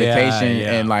and dedication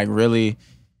and like really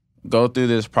go through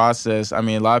this process. I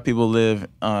mean, a lot of people live,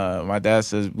 my dad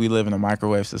says we live in a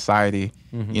microwave society.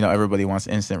 Everybody wants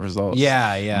instant results.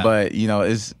 But,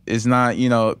 it's not,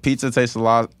 pizza tastes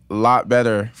a lot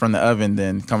better from the oven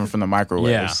than coming from the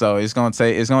microwave. So it's going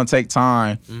to take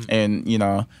time and,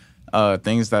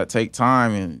 things that take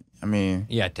time. And I mean,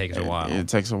 it takes a while. It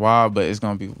takes a while, but it's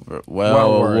going to be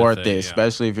well worth it,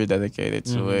 especially if you're dedicated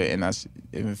to it. And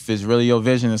if it's really your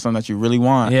vision and something that you really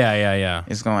want,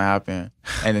 it's going to happen.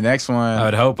 And the next one, I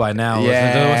would hope by now.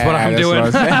 That's what I'm doing. I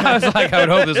was like, I would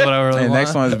hope this is what I really want. And the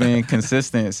next one is being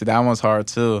consistent. So that one's hard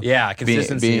too. Yeah,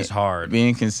 consistency is hard.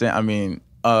 Being consistent. I mean,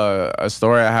 a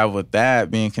story I have with that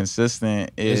being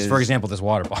consistent is, for example, this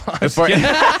water bottle. Exactly.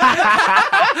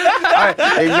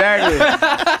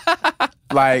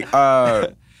 Like,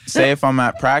 say if I'm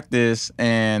at practice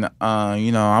and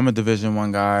I'm a Division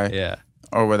I guy,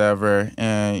 or whatever,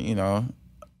 and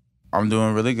I'm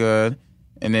doing really good,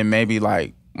 and then maybe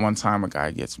like one time a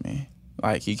guy gets me,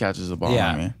 like he catches the ball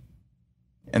on me,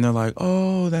 and they're like,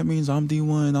 "Oh, that means I'm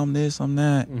D1, I'm this, I'm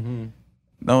that."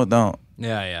 No, it don't.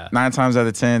 9 times out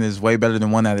of 10 is way better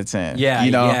than 1 out of 10.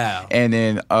 And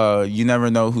then you never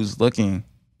know who's looking.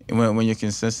 When you're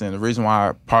consistent, the reason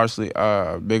why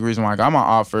big reason why I got my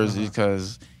offers is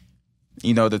because,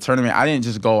 the tournament, I didn't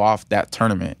just go off that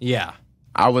tournament.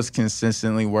 I was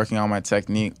consistently working on my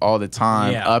technique all the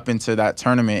time up into that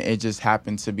tournament. It just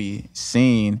happened to be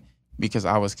seen because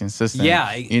I was consistent.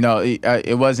 Yeah. You know,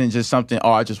 it wasn't just something,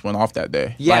 I just went off that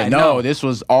day. Yeah, like, no, this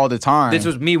was all the time. This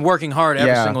was me working hard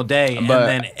every single day and but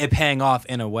then it paying off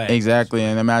in a way. Exactly.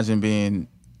 And imagine being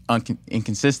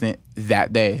inconsistent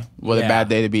that day. What a bad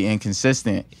day to be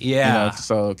inconsistent. Yeah. You know,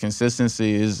 so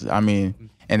consistency is, I mean,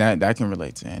 and that can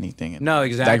relate to anything. No,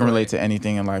 exactly. That can relate to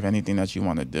anything in life, anything that you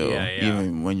want to do. Yeah.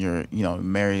 Even when you're, you know,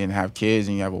 married and have kids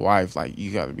and you have a wife, like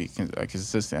you got to be a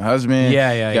consistent husband. You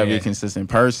got to be a consistent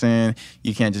person.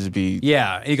 You can't just be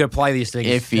you can apply these things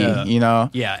iffy, you know?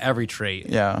 Yeah, every trait.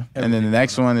 Yeah. And then the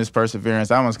next one is perseverance.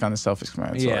 That one's kind of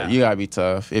self-explanatory. Yeah. You got to be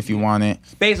tough if you want it.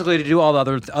 Basically, to do all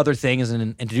the other things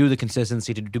and to do the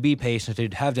consistency, to be patient, to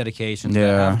have dedication, to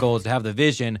have goals, to have the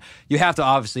vision, you have to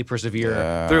obviously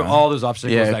persevere through all those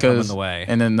obstacles that come in the way.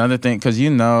 And then another thing, because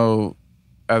you know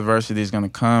adversity is going to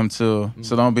come too,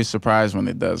 so don't be surprised when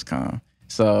it does come.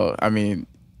 So, I mean,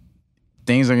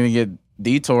 things are going to get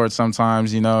detoured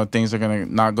sometimes, you know, things are going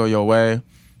to not go your way.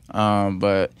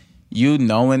 But you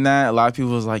knowing that, a lot of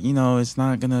people is like, you know, it's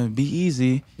not going to be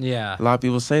easy. Yeah. A lot of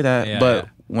people say that, but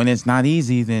when it's not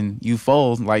easy, then you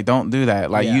fold. Like, don't do that.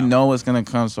 Like, you know it's going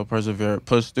to come, so persevere,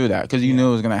 push through that, because you knew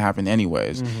it was going to happen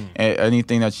anyways.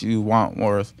 Anything that you want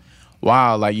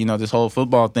worthwhile, like, you know, this whole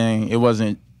football thing, it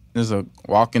wasn't just a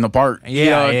walk in the park.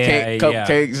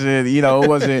 Cupcakes, and, you know, it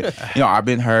wasn't, you know, I've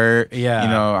been hurt. You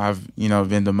know, I've, you know,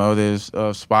 been demoted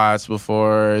of spots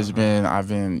before. I've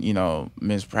been, you know,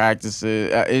 missed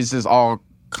practices. It's just all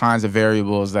kinds of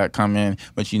variables that come in,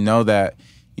 but you know that.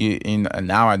 And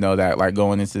now I know that, like,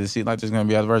 going into the season, like, there's going to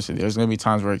be adversity. There's going to be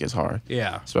times where it gets hard.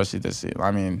 Yeah. Especially this season. I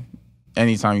mean,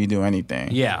 anytime you do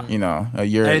anything. Yeah. You know,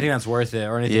 anything that's worth it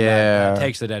or anything that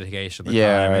takes the dedication. The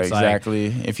time. It's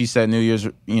exactly. Like, if you set New Year's,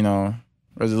 you know,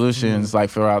 resolutions, like,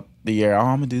 throughout the year,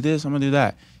 I'm going to do this, I'm going to do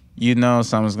that. You know,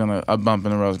 a bump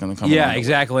in the road is going to come. Yeah,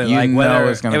 exactly. You like know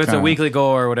it's going to come. If it's a weekly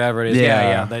goal or whatever it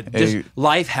is.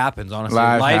 Life happens, honestly.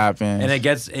 Life happens. And it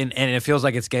gets, and it feels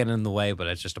like it's getting in the way, but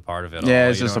it's just a part of it. Yeah,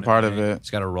 it's just a part of it.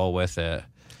 Just got to roll with it.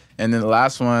 And then the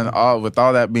last one, with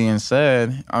all that being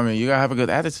said, I mean, you got to have a good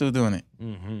attitude doing it.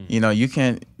 You know, you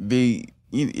can't be,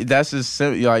 that's just,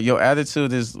 like, your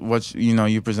attitude is what, you know,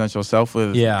 you present yourself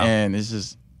with. Yeah. And it's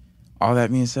just, all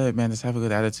that being said, man, just have a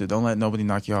good attitude. Don't let nobody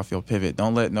knock you off your pivot.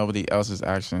 Don't let nobody else's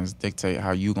actions dictate how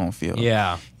you gonna feel.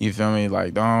 Yeah. You feel me?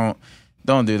 Like, don't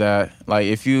do that. Like,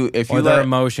 if you or their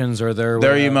emotions or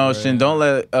their emotion, don't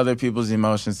let other people's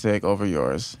emotions take over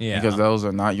yours. Yeah. Because those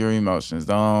are not your emotions.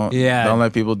 Don't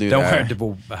let people do that. Don't let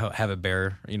people have it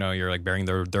bear, you know, you're like bearing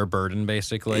their burden,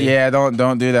 basically. Yeah,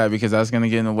 don't do that, because that's gonna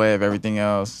get in the way of everything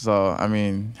else. So, I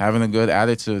mean, having a good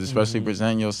attitude, especially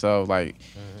presenting yourself, like,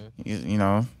 you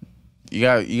know, you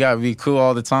gotta be cool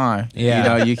all the time. Yeah. You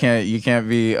know, you can't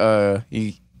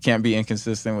be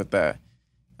inconsistent with that.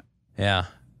 Yeah.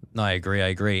 No, I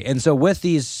agree. And so with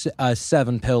these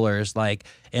 7 pillars, like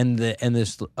in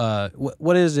this,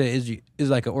 what is it? Is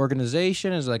like an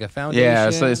organization? Is it like a foundation? Yeah,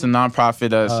 so it's a nonprofit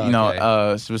that's you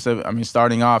know specific. I mean,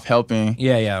 starting off helping.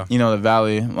 Yeah. You know, the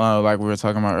Valley, like we were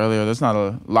talking about earlier. There's not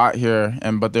a lot here,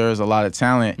 but there is a lot of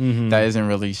talent that isn't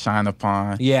really shined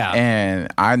upon. Yeah. And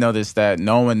I noticed that,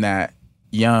 knowing that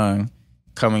young,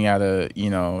 coming out of, you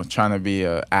know, trying to be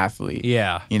an athlete.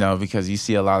 Yeah. You know, because you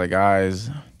see a lot of guys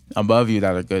above you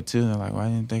that are good too. They're like, why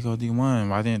didn't they go D1?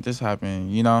 Why didn't this happen?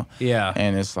 You know? Yeah.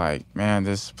 And it's like, man,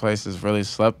 this place is really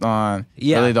slept on.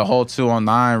 Yeah. Really, the whole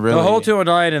 209, really. The whole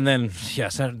 209, and then,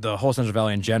 the whole Central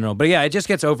Valley in general. But yeah, it just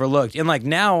gets overlooked. And like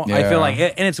now, I feel like,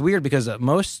 and it's weird because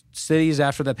most cities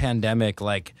after the pandemic,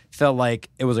 like, felt like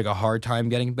it was like a hard time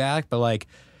getting back. But like,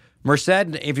 Merced,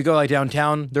 if you go like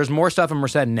downtown, there's more stuff in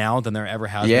Merced now than there ever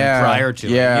has been prior to.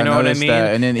 Yeah, you know what I mean?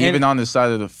 That. And then even on the side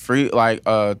of the free, like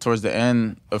towards the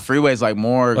end of freeways, like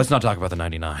more. Let's not talk about the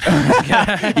 99.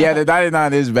 Yeah, the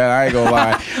 99 is bad. I ain't gonna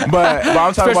lie, but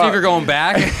I'm talking especially about, if you're going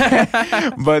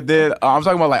back. But then I'm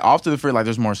talking about like off to the free, like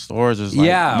there's more stores. There's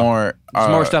like more. There's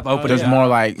more stuff open. There's more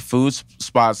like food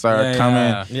spots that are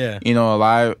coming. Yeah. You know,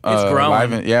 alive. It's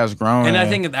growing. It's growing. And I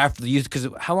think after the youth, because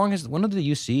when did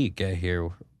the UC get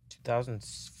here?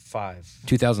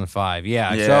 2005.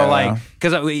 Yeah. So like,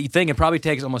 because we think it probably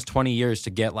takes almost 20 years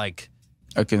to get like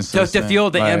a consistent, to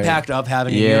feel the impact of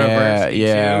having a university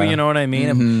too. You know what I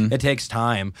mean? It takes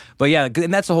time, but yeah,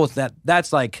 and that's the whole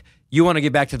that's like, you want to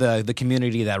get back to the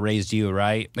community that raised you,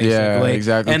 right? Basically. Yeah,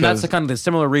 exactly. And that's the kind of the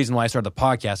similar reason why I started the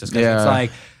podcast, is because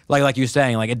it's like you're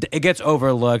saying, like it gets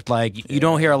overlooked. Like you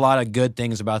don't hear a lot of good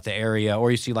things about the area,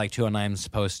 or you see like 209's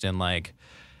posting like,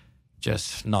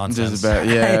 just nonsense. Just bad,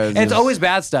 yeah. It's always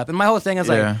bad stuff. And my whole thing is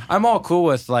like, I'm all cool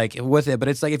with it, but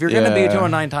it's like if you're gonna be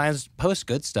 209 times, post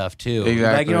good stuff too.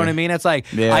 Exactly. Like, you know what I mean? It's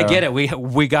like I get it.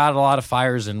 We got a lot of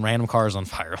fires and random cars on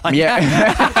fire. Like,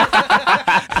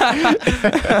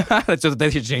 that's just, they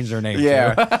should change their name.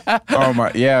 Yeah. Oh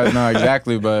my. Yeah. No.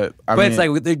 Exactly. But I mean, it's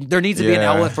like there needs to be an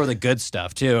outlet for the good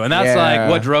stuff too, and that's like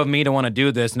what drove me to want to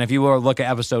do this. And if you were to look at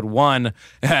episode 1,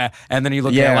 and then you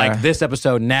look at like this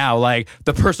episode now, like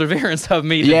the perseverance of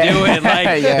me to do it,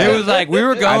 like it was like we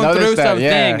were going through some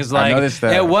things. Like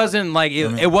it wasn't like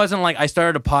it wasn't like I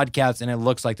started a podcast and it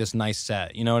looks like this nice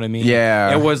set. You know what I mean?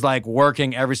 Yeah. It was like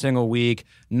working every single week,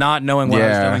 not knowing what I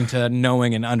was doing to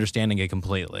knowing and understanding it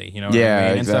completely. You know what I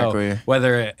mean? Exactly. And so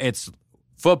whether it's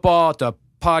football to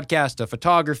podcast to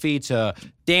photography to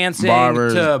dancing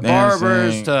barbers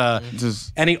to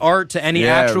just any art to any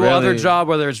actual other job,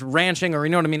 whether it's ranching or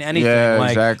you know what I mean, anything.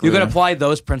 Like exactly. you can apply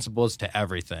those principles to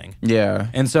everything. Yeah.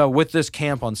 And so with this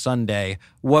camp on Sunday,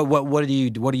 what are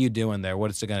you doing there?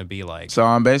 What is it going to be like? So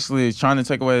I'm basically trying to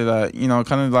take away that, you know,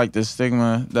 kind of like the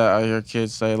stigma that I hear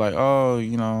kids say, like, oh,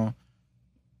 you know,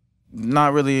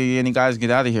 not really any guys get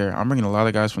out of here. I'm bringing a lot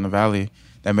of guys from the Valley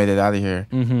that made it out of here.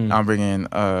 Mm-hmm. I'm bringing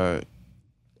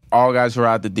all guys who are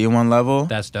at the D1 level.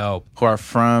 That's dope. Who are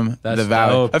from the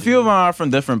Valley. Dope. A few of them are from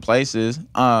different places,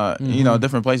 you know,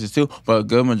 different places too. But a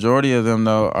good majority of them,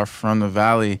 though, are from the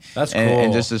Valley. That's cool.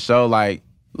 And just to show, like,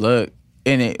 look,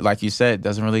 in it, like you said,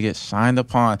 doesn't really get shined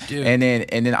upon. Dude. And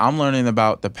then I'm learning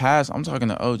about the past. I'm talking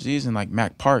to OGs in, like,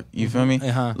 Mac Park. You feel me?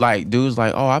 Like, dudes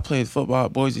like, oh, I played football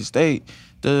at Boise State.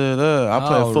 I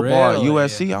played football at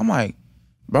USC. I'm like,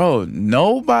 bro,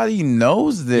 nobody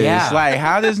knows this. Like,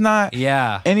 how does not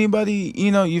anybody,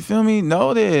 you know, you feel me,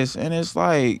 know this? And it's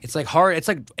like hard. It's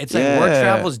like work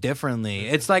travels differently.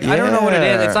 It's like, I don't know what it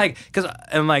is. It's like,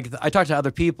 and like, I talk to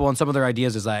other people and some of their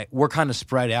ideas is like, we're kind of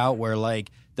spread out where like,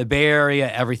 the Bay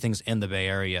Area, everything's in the Bay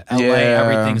Area. LA,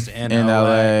 everything's in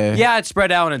LA. Yeah, it's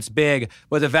spread out and it's big.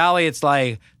 But the Valley, it's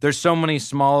like there's so many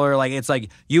smaller. Like it's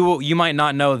like you might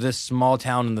not know this small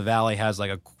town in the Valley has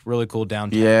like a really cool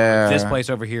downtown. Yeah, this place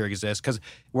over here exists because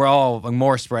we're all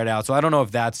more spread out. So I don't know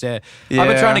if that's it. I've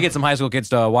been trying to get some high school kids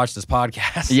to watch this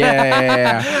podcast.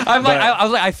 Yeah. I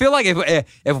was like, I feel like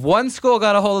if one school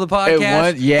got a hold of the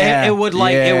podcast, it would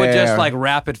just like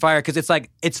rapid fire because it's like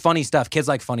it's funny stuff. Kids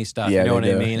like funny stuff. You know what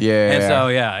I mean? Yeah. And so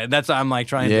that's I'm like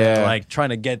trying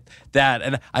to get that.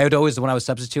 And I would always, when I was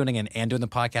substituting and doing the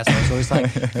podcast, I was always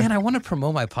like, man, I want to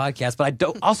promote my podcast, but I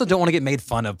don't want to get made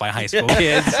fun of by high school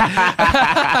kids.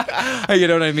 You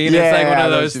know what I mean? It's like one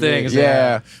of those things.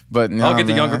 But no, I'll get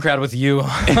the younger crowd with you.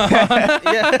 But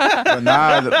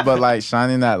like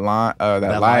shining that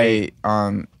light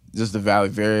on just the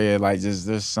Valley area, like just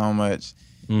there's so much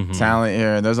talent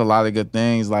here, and there's a lot of good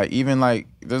things. Like even like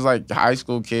there's like high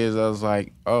school kids that was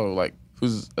like, oh, like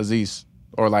who's Aziz?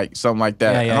 Or like something like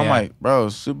that. And I'm like, bro,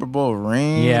 Super Bowl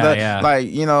ring? Like,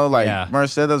 you know, like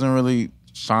Merced doesn't really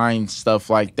shine stuff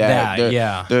like that.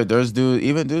 There's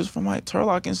dudes from like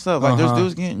Turlock and stuff. Like there's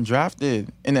dudes getting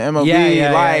drafted in the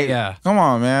MLB. Come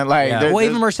on, man. Like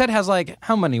even Merced has like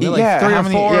how many? Like 3 or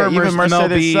 4 even Merced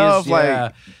MLBs, itself,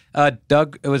 like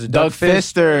Doug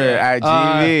Pfister at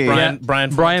GV.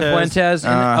 Brian Fuentes,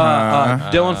 and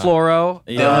Dylan Floro.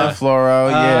 Dylan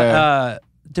Floro,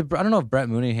 I don't know if Brett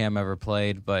Mooneyham ever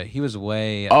played, but he was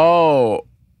way. Mr.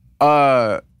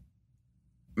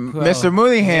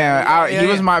 Mooneyham, he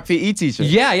was my PE teacher.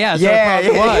 He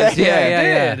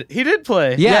did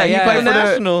play. He played for the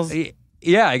Nationals.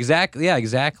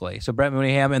 Exactly. So Brett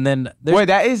Mooneyham, and then wait,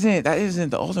 that isn't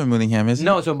the older Mooneyham, is it?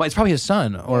 No, so it's probably his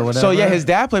son or whatever. So his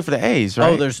dad played for the A's,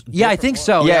 right? I think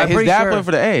so. Yeah, his dad played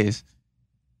for the A's.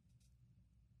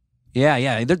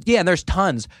 There's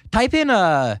tons. Type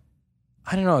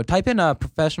in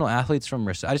professional athletes from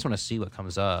Merced. I just want to see what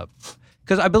comes up.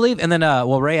 Because I believe, and then,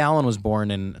 Ray Allen was born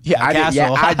in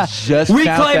Castle. I just we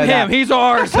found claim that him. out. He's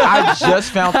ours. I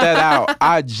just found that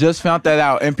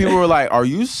out. And people were like, are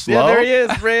you slow? Yeah, there he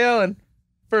is, Ray Allen.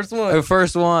 First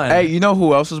one. Hey, you know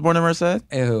who else was born in Merced?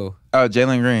 Hey, who?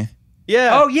 Jalen Green.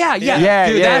 Yeah. Oh yeah.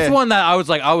 Dude, that's one that I was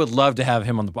like, I would love to have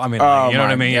him on the. I mean, you know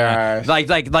what I mean? Gosh. Like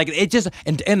it just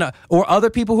and or other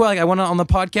people who are like I went on the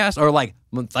podcast or like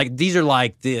these are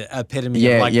like the epitome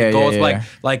of like the goals. Like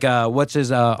what's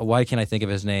his? Why can't I think of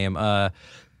his name?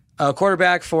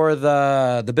 Quarterback for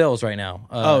the Bills right now.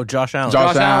 Josh Allen.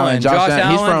 Josh Allen. He's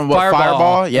from what,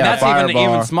 Fireball? Yeah, that's Fireball.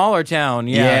 even smaller town.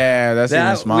 That's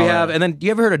even smaller. We have, and then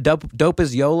you ever heard of Dope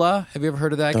as Yola? Have you ever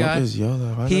heard of that guy? Dope as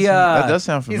Yola. That does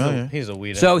sound familiar. He's a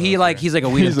weed. So he's like a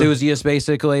weed enthusiast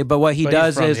basically. But what he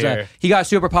does is he got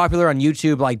super popular on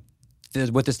YouTube like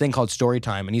with this thing called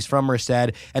Storytime, and he's from Merced,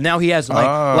 and now he has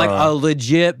like a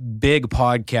legit big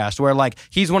podcast where like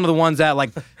he's one of the ones that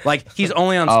like he's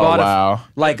only on Spotify. Wow.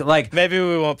 Like Maybe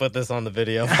we won't put this on the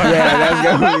video. Yeah,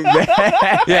 that's gonna be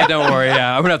bad. yeah, don't worry.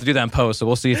 Yeah, I'm gonna have to do that in post, so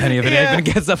we'll see if any of it even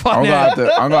gets up on it.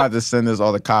 I'm gonna have to send this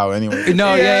all to Kyle anyway.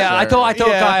 No, yeah. I told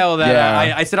Kyle that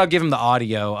Yeah. I said I'll give him the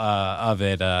audio of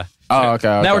it. Oh,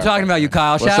 okay. Now we're talking about you,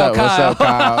 Kyle. What's Shout out, Kyle. What's up,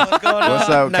 Kyle? What's going on? What's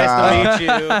up, Kyle? Nice to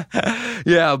meet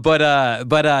you. Yeah, but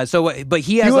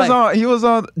he has He was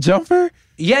on Jumper.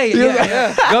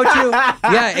 Yeah. Go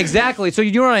to exactly. So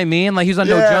you know what I mean? Like he's on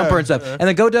No Jumper and stuff. And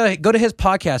then go to his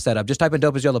podcast setup. Just type in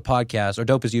Dope as Yellow podcast or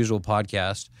Dope as Usual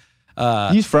podcast.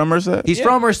 He's from Merced? He's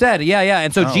from Merced, yeah.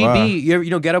 And so GB, wow. you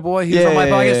know Get a Boy, he's on my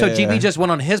podcast. So GB yeah. just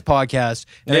went on his podcast,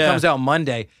 and it comes out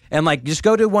Monday. And like, just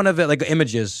go to one of it, like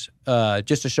images,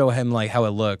 just to show him like how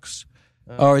it looks.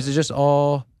 Or is it just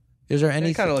all? Is there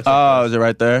anything? It kind of looks Oh, is it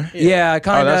right there? Yeah,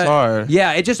 kind of. Oh, that's hard.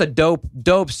 Yeah, it's just a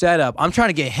dope setup. I'm trying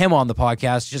to get him on the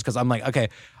podcast just because I'm like, okay.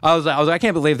 I was like, I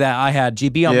can't believe that I had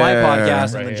GB on my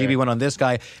podcast and then GB went on this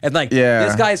guy, and like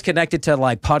this guy is connected to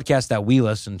like podcasts that we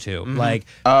listen to, like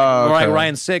like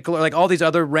Ryan Sickler, like all these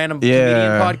other random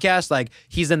comedian podcasts. Like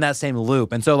he's in that same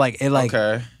loop, and so like it like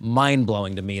mind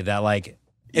blowing to me that like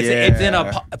it's in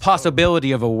a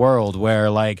possibility of a world where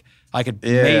like I could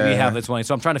maybe have this one.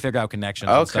 So I'm trying to figure out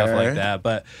connections and stuff like that.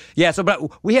 But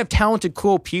but we have talented,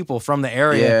 cool people from the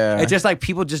area. Yeah. It's just like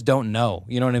people just don't know.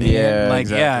 You know what I mean? Yeah, like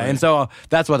exactly. And so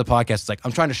that's what the podcast is like.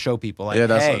 I'm trying to show people like,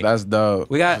 hey, that's dope.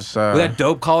 we got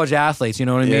dope college athletes, you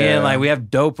know what I mean? Like we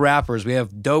have dope rappers, we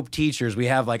have dope teachers, we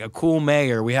have like a cool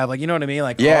mayor, we have like, you know what I mean?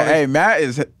 Like hey, Matt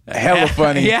is hella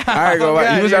funny. Yeah. I ain't gonna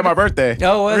lie. He was at my birthday.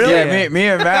 Oh, was Yeah, he? me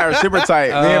and Matt are super tight.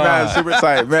 Me and Matt are super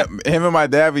tight. Him and my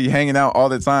dad be hanging out all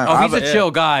the time. Oh, he's a chill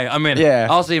guy. I mean,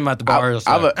 I'll see him at the bars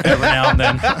every now and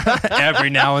then. Every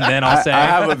now and then I'll say. I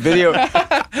have a video.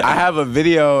 I have a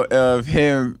video of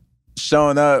him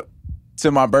showing up to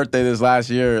my birthday this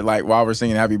last year, like while we're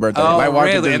singing "Happy Birthday." Oh, like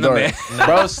walking really? through the door.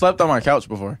 Bro slept on my couch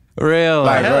before. Really?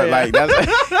 Like, bro, like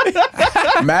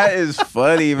that's. Matt is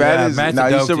funny. Matt's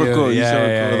he's super dude. cool. He's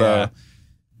super cool though.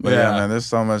 But Yeah. man, there's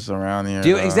so much around here.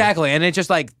 Dude, exactly, and it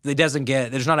just like it doesn't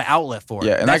get. There's not an outlet for it.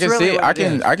 Yeah, and That's I can really see, what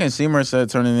it is. I can see Merced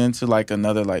turning into like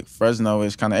another like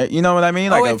Fresno-ish kind of, you know what I mean?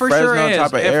 Like it a for Fresno sure is.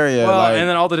 type of area. Well, like, and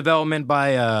then all the development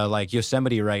by like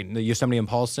Yosemite, right? The Yosemite and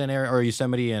Paulson area, or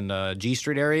Yosemite and G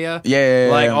Street area.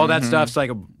 Yeah, all that stuff's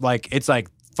like it's like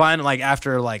fine. Like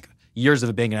after like years of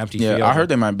it being an empty field. I heard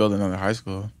they might build another high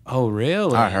school. Oh,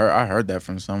 really? I heard that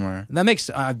from somewhere. That makes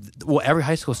every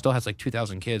high school still has like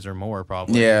 2,000 kids or more,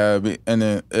 probably. Yeah, and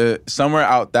then somewhere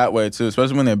out that way too,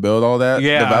 especially when they build all that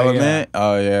development.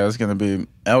 Oh yeah, it's gonna be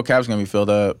El Cap's gonna be filled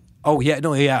up. Oh yeah,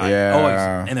 no, yeah.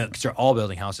 Yeah. And because they're all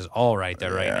building houses all right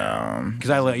there right now. Because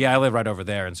I live right over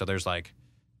there, and so there's like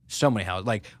so many houses.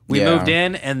 Like we moved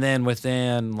in, and then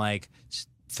within like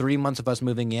 3 months of us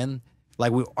moving in,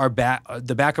 like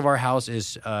the back of our house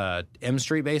is M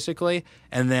Street basically,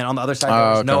 and then on the other side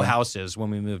there was no houses when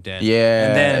we moved in.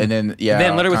 Yeah, and then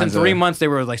literally within 3 months they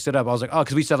were like stood up. I was like, oh,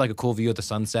 because we still had like a cool view of the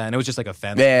sunset, and it was just like a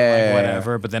fence, like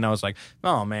whatever. But then I was like,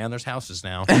 oh man, there's houses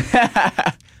now.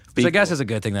 Which I guess is a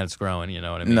good thing that it's growing, you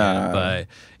know what I mean? But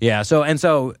yeah,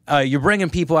 so you're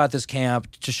bringing people at this camp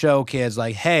to show kids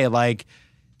like, hey, like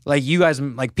you guys,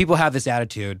 like people have this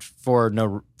attitude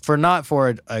not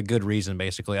for a good reason,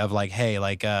 basically, of like, hey,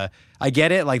 like I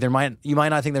get it, like you might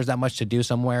not think there's that much to do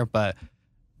somewhere, but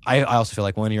I also feel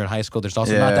like when you're in high school, there's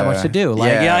also not that much to do.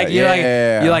 Like,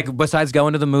 you like besides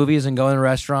going to the movies and going to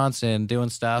restaurants and doing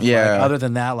stuff. Yeah. Like, other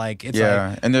than that, like it's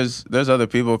like, and there's other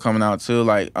people coming out too.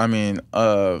 Like I mean,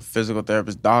 physical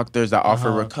therapists, doctors that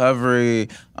offer recovery,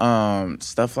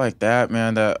 stuff like that,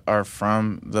 man. That are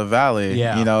from the Valley.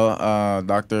 Yeah. You know,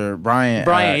 Dr. Bryant.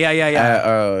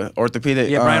 At,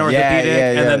 orthopedic. Bryant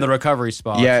Orthopedic, and then the recovery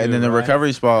spa. Yeah, too, and then the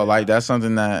recovery spa. Like that's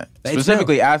something that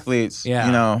specifically athletes. Yeah.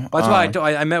 You know, well, that's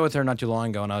why I met with her not too long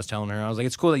ago, and I was telling her, I was like,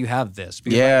 it's cool that you have this.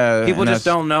 Because, like, people just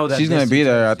don't know that she's gonna be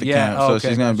there at the camp, so okay,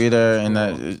 she's gonna be there, and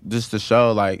that just to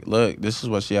show, like, look, this is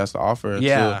what she has to offer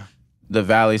to the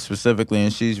Valley specifically,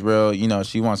 and she's real. You know,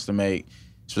 she wants to make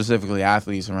specifically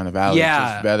athletes around the Valley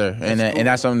just better, and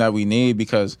that's something that we need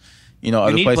because. You know,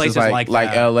 other places like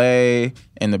LA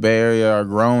and the Bay Area are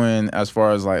growing as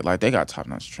far as like they got top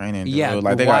notch training. Dude. Yeah,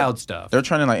 like they wild stuff. They're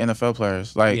training like NFL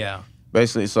players. Like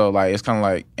basically, so like it's kind of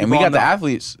like, and we got the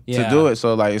athletes to do it.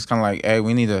 So like it's kind of like, hey,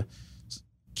 we need to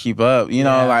keep up. You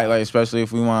know, like especially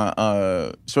if we want,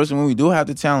 especially when we do have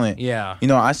the talent. Yeah. You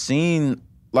know, I seen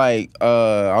like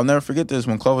I'll never forget this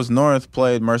when Clovis North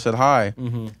played Merced High.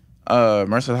 Mm-hmm.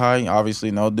 Merced High,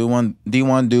 obviously no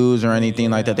D1 dudes or anything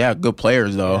like that. They have good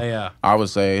players though. Yeah. I would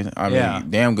say. I mean,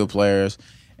 damn good players.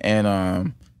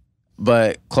 And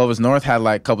but Clovis North had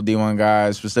like a couple D1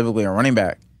 guys, specifically a running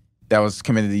back that was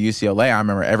committed to UCLA. I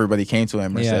remember everybody came to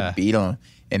him and said beat him,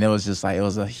 and it was just like it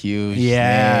was a huge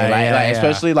thing.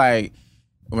 Especially like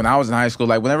when I was in high school,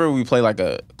 like whenever we play like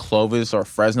a Clovis or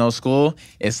Fresno school,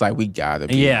 it's like we gotta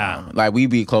beat them. Like we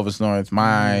beat Clovis North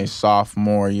my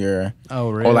sophomore year. Oh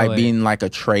really? Or like beating like a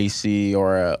Tracy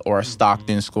or a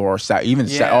Stockton school or especially in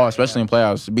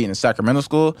playoffs, beating a Sacramento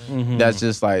school.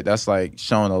 That's like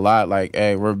showing a lot. Like,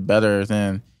 hey, we're better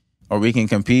than, or we can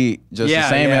compete just the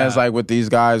same as like with these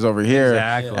guys over here.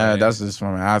 Exactly. That's just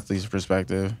from an athlete's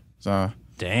perspective. So.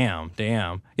 Damn.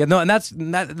 Yeah, no, and I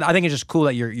think it's just cool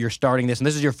that you're starting this, and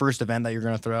this is your first event that you're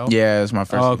gonna throw. Yeah, it's my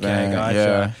first event. Okay,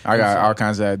 gotcha. Yeah, I got all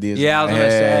kinds of ideas. Yeah, I was gonna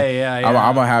say, yeah.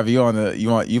 I'm gonna have you on the.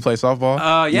 You play softball?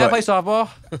 I play softball.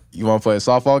 You want to play a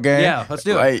softball game? Yeah, let's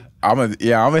do it. I'm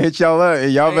gonna hit y'all up.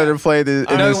 Y'all better play the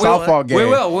softball game. We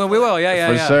will.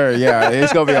 Yeah, for sure. Yeah,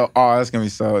 it's gonna be. That's gonna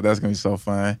be so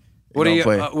fun. What is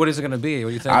it gonna be?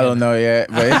 What do you think? I don't know yet,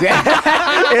 but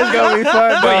it's gonna be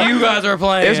fun. But you guys are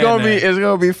playing. It's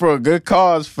gonna be for a good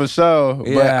cause for sure.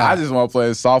 But I just want to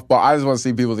play softball. I just want to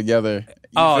see people together.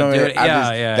 Dude,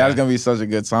 that's gonna be such a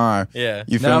good time. Yeah,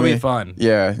 you feel that'll me? be fun.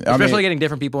 Yeah, especially getting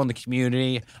different people in the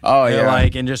community.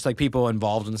 And just like people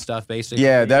involved in stuff, basically.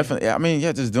 Yeah, definitely. I mean,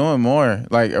 just doing more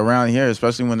like around here,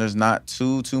 especially when there's not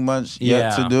too much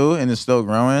yet to do and it's still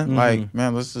growing. Like,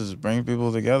 man, let's just bring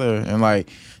people together and like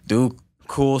do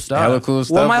cool stuff. Hella cool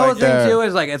stuff. Well, my whole like that. thing too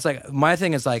is like my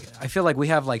thing is like I feel like we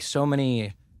have like so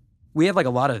many. We have like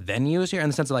a lot of venues here in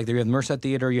the sense of like you have the Merced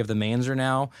Theater, you have the Mainzer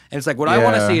now, and it's like what I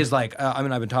want to see is like I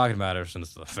mean I've been talking about it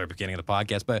since the very beginning of the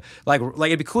podcast, but like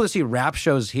it'd be cool to see rap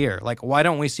shows here. Like why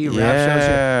don't we see rap shows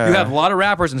here? You have a lot of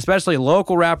rappers, and especially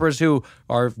local rappers who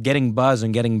are getting buzz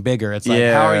and getting bigger. It's like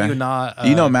how are you not?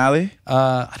 You know Mally?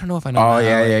 I don't know if I know. Oh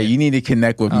yeah. You need to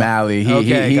connect with Mally.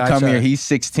 He gotcha. come here. He's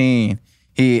 16.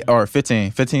 Or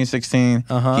 15, 16.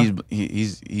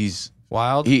 He's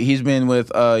wild. He's been with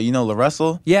La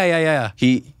Russell. Yeah.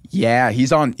 He's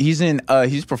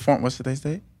performing. What's today's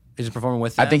date? He's performing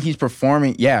with them? I think he's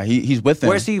performing. Yeah, he's with them.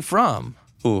 Where's he from?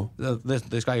 Who?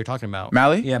 This guy you're talking about.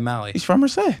 Mally? Yeah, Mally. He's from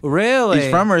Merced. Really?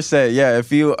 He's from Merced. Yeah.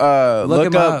 If you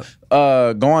look up,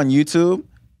 go on YouTube.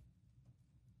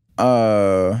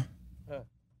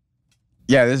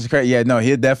 Yeah, this is crazy. Yeah, no,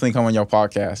 he'll definitely come on your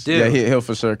podcast. Dude. Yeah, he'll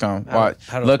for sure come.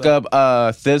 Look up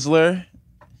Thizzler.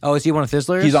 Oh, is he one of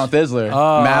Thizzlers? He's on Thizzler.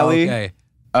 Oh, Mally. okay.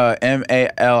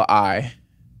 Mali.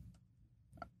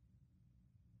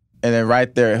 And then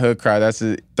right there at Hood Cry, that's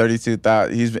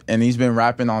 32,000. He's been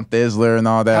rapping on Thizzler and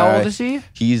all that. How old is he?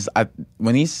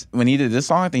 When he did this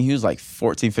song, I think he was like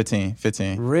 14,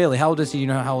 15. Really? How old is he? You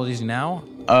know how old is he now?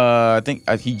 I think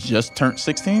he just turned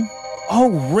 16. Oh,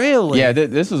 really? Yeah,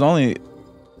 this was only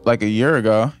like a year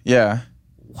ago. Yeah.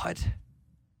 What?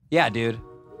 Yeah, dude.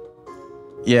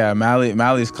 Yeah,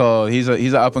 Mally's cold. He's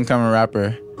an up and coming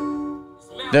rapper.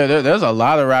 There's a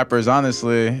lot of rappers,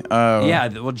 honestly.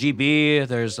 GB.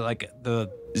 There's like the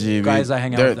GB. Guys I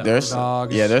hang out with. There's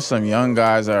dogs. Yeah, there's some young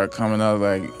guys that are coming up.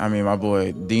 Like my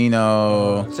boy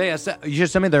Dino. You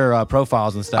should send me their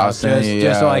profiles and stuff. I'll send you,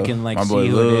 just so I can like see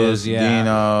who it is. Yeah.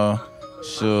 Dino,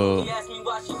 shoot,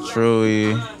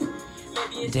 Truey.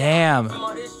 Damn.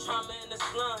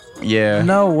 Yeah.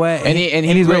 No way. And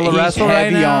he's heavy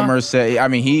right now? on Merced. I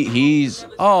mean, he's.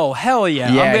 Oh hell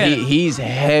yeah. Yeah, he's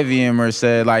heavy in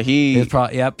Merced. Like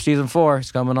Yep, season 4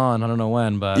 is coming on. I don't know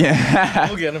when, but yeah,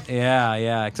 we'll get him.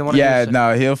 Yeah.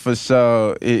 No, he'll for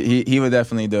sure. He would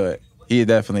definitely do it. He'd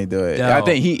definitely do it. Dope. I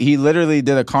think he literally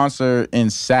did a concert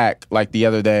in SAC like the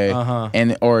other day,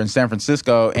 or in San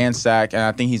Francisco and SAC, and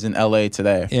I think he's in LA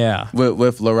today. Yeah,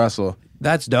 with La Russell.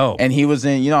 That's dope. And he was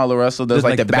in, La Russell does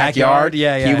like the backyard.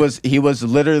 Yeah. He was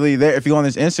literally there. If you go on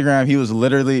his Instagram,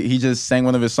 he just sang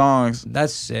one of his songs.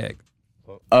 That's sick.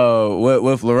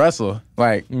 With La Russell,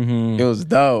 like it was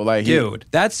dope. Like dude,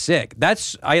 that's sick.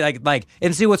 That's I like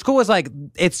and see what's cool is like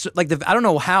it's like I don't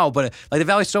know how, but like the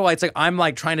Valley's so it's like I'm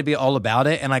like trying to be all about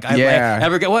it and like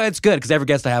it's good because Ever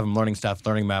gets to have him learning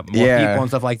about more people and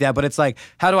stuff like that. But it's like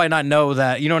how do I not know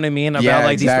that? You know what I mean about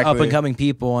like these up and coming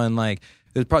people and like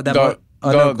there's probably that.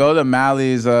 Go to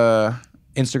Mally's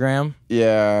Instagram.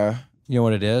 Yeah. You know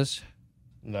what it is?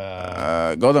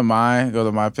 Nah. Go to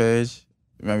my page.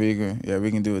 Maybe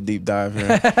we can do a deep dive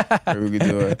here. Maybe we can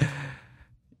do it.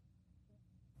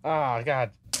 Oh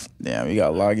God. Damn, we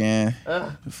got log in.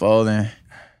 Folding.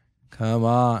 Come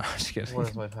on. Just kidding. What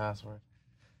is my password?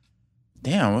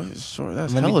 Damn, what is short?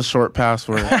 That's hella short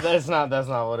password. That's not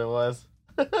what it was.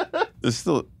 It's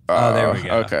still Oh, there we go.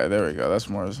 Okay, there we go. That's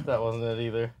more. That wasn't it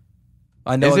either.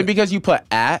 I know. Is it because you put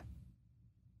 @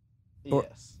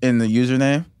 Yes. in the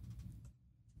username?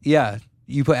 Yeah,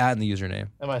 you put @ in the username.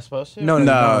 Am I supposed to? No,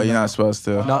 you're not supposed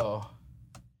to. Oh.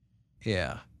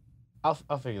 Yeah. I'll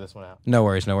figure this one out. No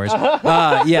worries.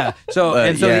 Yeah. So But,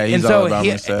 and so yeah, and he's so all about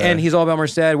Merced. and he's all about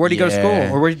Merced. Where'd he go to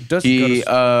school, or where does he go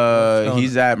to school?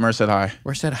 He's at Merced High.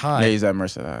 Merced High. Yeah, he's at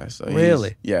Merced High. So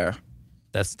Really? Yeah.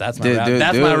 That's my Dude, route. dude,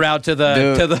 That's dude, my route to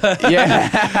the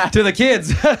yeah. to the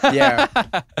kids.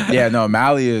 Yeah. No,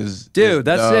 Mally is Dude,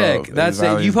 that's dope. sick. That's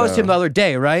Mally's sick. You posted him the dope. other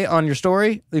day, right? On your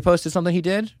story, you posted something he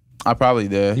did. I probably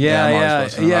did. I'm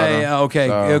always posting about him. Okay,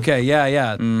 So, okay,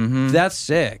 yeah. mhm. That's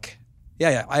sick.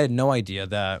 Yeah. I had no idea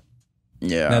that.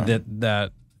 Yeah.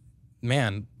 That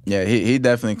man. Yeah, he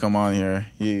definitely come on here.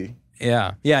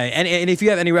 Yeah. And if you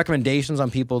have any recommendations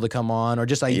on people to come on or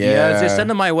just ideas, Yeah. just send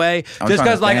them my way. I'm Just trying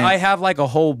because to like think. I have like a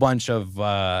whole bunch of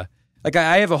like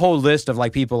I have a whole list of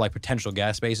like people like potential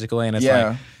guests basically, and it's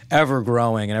like ever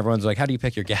growing, and everyone's like, "How do you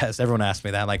pick your guests?" Everyone asks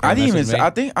me that. Like I don't message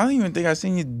me. even think I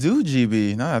seen you do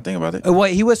GB. Now that I think about it. Well,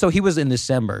 he was in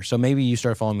December, so maybe you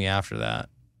start following me after that.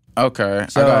 Okay,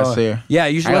 So, I gotta see. Yeah,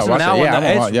 you should I gotta listen to that watch it. one.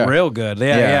 Yeah, I'm It's on, real good.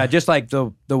 Yeah, Yeah. just like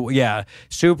the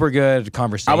super good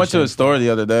conversation. I went to a store the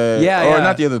other day. Yeah, or yeah.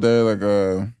 not the other day, like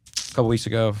a a couple weeks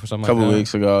ago or something. couple like that.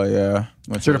 weeks ago. Yeah,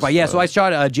 Went to Certified. a Yeah, so store. I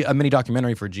shot a mini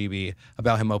documentary for GB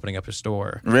about him opening up his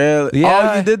store. Really?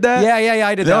 Yeah. Oh, you did that? Yeah,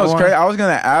 I did That that was one. crazy. I was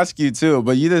gonna ask you too,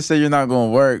 but you just said you're not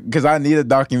gonna work because I need a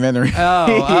documentary.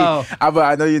 Oh. But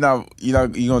I know you're not. You're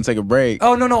gonna take a break.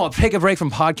 Oh, no, I'll take a break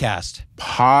from podcast.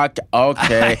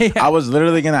 Okay. Yeah. I was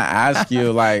literally gonna ask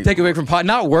you like. Take a break from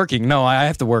not working. No, I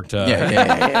have to work to.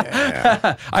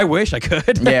 Yeah. I wish I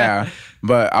could. Yeah.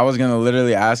 But I was gonna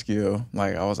literally ask you,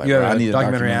 like, I was like, You bro, have I a need a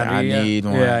documentary documentary. I idea? need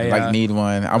one. Yeah, yeah. Like, need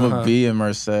one. I'm gonna be in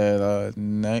Merced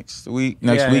next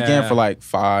weekend Yeah. for like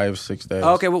 5-6 days.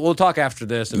 Okay, well, we'll talk after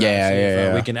this. And Yeah, see if,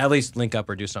 yeah. We can at least link up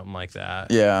or do something like that.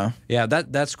 Yeah. Yeah,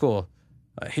 that's cool.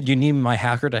 Do you need my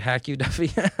hacker to hack you,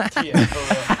 Duffy? Yeah, for real.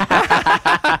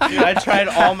 Dude, I tried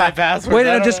all my passwords. Wait,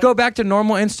 no, just go back to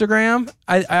normal Instagram.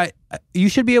 You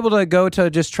should be able to go to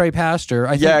just Trey Paster.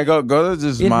 I think Yeah, go to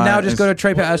just my. now. Just go to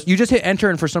Trey Paster. You just hit enter,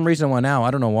 and for some reason it went out.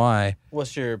 I don't know why.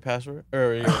 What's your password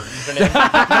or your username?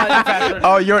 Not your password.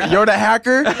 Oh, you're the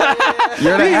hacker.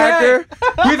 You're the hacker.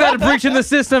 We've had a breach in the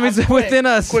system. It's within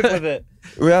us. Quick with it.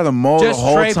 We had a mole the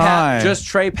whole Trey time. just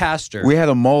Trey Paster. We had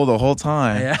a mole the whole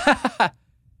time. Yeah.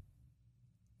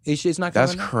 It's not coming.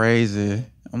 That's crazy.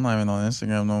 I'm not even on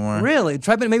Instagram no more. Really?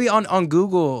 Try maybe on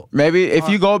Google. Maybe if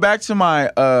you go back to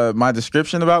my my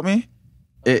description about me,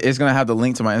 it's gonna have the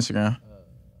link to my Instagram.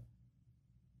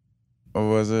 Or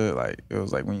was it like it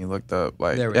was like when you looked up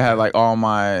like There it we had go. like all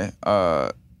my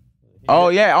oh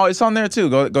yeah, oh it's on there too.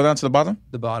 Go down to the bottom.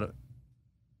 The bottom.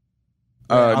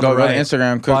 Go on to the right.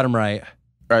 Instagram. Bottom right.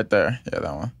 Right there. Yeah,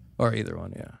 that one. Or either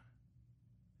one, yeah.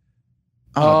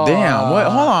 Oh damn! What?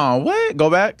 Hold on. What? Go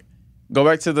back. Go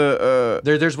back to the.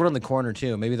 There's one in the corner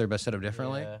too. Maybe they're best set up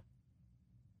differently. Yeah.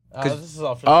 'Cause- This is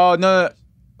all for Oh no!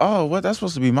 Oh, what? That's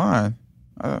supposed to be mine.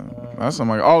 That's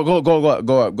something like. Oh,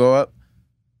 go up.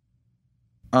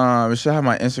 It should have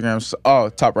my Instagram. Oh,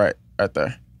 top right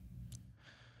there.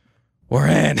 We're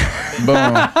in. Boom.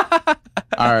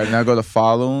 All right, now go to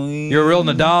following. You're real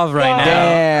Nadav right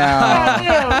now.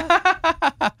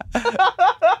 Damn.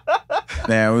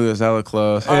 Damn, we was hella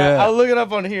close. I'll look it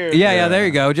up on here. Yeah, there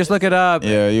you go. Just look it up.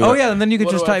 Yeah. And then you can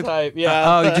What just do I type.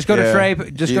 Yeah. You just go to Yeah. Trey.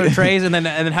 Just go to Trey's, and then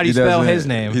how do you spell his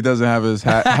name? He doesn't have his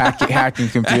hacking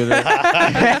computer.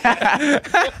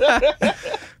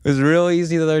 It was real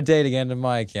easy the other day to get into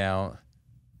my account.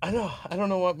 I know. I don't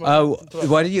know what.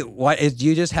 What do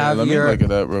you just have Let me your? look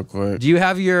it up real quick. Do you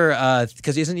have your?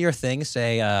 Because isn't your thing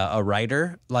say a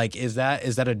writer? Like, is that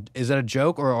a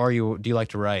joke, or do you like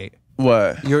to write?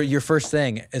 What? Your first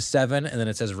thing is 7, and then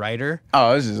it says writer.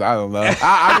 Oh, it's just I don't know.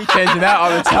 I be changing that all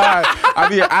the time.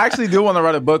 I actually do want to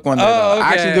write a book one day. Though. okay.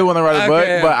 I actually do want to write a book,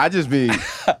 Okay. but I just be.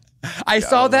 I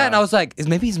saw that and I was like,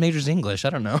 maybe his major's English. I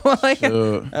don't know. Like, I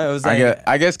was like,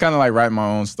 I guess kind of like write my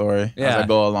own story Yeah. as I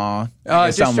go along. I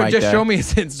guess something like just that. show me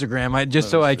his Instagram,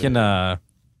 so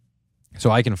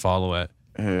I can follow it,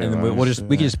 Here, and then let me we can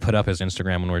see. just put up his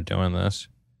Instagram when we're doing this.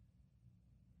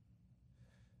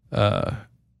 And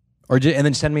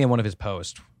then send me one of his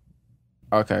posts.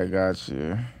 Okay, got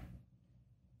you.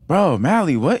 Bro,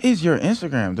 Mally, what is your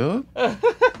Instagram, dude?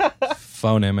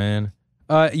 Phone him, man.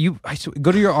 Go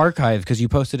to your archive because you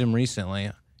posted him recently.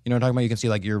 You know what I'm talking about? You can see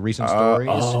like your recent stories.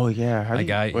 Oh yeah. How do you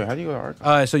go to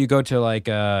archive? So you go to like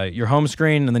your home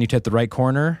screen and then you hit the right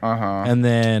corner and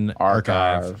then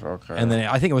archive. Okay. And then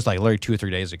I think it was like literally 2 or 3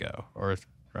 days ago,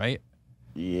 right?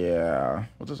 Yeah.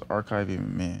 What does archive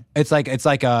even mean? It's like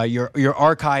your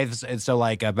archives. And so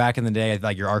like back in the day,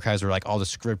 like your archives were like all the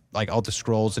script, like all the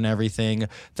scrolls and everything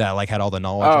that like had all the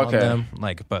knowledge on them.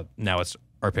 Like, but now it's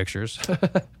our pictures.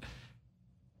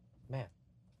 Man,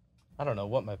 I don't know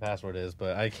what my password is,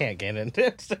 but I can't get into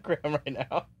Instagram right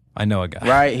now. I know a guy.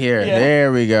 Right here. Yeah.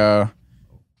 There we go.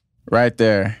 Right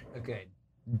there. Okay.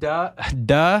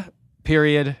 Duh.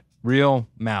 Period. Real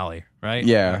Mally. Right.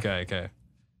 Yeah. Okay.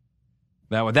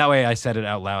 That way I said it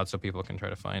out loud so people can try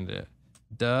to find it.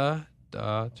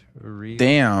 Real.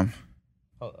 Damn.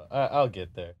 I'll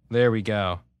get there. There we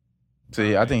go.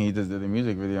 See, I think he just did a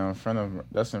music video in front of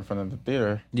the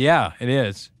theater. Yeah, it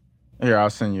is. Here, I'll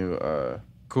send you.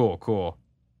 Cool.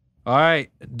 All right,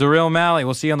 the Real Mally.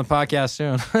 We'll see you on the podcast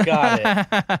soon. Got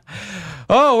it.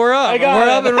 Oh, we're up. We're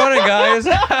up and running, guys.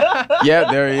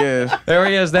 Yep, there he is. There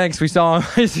he is. Thanks. We saw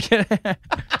him.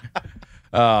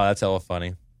 Oh, that's hella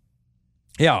funny.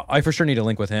 Yeah, I for sure need to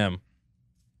link with him.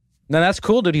 Now that's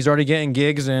cool, dude. He's already getting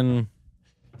gigs and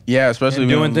especially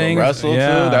doing things. Wrestle too.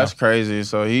 That's crazy.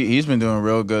 So he's been doing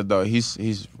real good though.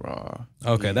 He's raw.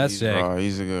 Okay, that's sick. Raw.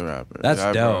 He's a good rapper. That's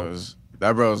dope.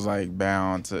 That bro's like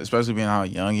bound to, especially being how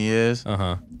young he is.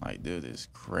 Like, dude, it's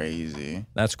crazy.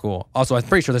 That's cool. Also, I'm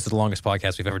pretty sure this is the longest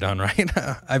podcast we've ever done, right?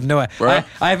 I have no idea.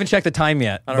 I haven't checked the time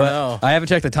yet. I don't know. I haven't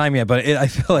checked the time yet, but I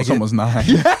feel like it's almost 9.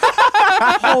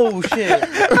 Oh shit.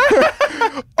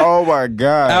 Oh my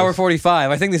god. Hour 45.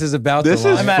 I think this is about this the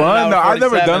is line. fun. No, I've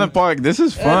never done a podcast. This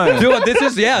is fun. Dude, this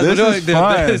is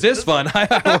fun. This is fun.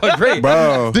 I agree,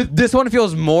 bro. This one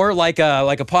feels more like a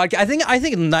podcast. I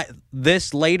think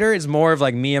this later is more of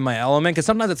like me and my element, because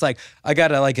sometimes it's like I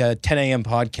got a 10 a.m.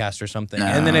 podcast or something,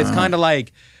 and then it's kind of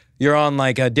like you're on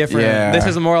like a different. Yeah. This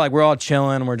is more like we're all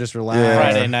chilling, we're just relaxed. Yeah.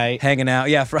 Friday night, hanging out.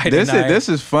 Yeah, Friday night. This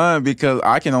is fun because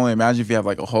I can only imagine if you have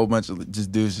like a whole bunch of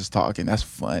just dudes just talking. That's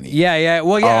funny. Yeah.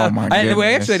 Well, yeah. Oh my goodness. We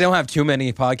actually don't have too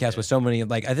many podcasts with so many.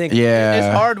 Like I think. Yeah.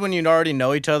 It's hard when you already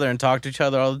know each other and talk to each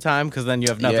other all the time, because then you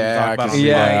have nothing to talk about.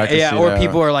 Yeah. Or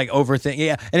people are like overthinking.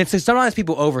 Yeah, and it's sometimes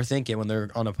people overthink it when they're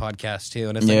on a podcast too,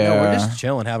 and it's like no, we're just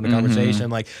chilling, having a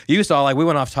conversation. Like you saw, like we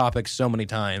went off topic so many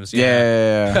times.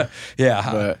 Yeah.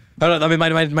 Yeah. I don't know. I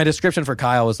mean, my description for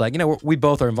Kyle was like, we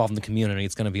both are involved in the community.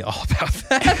 It's going to be all about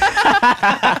that.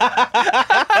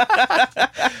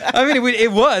 I mean,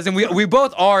 it was, and we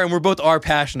both are, and we're both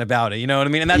passionate about it. You know what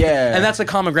I mean? And that's the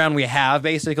common ground we have,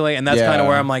 basically. And that's kind of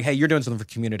where I'm like, hey, you're doing something for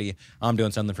community. I'm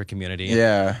doing something for community.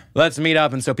 Yeah. Let's meet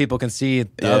up, and so people can see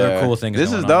the other cool things.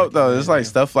 This is dope, though. It's like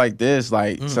stuff like this.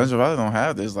 Like Central Valley don't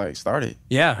have this. Like, start it.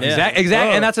 Yeah. Exactly.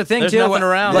 And that's the thing there's too. Nothing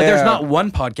around. Like, there's not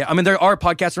one podcast. I mean, there are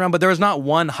podcasts around, but there is not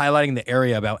one highlighting the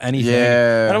area about anything.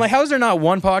 Yeah. And I'm like, how is there not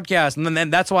one podcast? And then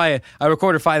that's why I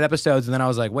recorded 5 episodes, and then I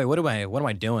was like, wait, what am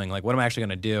I doing? Like, what am I actually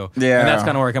gonna do? Yeah. And that's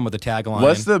kind of where I come with the tagline.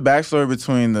 What's the backstory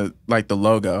between the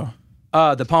logo?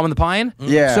 The Palm and the Pine?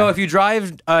 Yeah. So if you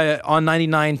drive on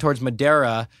 99 towards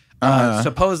Madera,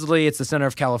 supposedly it's the center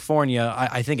of California.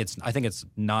 I think it's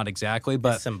not exactly,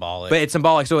 but it's symbolic. But it's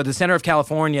symbolic. So at the center of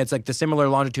California, it's like the similar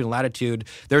longitude and latitude.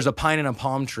 There's a pine and a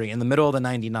palm tree in the middle of the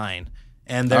 99.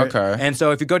 And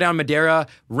so if you go down Madera,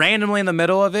 randomly in the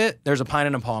middle of it, there's a pine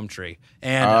and a palm tree.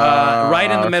 And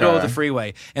right in the middle of the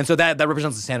freeway. And so that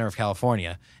represents the center of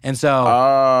California. And so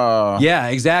yeah,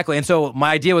 exactly. And so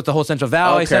my idea with the whole Central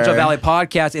Valley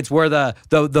podcast, it's where the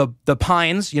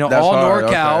pines, all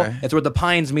NorCal, it's where the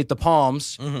pines meet the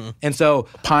palms. And so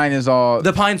pine is all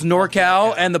the pines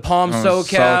NorCal and the palms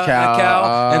SoCal.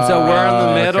 And so we're in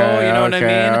the middle, you know what I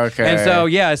mean? And so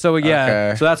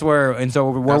so that's where, and so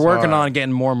we're working on getting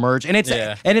more merch, and it's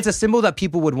a symbol that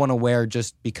people would want to wear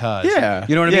just because. Yeah,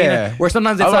 you know what I mean. Where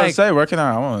sometimes it's like working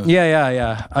on.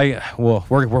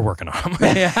 We're working on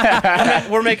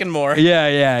them. We're making more.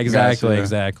 Yeah,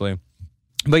 exactly.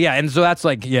 But yeah, and so that's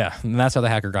like and that's how the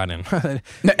hacker got in.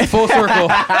 Full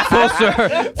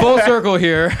circle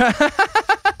here.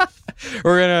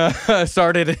 We're gonna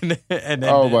start it and end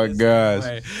oh my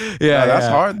gosh. Yeah, that's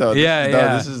hard though.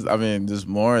 This is there's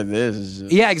more of this. It's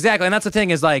just... Yeah, exactly. And that's the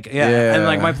thing is like, and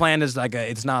like my plan is like,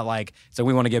 it's not like, so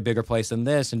we want to get a bigger place than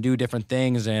this and do different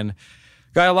things, and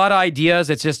got a lot of ideas.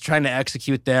 It's just trying to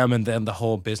execute them, and then the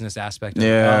whole business aspect of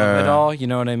it all, you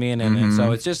know what I mean? And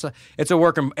so it's just, it's a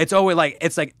work, it's always like,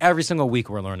 it's like every single week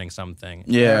we're learning something.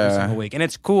 Yeah. Every single week. And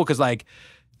it's cool because like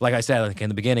I said, like in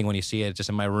the beginning, when you see it just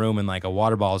in my room and like a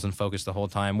water ball is in focus the whole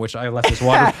time, which I left this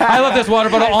water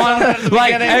bottle on.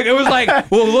 Like it was like,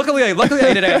 well, luckily I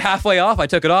did it halfway off. I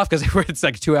took it off because it's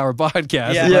like a 2-hour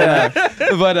podcast. Yeah.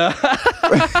 But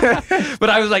But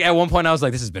I was like, at one point, I was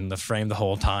like, this has been the frame the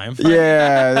whole time.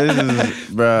 Yeah, this is,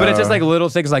 bro. But it's just like little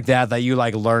things like that you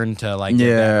like learn to like.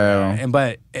 Yeah.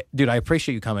 But dude, I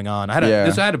appreciate you coming on. I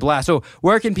had a blast. So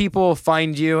where can people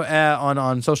find you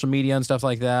on social media and stuff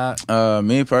like that?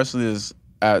 Me personally is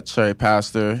at Trey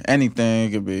Paster. Anything,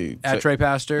 it could be At Trey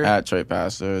Paster. At Trey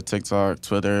Paster. TikTok,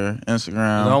 Twitter,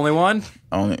 Instagram. The only one?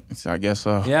 Only, I guess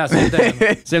so. Yeah, same thing.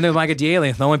 Same thing with Micah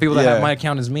D'Alien. The only people that have my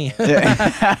account is me.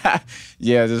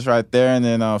 Yeah, just right there. And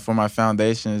then for my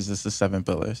foundation is just the 7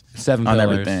 pillars. 7 on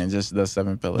pillars. everything, just the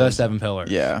 7 pillars. The 7 pillars.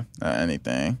 Yeah,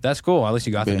 anything. That's cool. At least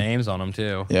you got the names on them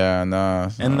too. Yeah, no.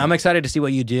 And I'm excited to see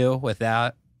what you do with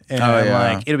that. And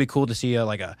like it'll be cool to see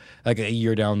like a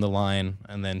year down the line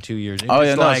and then 2 years. Oh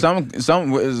yeah, no.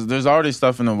 There's already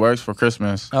stuff in the works for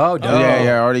Christmas. Oh, dope.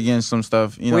 Yeah. Already getting some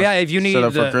stuff. You know. Well, yeah. If you need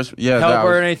for Christmas, help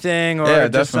or anything, or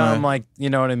just definitely. some like you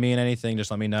know what I mean, anything, just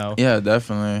let me know. Yeah,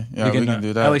 definitely. Yeah, we can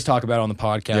do that. At least talk about it on the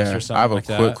podcast or something. I have like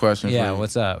a quick question. Yeah, for you.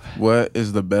 what's up? What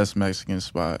is the best Mexican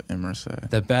spot in Merced?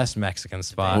 The best Mexican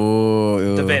spot.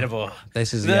 Ooh, Debatable.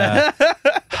 This is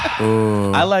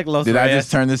Ooh. I like Los Did Reyes. I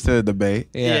just turn this to a debate?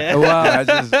 Yeah. Well,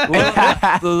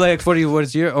 like, what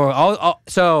is your or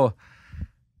so?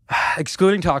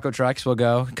 Excluding taco trucks, we'll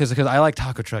go because I like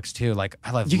taco trucks too. Like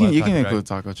I love. You can include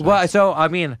taco trucks. Well, so I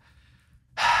mean,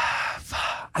 I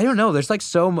don't know. There's like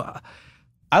so much.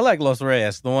 I like Los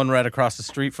Reyes, the one right across the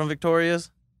street from Victoria's.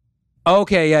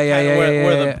 Okay,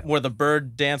 yeah. Where the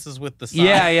bird dances with the sign.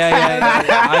 Yeah.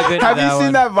 I've been to Have you seen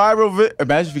one. that viral video?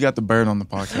 Imagine if you got the bird on the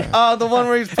podcast. Oh, the one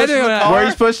where he's pushing the car. Where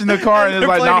he's pushing the car and it's They're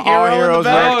like playing not all Hero in the heroes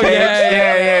back. wear Oh, capes.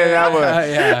 Yeah, that one.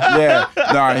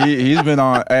 Yeah. Nah, he's been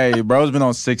on. Hey, bro's been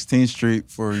on 16th Street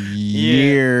for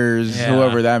years. Yeah.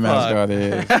 Whoever that mascot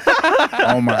is.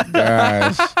 Oh my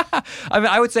gosh. I mean,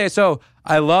 I would say so.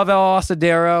 I love El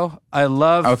Asadero. I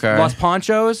love Los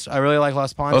Panchos. I really like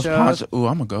Los Panchos. Ooh,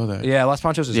 I'm gonna go there. Yeah, Los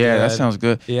Panchos is good. Yeah, that sounds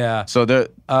good. Yeah. So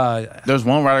there's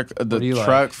one right the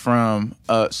truck from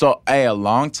a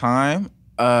long time.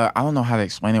 I don't know how to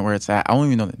explain it where it's at. I don't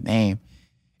even know the name.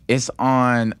 It's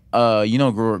on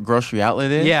grocery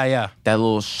outlet is? Yeah. That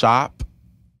little shop.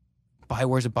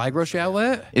 Where's it by grocery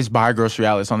outlet? It's by grocery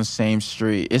outlet. It's on the same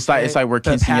street. It's like where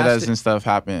quinceañeras and stuff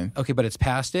happen. Okay, but it's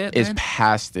past it. It's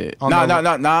past it.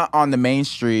 Not on the main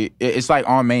street. It's like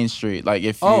on Main Street. Like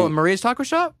if Maria's Taco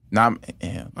Shop.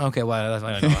 Okay, well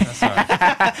that's sorry.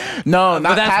 No,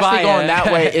 not that's past by it going it.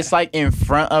 that way. It's like in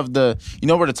front of where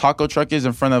the taco truck is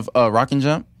in front of Rock and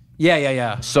Jump.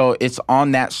 Yeah. So it's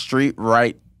on that street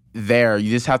right there. You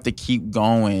just have to keep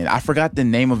going. I forgot the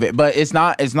name of it, but it's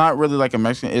not really like a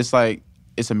Mexican. It's like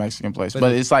it's a Mexican place,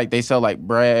 but it's like they sell like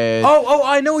bread. Oh,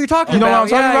 I know what you're talking about. You know what I'm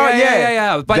talking about?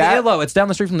 Yeah. By the Itlo. It's down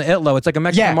the street from the Itlo. It's like a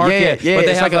Mexican market, but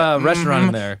they have a restaurant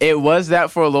in there. It was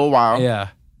that for a little while.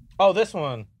 Yeah. Oh, this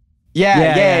one.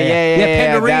 Yeah.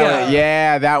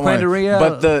 Panderia. That one. Panderia.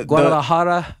 But the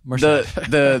Guadalajara.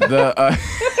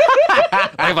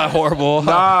 I have a horrible.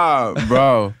 Nah,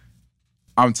 bro.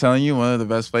 I'm telling you, one of the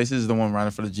best places is the one right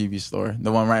in front of the GB store.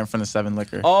 The one right in front of 7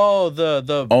 Liquor. Oh,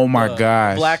 the oh my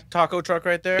gosh, black taco truck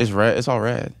right there. It's red. It's all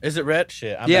red. Is it red?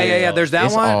 Shit. Yeah. There's that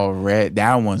it's one. It's all red.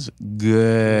 That one's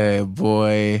good,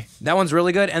 boy. That one's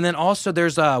really good. And then also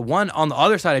there's one on the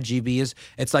other side of GB's.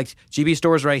 It's like GB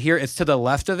stores right here. It's to the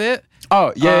left of it.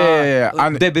 Oh yeah.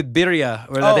 The Birria,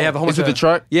 where they have a whole bunch of the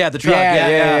truck. Yeah, the truck.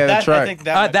 Yeah, the truck. I think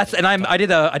that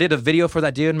I did a video for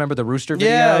that dude. Remember the rooster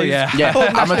video? Yeah.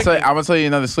 I'm gonna tell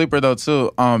you another sleeper though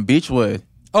too. Beechwood.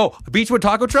 Oh, Beechwood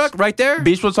Taco Truck right there?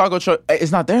 Beechwood Taco Truck.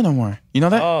 It's not there no more. You know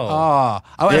that?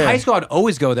 In high school I'd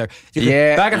always go there.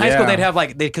 Yeah. Back in high school they'd have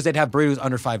because they'd have burritos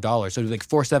under $5, so it was like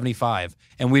 $4.75,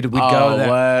 and we'd go there.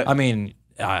 What? I mean.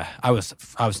 I was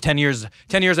 10 years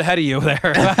ahead of you there.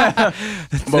 But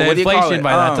what do you call it?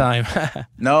 By that time.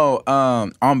 No,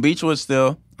 on Beechwood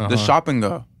still the Shop and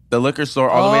Go, the liquor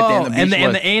store all the way at the end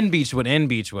of Beechwood. and the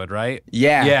Beechwood, right?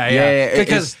 Yeah.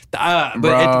 Because when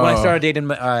I started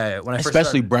dating,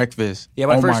 especially breakfast. Yeah,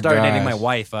 when I first started dating my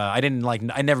wife, I'd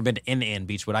never been to in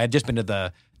Beechwood. I had just been to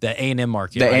the A&M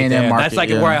market. The A&M market. That's like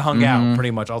where I hung out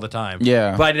pretty much all the time.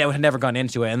 Yeah. But I had never gone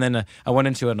into it. And then I went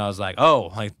into it and I was like,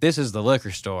 oh, like this is the liquor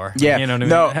store. Yeah. You know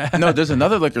what I mean? No, there's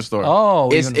another liquor store. Oh.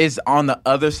 It's on the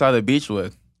other side of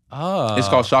Beechwood. Oh. It's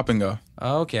called Shop and Go.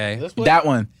 Okay. That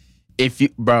one.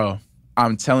 Bro,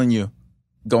 I'm telling you,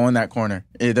 go in that corner.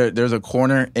 There's a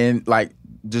corner in like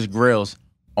just grills.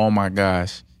 Oh my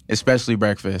gosh. Especially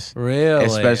breakfast. Really?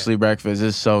 Especially breakfast.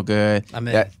 It's so good. I'm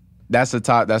in. That's the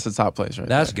top place right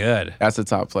That's there. good. That's the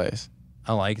top place.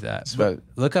 I like that. But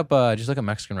Look up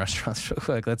Mexican restaurants real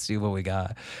quick. Let's see what we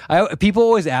got. People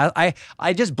always ask.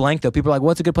 I just blank though. People are like,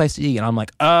 "What's a good place to eat?" And I'm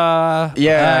like, I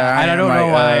don't know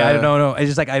why. I don't know. It's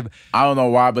just like I don't know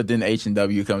why, but then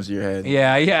H&W comes to your head.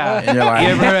 Yeah. And you're like,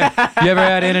 you ever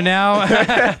had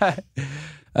In-N-Out?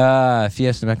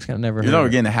 Fiesta Mexican. Never. We're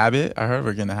getting a habit. I heard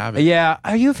we're getting a habit. Yeah.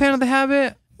 Are you a fan of the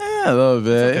Habit? Yeah, a little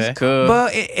bit. It's cool.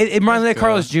 But it reminds me of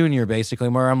Carlos Jr. basically,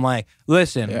 where I'm like,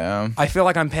 listen, I feel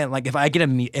like I'm paying, like if I get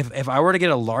if I were to get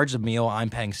a large meal,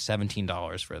 I'm paying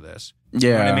 $17 for this. Yeah.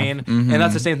 You know what I mean? And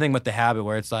that's the same thing with the Habit,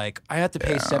 where it's like, I have to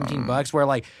pay $17, where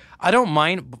like, I don't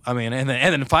mind, I mean, and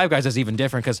then Five Guys is even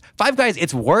different, because Five Guys,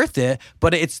 it's worth it,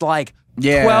 but it's like,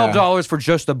 $12 for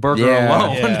just the burger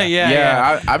alone.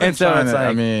 I've been trying to,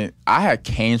 I mean, I had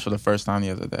Cane's for the first time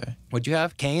the other day. What'd you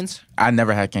have? Cane's? I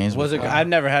never had Cane's Was before. it? I've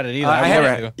never had it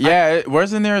either.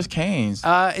 Where's the nearest Cane's?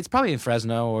 It's probably in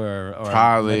Fresno or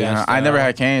probably. I never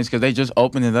had Cane's because they just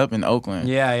opened it up in Oakland.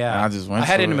 Yeah. And I just went. I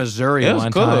had it in Missouri. It was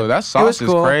one cool. time. That sauce is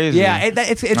crazy. Yeah,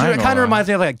 it kind of reminds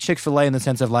me of like Chick-fil-A in the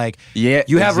sense of like,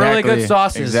 you have really good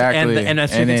sauces and a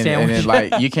chicken sandwich. And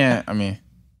like you can't. I mean,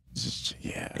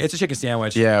 it's a chicken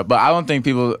sandwich. Yeah, but I don't think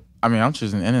people. I mean, I'm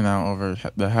choosing In-N-Out over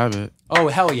the Habit. Oh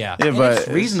hell yeah! Yeah, but it's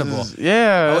reasonable.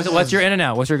 What's your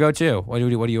In-N-Out? What's your go-to? What do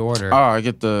you order? Oh, I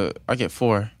get four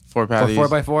patties.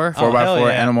 4x4?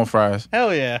 4x4 animal fries.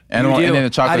 Hell yeah! And then a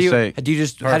chocolate shake.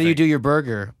 How do you do your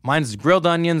burger? Mine's grilled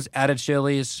onions, added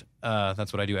chilies.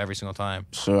 That's what I do every single time.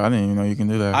 So I didn't even know you can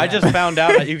do that. I just found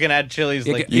out that you can add chilies.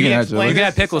 You can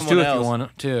add pickles too if you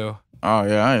want to. Oh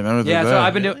yeah, I ain't never did that. So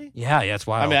I've been doing. Yeah, it's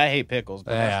wild. I mean, I hate pickles.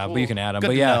 But but you can add them.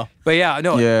 Good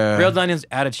Grilled onions,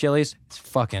 added chilies. It's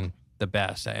fucking the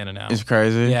best at In-N-Out. It's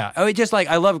crazy. Yeah. Oh, it just like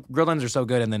I love grilled onions are so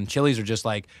good, and then chilies are just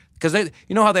like because they,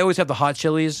 you know how they always have the hot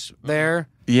chilies there.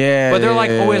 Yeah. But they're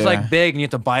like always like big, and you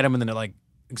have to bite them, and then it like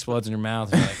explodes in your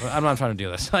mouth. And you're like, I'm not trying to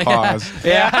do this. Pause.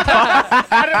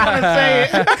 I didn't want to say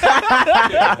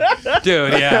it.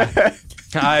 Dude, yeah.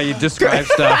 I describe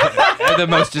stuff in the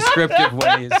most descriptive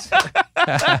ways.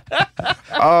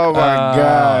 Oh my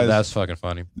gosh. That's fucking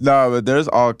funny. No, but there's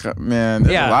a lot of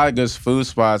good food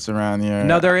spots around here.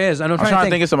 No, there is. I'm trying to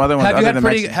think of some other ones. Have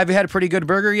you had a pretty good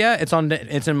burger yet? It's on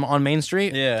Main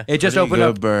Street. Yeah. It just opened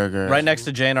up. Burger. Right next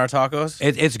to J&R Tacos.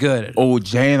 It's good. Oh,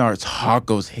 J&R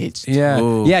Tacos hits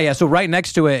too. Yeah. So right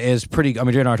next to it is pretty. I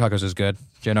mean, J&R Tacos is good.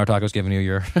 J&R Tacos giving you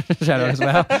your shout out as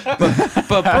well.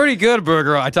 but pretty good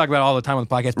burger. I talk about it all the time on the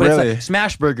podcast. But really? It's like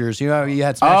smash burgers. You know, you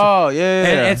had smash. Oh yeah.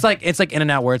 And it's like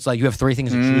In-N-Out where it's like you have three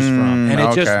things to choose from, and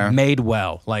it's just made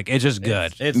well. Like it's just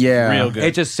good. It's real good.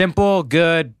 It's just simple,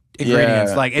 good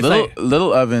ingredients. Like it's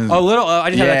little ovens. Oh, little.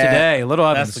 I just had that today. Little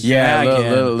ovens.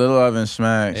 Little oven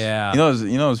smacks. Yeah. You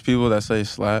know those people that say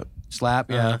slap.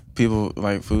 Slap, yeah. People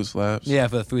like food slaps. Yeah,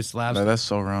 for the food slaps. No, that's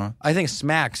so wrong. I think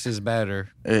smacks is better.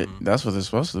 That's what it's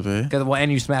supposed to be. And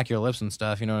you smack your lips and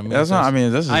stuff. You know what I mean? That's not. I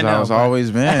mean, this is how it's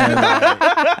always been.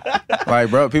 like,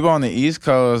 bro, people on the East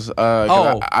Coast.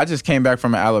 I just came back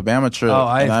from an Alabama trip,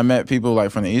 and I met people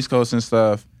like from the East Coast and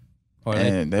stuff.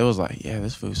 And they was like, yeah,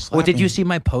 this food's slapping. Well, did you see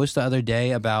my post the other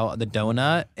day about the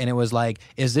donut? And it was like,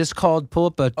 is this called pull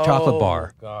up a chocolate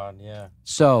bar? Oh, God, yeah.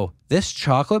 So this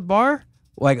chocolate bar.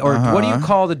 Like, or what do you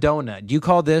call the donut? Do you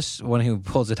call this one who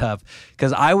pulls it up?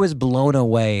 Because I was blown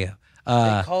away.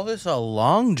 They call this a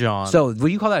Long John. So,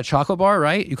 would you call that a chocolate bar,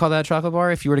 right? You call that a chocolate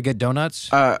bar if you were to get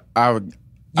donuts? I would.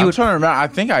 I'm trying to remember. I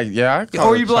think or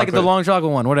you'd be like the long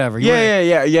chocolate one, whatever.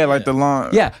 Yeah, like the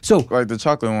long. Yeah, so. Like the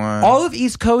chocolate one. All of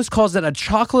East Coast calls it a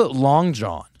chocolate Long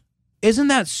John. Isn't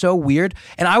that so weird?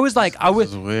 And I was like, This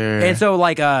is weird. And so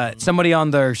like somebody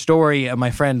on their story, my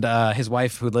friend, his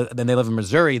wife, then they live in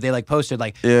Missouri, they like posted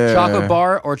like chocolate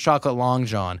bar or chocolate Long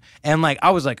John, and like I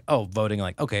was like, voting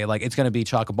like okay, like it's gonna be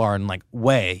chocolate bar, and like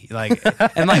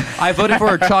and like I voted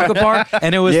for a chocolate bar,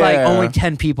 and it was like only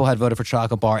 10 people had voted for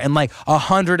chocolate bar, and like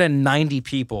 190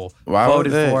 people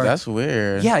voted for. That's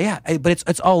weird. Yeah, but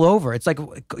it's all over. It's like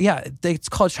it's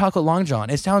called chocolate Long John.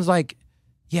 It sounds like.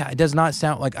 Yeah, it does not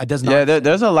sound like it does not. Yeah,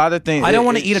 there's a lot of things. I don't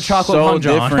want to eat a chocolate Long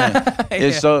John. Different.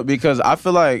 It's so because I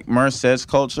feel like Merced's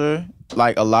culture,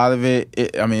 like a lot of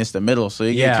it. I mean, it's the middle, so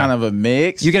you get kind of a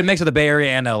mix. You get a mix of the Bay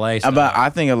Area and LA. Stuff. But I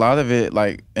think a lot of it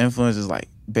like influences like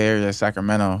Bay Area,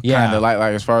 Sacramento. Yeah, kind of like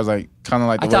as far as like kind of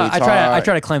like the way we talk. I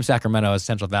try to claim Sacramento as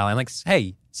Central Valley. I'm like,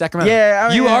 hey, Sacramento. Yeah, I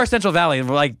mean, you are Central Valley,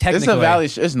 like technically. It's a valley.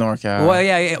 It's NorCal. Well,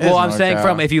 yeah. Well, I'm saying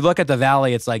NorCal. if you look at the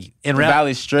valley, it's like in The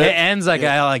Valley Strip. It ends like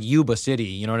at like Yuba City.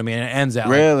 You know what I mean? It ends at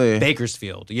Really? like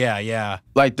Bakersfield. Yeah.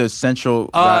 Like the central.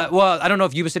 Well, I don't know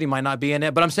if Yuba City might not be in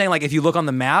it, but I'm saying like if you look on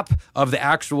the map of the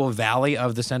actual valley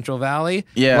of the Central Valley,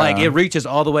 Yeah. like it reaches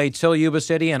all the way till Yuba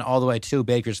City and all the way to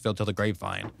Bakersfield till the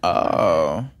Grapevine.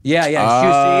 Oh. Yeah. Did you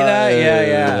see that?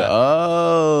 Yeah.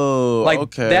 Oh. Like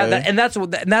okay. and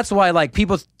that's why like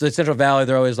people the Central Valley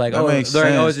they're always like That makes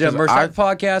they're always sense, a 'cause Merced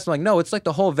podcast. I'm like no, it's like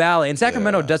the whole valley. And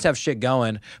Sacramento Yeah. does have shit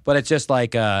going, but it's just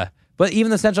like but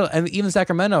even the Central and even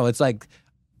Sacramento, it's like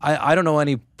I don't know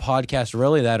any podcasts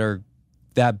really that are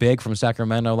that big from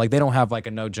Sacramento. Like they don't have like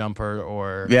a No Jumper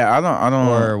or Yeah, I don't.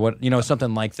 or what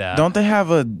something like that. Don't they have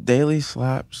a Daily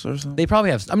Slaps or something? They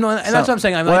probably have. And that's what I'm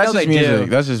saying. I Well, know that's they just music. do.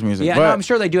 That's just music. Yeah, but, no, I'm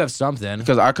sure they do have something.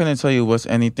 because I couldn't tell you what's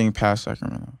anything past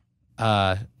Sacramento.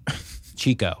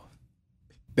 Chico.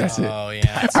 That's it. Oh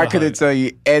yeah. I couldn't tell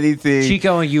you anything.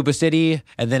 Chico and Yuba City,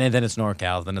 and then it's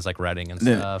NorCal. Then it's like Redding and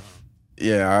Then- stuff.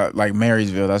 Yeah, like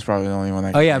Marysville. That's probably the only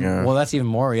one. Oh yeah, well that's even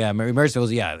more. Yeah, Marysville's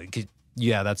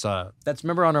that's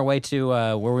remember on our way to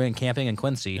where we went camping in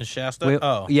Quincy. In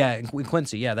Shasta? yeah, in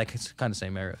Quincy. Yeah, that's kind of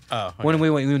same area. Oh, okay.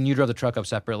 When you drove the truck up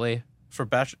separately. For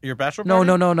your bachelor No,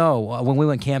 party? no. When we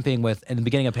went camping in the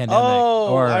beginning of pandemic.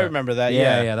 Oh, I remember that.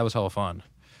 Yeah, that was hella fun.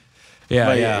 Yeah,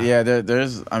 But yeah.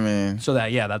 there's. I mean, So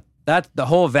that the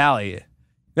whole valley.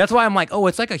 That's why I'm like,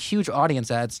 it's like a huge audience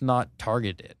that's not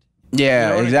targeted. yeah, You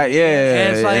know what I exactly. mean? Yeah,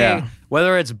 And it's like yeah.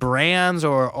 whether it's brands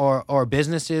or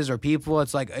businesses or people,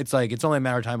 it's only a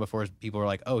matter of time before people are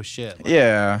like, oh shit. Like,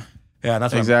 Yeah, yeah,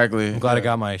 that's what exactly. I'm glad I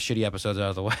got my shitty episodes out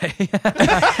of the way.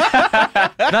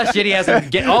 Not shitty as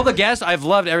all the guests. I've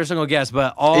loved every single guest,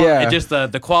 but just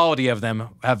the quality of them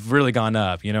have really gone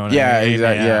up. You know what I mean?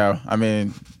 Exactly. Yeah, I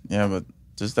mean, but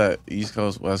just that East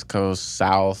Coast, West Coast,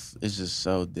 South is just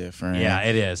so different. Yeah,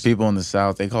 it is. People in the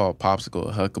South, they call a popsicle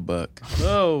a huckabuck.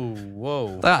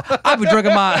 Whoa. I'll be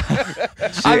drinking my.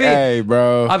 Hey,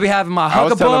 bro. I'll be having my I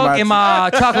was telling huckabuck and my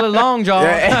chocolate long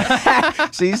john.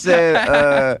 She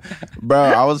said, bro,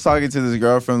 I was talking to this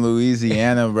girl from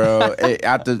Louisiana, bro,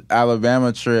 at the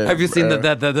Alabama trip. Have you seen bro.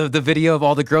 the video of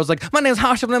all the girls like, my name's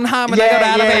Hashim and I go to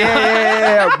Alabama.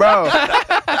 Yeah, bro.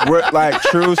 We're, like,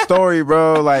 true story,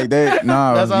 bro. Like, That's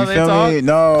how you they feel talk? me?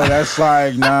 No, that's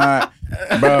like not,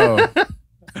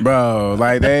 bro.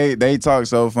 Like they talk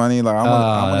so funny. Like I'm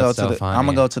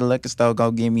gonna go to the liquor store,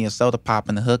 go get me a soda pop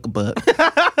and a huckabuck.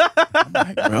 I'm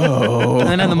like, bro. And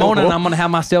then in the morning, I'm gonna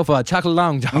have myself a chocolate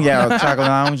long john. Yeah, chocolate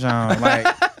long john. Like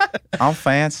I'm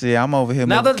fancy. I'm over here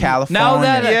moving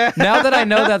California. Now that I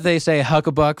know that they say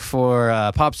huckabuck for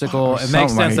popsicle, it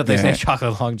makes Something sense like that they say that.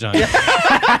 chocolate long john.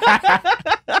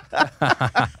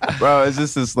 Bro, it's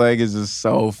just this leg is just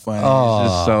so funny.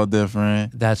 It's just so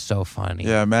different. That's so funny.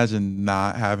 Yeah, imagine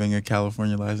not having a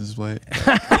California license plate.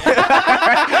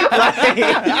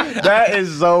 That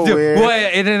is so weird. Well,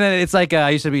 and then it's like I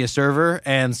used to be a server,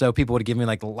 and so people would give me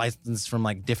like license from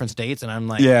like different states, and I'm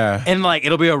like, Yeah. and like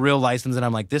it'll be a real license, and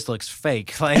I'm like, this looks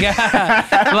fake, like, like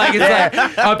it's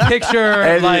like a picture,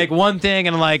 And like one thing,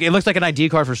 and like it looks like an ID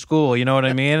card for school, you know what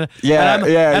I mean? Yeah,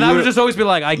 and yeah, I you- would just always be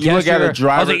like, I guess look at a I was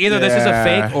driver- like, either this is a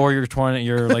yeah. fake or you're 20,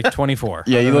 you're like 24.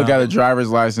 Yeah, I you don't look know. at a driver's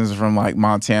license from like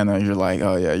Montana, you're like,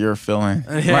 oh yeah, you're a fill-in.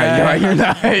 Yeah. Like, you're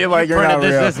not, you're like, you're not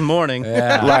Printed real. this morning.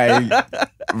 Yeah. Like,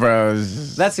 bro, it's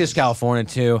just- That's just California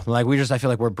too. Like I feel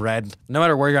like we're bred. No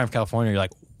matter where you're at in California, you're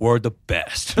like, we're the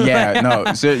best. yeah,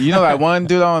 no. So you know that one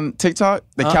dude on TikTok,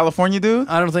 the California dude?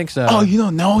 I don't think so. Oh, you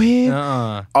don't know him?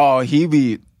 Oh, he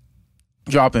be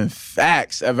dropping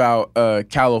facts about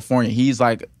California. He's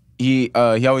like, he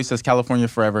always says California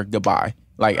forever, goodbye.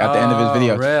 Like at the end of his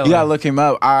video. really? You gotta look him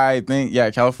up. I think,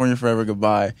 California forever,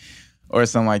 goodbye. Or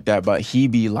something like that. But he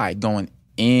be like going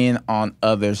in on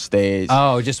other stage.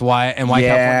 Oh, just why California?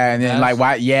 And then like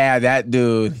why? Yeah, that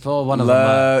dude. Full one of them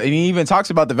up. And he even talks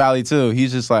about the valley too.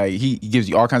 He's just like he gives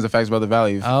you all kinds of facts about the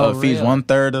valley. Oh, Feeds really?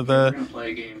 1/3 of We're the. gonna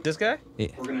play a game. This guy? We're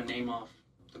gonna name off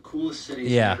the coolest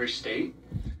cities Yeah. in every state,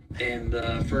 and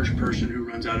the first person who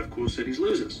runs out of cool cities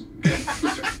loses. Okay?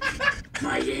 Let's start.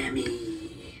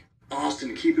 Miami,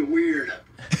 Austin, keep it weird.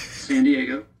 San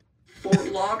Diego, Fort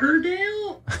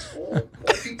Lauderdale. It's all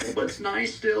people, but it's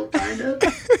nice still, kind of.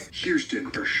 Houston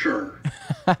for sure.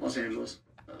 Los Angeles,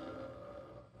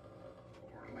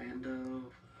 Orlando,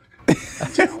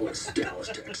 Dallas,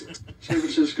 Texas, San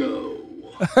Francisco.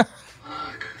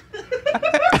 Fuck.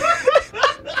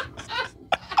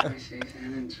 I say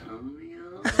San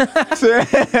Antonio.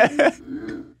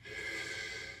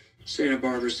 Santa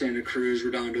Barbara, Santa Cruz,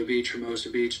 Redondo Beach, Hermosa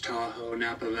Beach, Tahoe,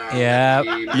 Napa Valley, Yep.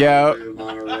 Malibu,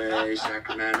 Monterey,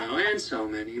 Sacramento, and so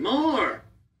many more.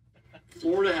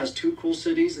 Florida has 2 cool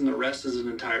cities, and the rest is an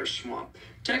entire swamp.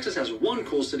 Texas has 1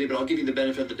 cool city, but I'll give you the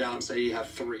benefit of the doubt and say you have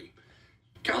 3.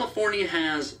 California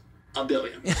has 1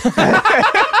 billion.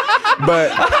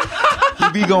 But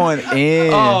he be going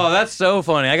in. Oh, that's so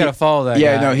funny. I gotta follow that.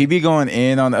 Yeah, guy. no, he be going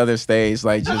in on the other stage,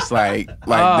 like just like dude,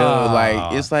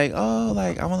 like it's like, oh,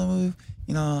 like I want to move,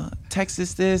 you know,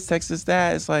 Texas this, Texas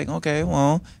that. It's like, okay,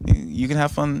 well, you can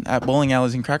have fun at bowling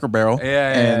alleys and Cracker Barrel,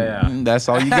 and that's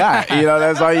all you got. You know,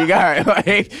 that's all you got.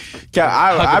 Like,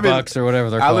 I've been Bucks or whatever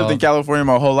they're called. I lived in California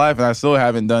my whole life, and I still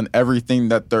haven't done everything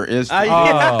that there is to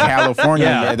California.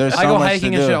 Yeah, There's so I go much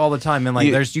hiking to and do. shit all the time, and like,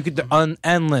 you could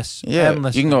endless. You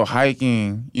can go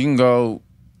hiking. You can go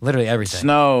literally everything.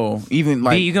 snow, even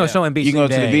like you can go snow and beach. You can go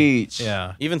to the day. beach.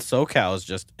 Yeah, Even SoCal is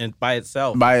just by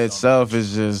itself. By itself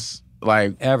is just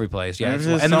like every place. Yeah, There's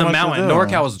and just then so the much to mountain.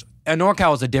 do.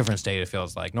 NorCal is a different state. It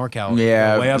feels like NorCal.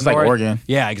 Yeah, way up it's like north. Oregon.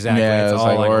 Yeah, exactly. Yeah, it's it's all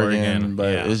like like Oregon,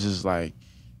 but yeah. it's just like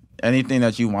anything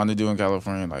that you want to do in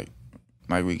California, like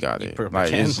we got it.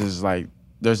 Like it's just like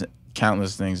there's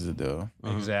countless things to do.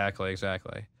 Exactly.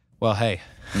 Well, hey,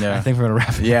 Yeah, I think we're gonna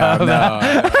wrap it yeah, up. no,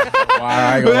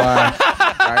 I ain't gonna lie.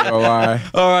 I ain't gonna lie.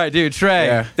 All right, dude, Trey.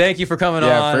 Yeah. Thank you for coming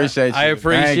Yeah, on. appreciate you. I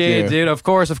appreciate Thank it, you. dude. Of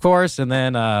course. And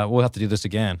then we'll have to do this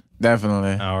again.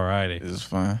 Definitely. All righty. It was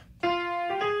fun.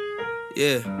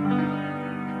 Yeah.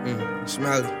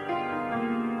 Smiley.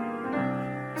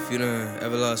 If you done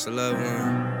ever lost a loved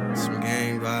one, some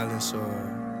gang violence, or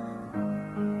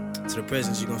to the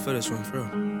prisons, you gon' feel this one for real.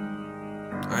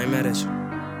 I ain't mad at you.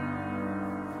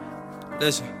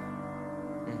 Listen.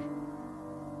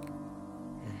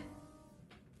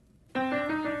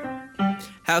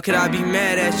 How could I be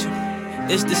mad at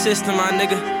you? It's the system, my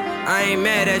nigga. I ain't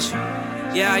mad at you.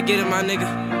 Yeah, I get it, my nigga.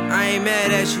 I ain't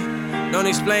mad at you. Don't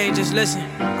explain, just listen.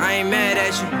 I ain't mad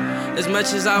at you. As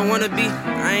much as I wanna be,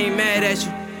 I ain't mad at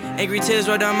you. Angry tears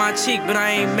roll down my cheek, but I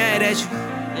ain't mad at you.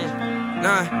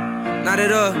 Nah, not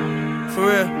at all. For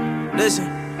real.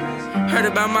 Listen. Heard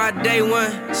about my day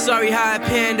one, sorry how it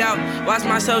panned out. Watched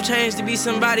myself change to be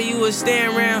somebody you would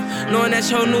stand around. Knowing that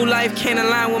your new life can't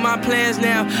align with my plans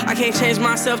now. I can't change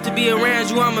myself to be around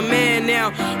you, I'm a man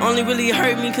now. Only really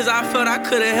hurt me cause I felt I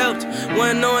could've helped.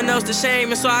 Wasn't no one else to shame,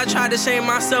 and so I tried to shame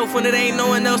myself when it ain't no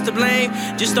one else to blame.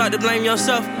 Just start to blame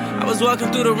yourself. I was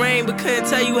walking through the rain but couldn't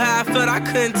tell you how I felt. I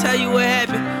couldn't tell you what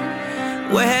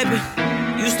happened. What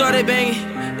happened? You started banging,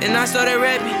 and I started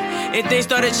rapping. And things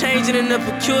started changing in a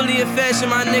peculiar fashion,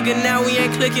 my nigga. Now we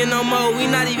ain't clicking no more. We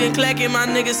not even clacking, my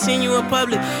nigga. Seen you in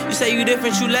public. You say you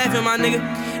different, you laughing, my nigga.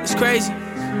 It's crazy.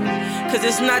 Cause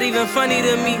it's not even funny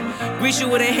to me. Greet you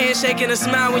with a handshake and a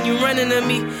smile when you running to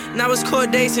me. Now it's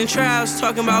court dates and trials,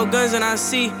 talking about guns and I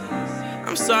see.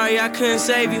 I'm sorry I couldn't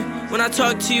save you. When I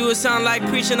talk to you, it sound like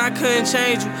preaching, I couldn't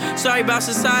change you. Sorry about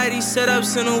society's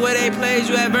setups and the way they played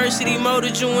you. Adversity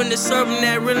molded you into something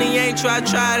that really ain't you. I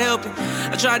tried helping.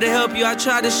 I tried to help you, I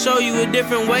tried to show you a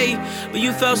different way. But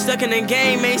you felt stuck in the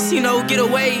game, ain't see no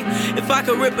getaway. If I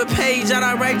could rip a page out,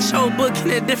 I'd write your book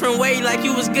in a different way. Like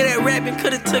you was good at rapping,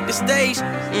 could've took the stage.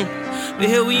 But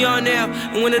here we are now,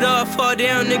 and when it all fall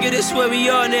down, nigga, this where we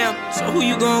are now. So who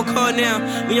you gon' call now?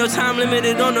 When your time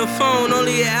limited on the phone,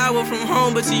 only an hour from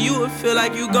home. But to you, it feel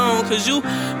like you gone, cause you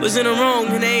was in the wrong,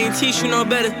 and they ain't teach you no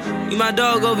better. You my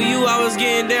dog over you, I was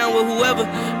getting down with whoever.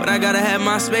 But I gotta have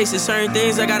my space, there's certain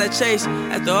things I gotta chase.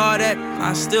 After all that,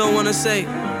 I still wanna say,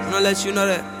 I'm gonna let you know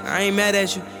that I ain't mad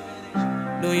at you.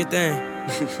 Doing your thing.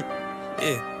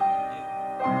 Yeah.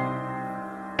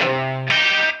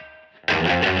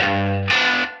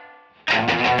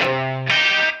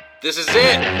 This is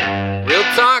it. Real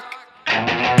talk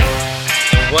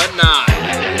and whatnot.